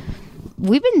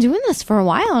we've been doing this for a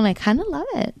while, and I kind of love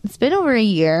it. It's been over a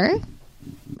year.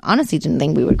 Honestly, didn't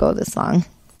think we would go this long.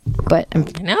 But I'm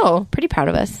pretty proud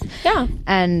of us. Yeah.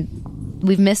 And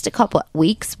we've missed a couple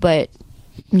weeks, but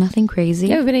nothing crazy.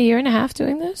 Yeah, we've been a year and a half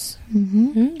doing this.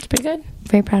 It's pretty good.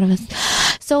 Very proud of us.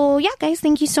 So, yeah, guys,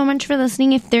 thank you so much for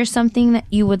listening. If there's something that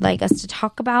you would like us to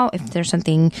talk about, if there's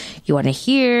something you want to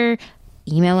hear,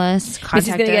 email us,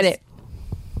 contact Missy's gonna us. get it.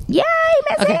 Yay,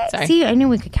 Missy! Okay, sorry. See, I knew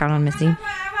we could count on Missy.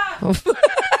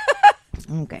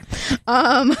 Okay.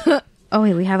 Oh,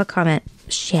 wait, we have a comment.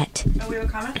 Shit. Oh, we have a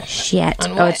comment? Shit.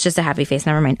 Oh, it's just a happy face.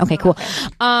 Never mind. Okay, cool.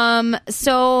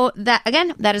 So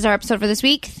that is our episode for this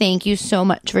week. Thank you so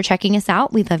much for checking us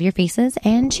out. We love your faces,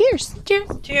 and cheers. Cheers.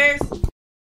 Cheers.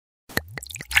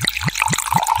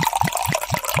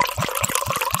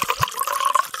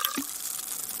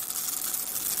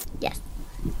 Yes.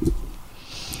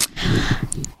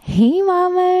 Hey,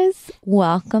 mamas.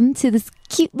 Welcome to this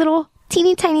cute little,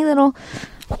 teeny tiny little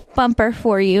bumper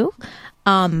for you.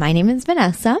 My name is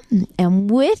Vanessa,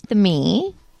 and with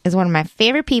me is one of my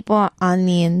favorite people on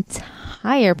the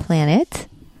entire planet,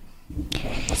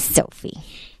 Sophie.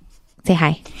 Say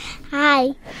hi.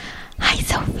 Hi. Hi,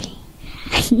 Sophie.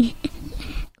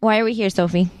 Why are we here,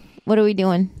 Sophie? What are we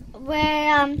doing?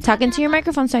 We're Talking to your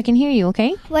microphone so I can hear you,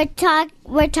 okay? we're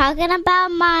talking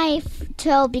about my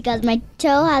toe because my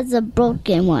toe has a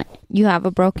broken one. You have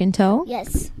a broken toe?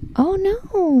 Yes. Oh,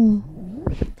 no.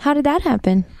 How did that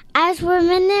happen? I was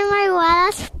swimming in my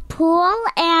wet-ass pool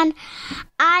and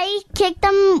I kicked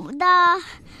the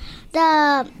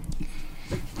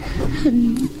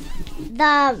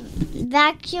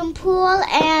vacuum pool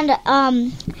and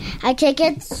I kicked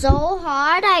it so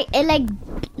hard it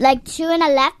like two in the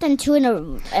left and two in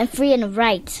and three in the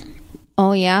right.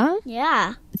 Oh, yeah?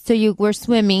 Yeah. So you were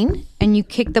swimming and you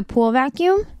kicked the pool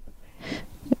vacuum?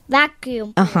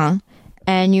 Vacuum. Uh-huh.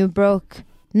 And you broke,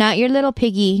 not your little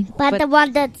piggy, But the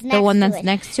one that's next the one to that's it.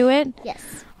 next to it? Yes.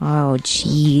 Oh,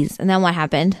 jeez. And then what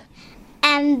happened?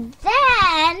 And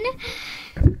then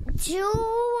two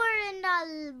were in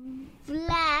the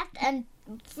left and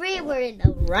three were in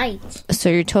the right. So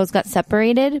your toes got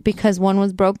separated because one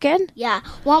was broken? Yeah,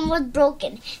 one was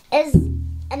broken.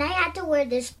 And I had to wear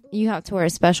this. You have to wear a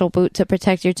special boot to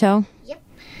protect your toe? Yep.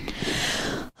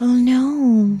 Oh,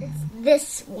 no.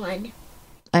 This one.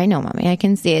 I know, Mommy. I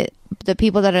can see it. The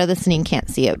people that are listening can't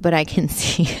see it, but I can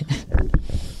see it.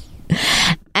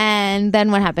 And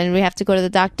then what happened? We have to go to the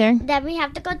doctor? Then we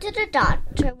have to go to the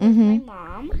doctor with my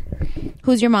mom.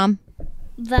 Who's your mom?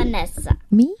 Vanessa.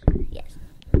 Me? Yes.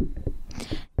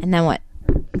 And then what?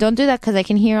 Don't do that because I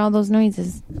can hear all those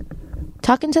noises.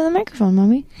 Talking to the microphone,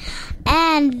 Mommy.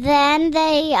 And then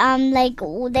they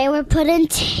they were putting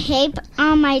tape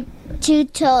on my two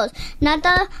toes. Not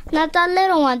the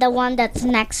little one, the one that's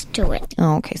next to it.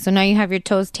 Oh, okay. So now you have your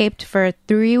toes taped for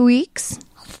 3 weeks?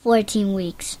 14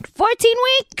 weeks. 14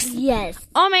 weeks? Yes.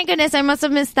 Oh my goodness, I must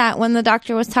have missed that when the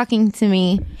doctor was talking to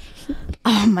me.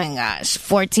 Oh my gosh,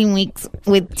 14 weeks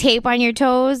with tape on your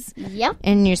toes? Yep.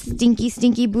 And your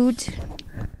stinky boot?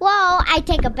 Well, I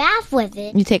take a bath with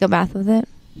it. You take a bath with it?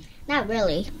 Not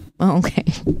really. Oh, okay.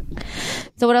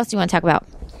 So what else do you want to talk about?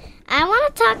 I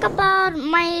want to talk about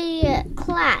my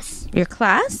class. Your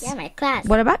class? Yeah, my class.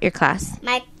 What about your class?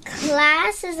 My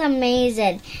class is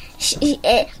amazing.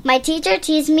 My teacher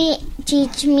teach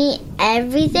me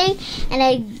everything, and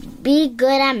I be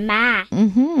good at math.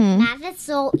 Mm-hmm. Math is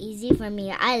so easy for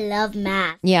me. I love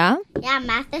math. Yeah? Yeah,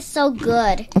 math is so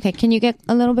good. Okay, can you get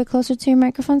a little bit closer to your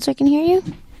microphone so I can hear you?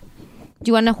 Do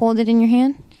you want to hold it in your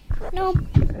hand? No.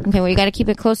 Okay, well, you got to keep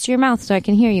it close to your mouth so I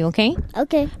can hear you, okay?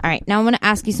 Okay. All right, now I'm going to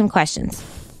ask you some questions.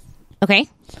 Okay?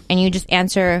 And you just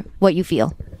answer what you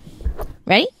feel.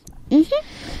 Ready?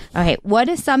 Mm-hmm. Okay, what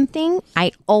is something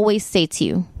I always say to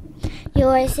you? You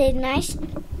always say nice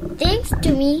things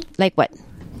to me. Like what?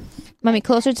 Mommy,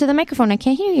 closer to the microphone. I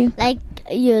can't hear you. Like,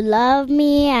 you love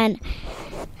me and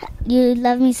you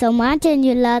love me so much and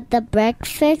you love the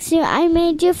breakfast I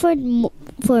made you for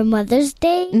Mother's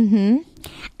Day. Mm-hmm.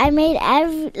 I made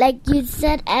you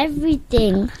said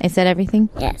everything. I said everything?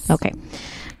 Yes. Okay.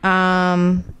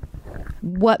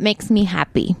 What makes me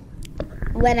happy?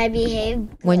 When I behave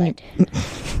good. When you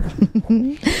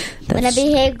when I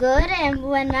behave good and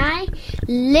when I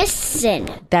listen.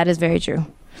 That is very true.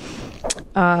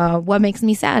 What makes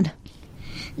me sad?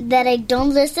 That I don't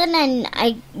listen and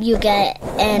I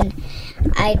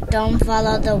don't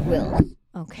follow the rules.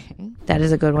 Okay, that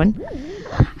is a good one.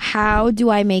 How do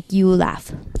I make you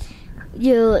laugh?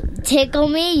 You tickle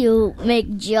me, you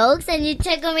make jokes, and you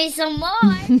tickle me some more.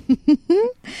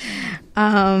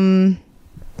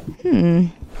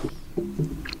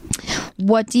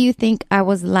 What do you think I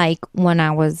was like when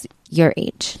I was your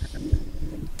age?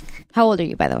 How old are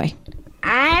you, by the way?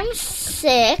 I'm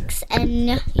 6,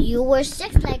 and you were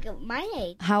 6, like my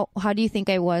age. How do you think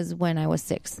I was when I was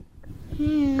 6? Do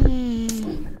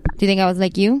you think I was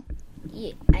like you?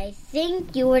 I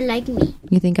think you were like me.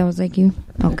 You think I was like you?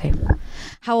 Okay.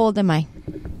 How old am I?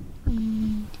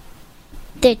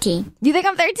 13. You think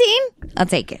I'm 13? I'll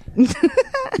take it.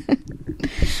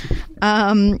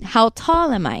 How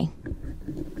tall am I?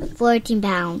 14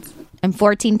 pounds. I'm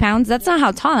 14 pounds? That's not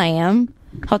how tall I am.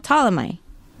 How tall am I?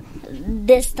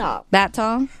 This tall. That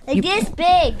tall? Like this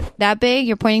big. That big?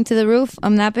 You're pointing to the roof?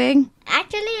 I'm that big?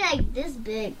 Actually, like this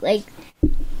big. Like.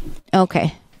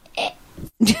 Okay.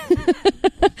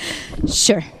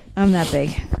 Sure. I'm that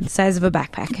big. The size of a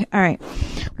backpack. All right.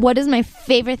 What is my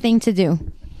favorite thing to do?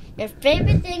 Your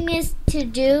favorite thing to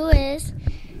do is,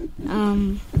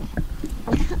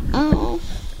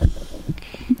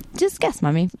 Just guess,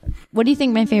 Mommy. What do you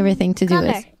think my favorite thing to do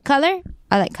is? Color?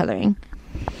 I like coloring.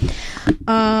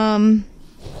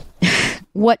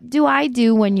 What do I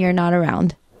do when you're not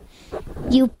around?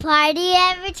 You party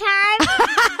every time.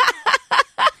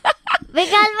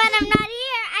 Because when I'm not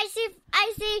here,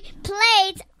 I see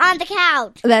plates on the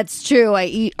couch. That's true. I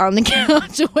eat on the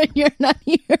couch when you're not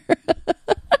here.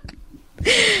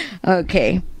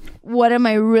 Okay. What am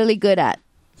I really good at?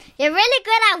 You're really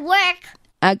good at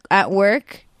work. At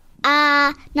work?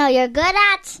 No, you're good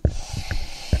at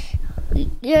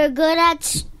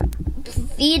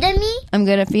feeding me. I'm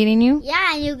good at feeding you?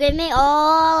 Yeah, and you give me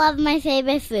all of my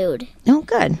favorite food. Oh,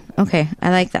 good. Okay, I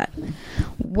like that.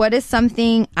 What is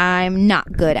something I'm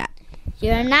not good at?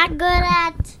 You're not good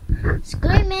at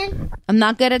screaming. I'm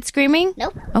not good at screaming?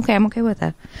 Nope. Okay, I'm okay with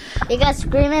that. Because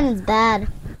screaming is bad.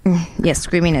 Yes,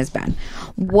 screaming is bad.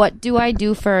 What do I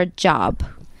do for a job?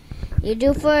 You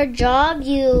do for a job,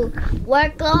 you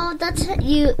work all the time.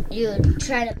 You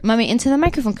try to... Mommy, into the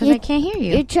microphone because I can't hear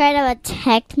you. You try to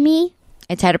protect me.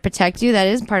 I try to protect you. That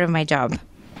is part of my job.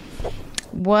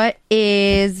 What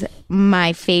is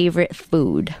my favorite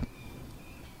food?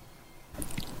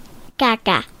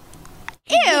 Caca.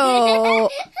 Ew.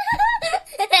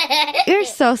 You're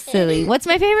so silly. What's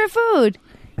my favorite food?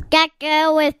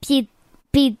 Caca with pee.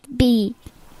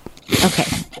 Okay.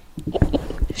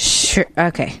 Sure.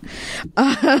 Okay.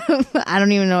 I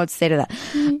don't even know what to say to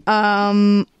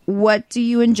that. What do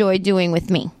you enjoy doing with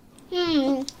me?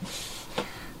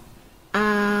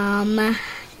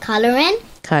 Coloring.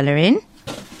 Coloring.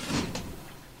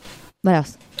 What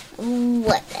else?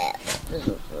 What else?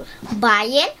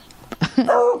 Buying.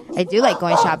 I do like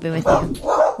going shopping with you.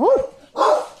 Ooh.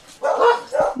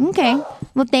 Okay.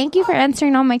 Well, thank you for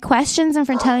answering all my questions and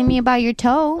for telling me about your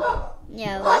toe.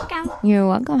 You're welcome. You're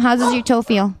welcome. How does your toe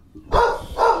feel?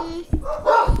 Oh,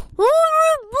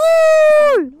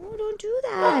 don't do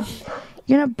that.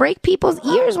 You're going to break people's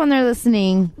ears when they're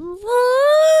listening.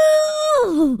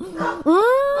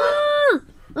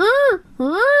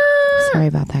 Sorry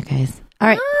about that, guys. All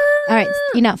right.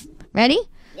 Enough. Ready?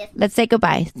 Yes. Let's say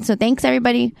goodbye. So thanks,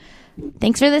 everybody.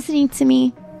 Thanks for listening to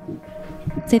me.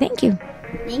 Say thank you.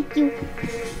 Thank you.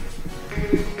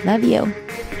 Love you.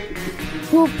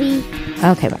 Whoopee.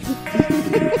 Okay, bye.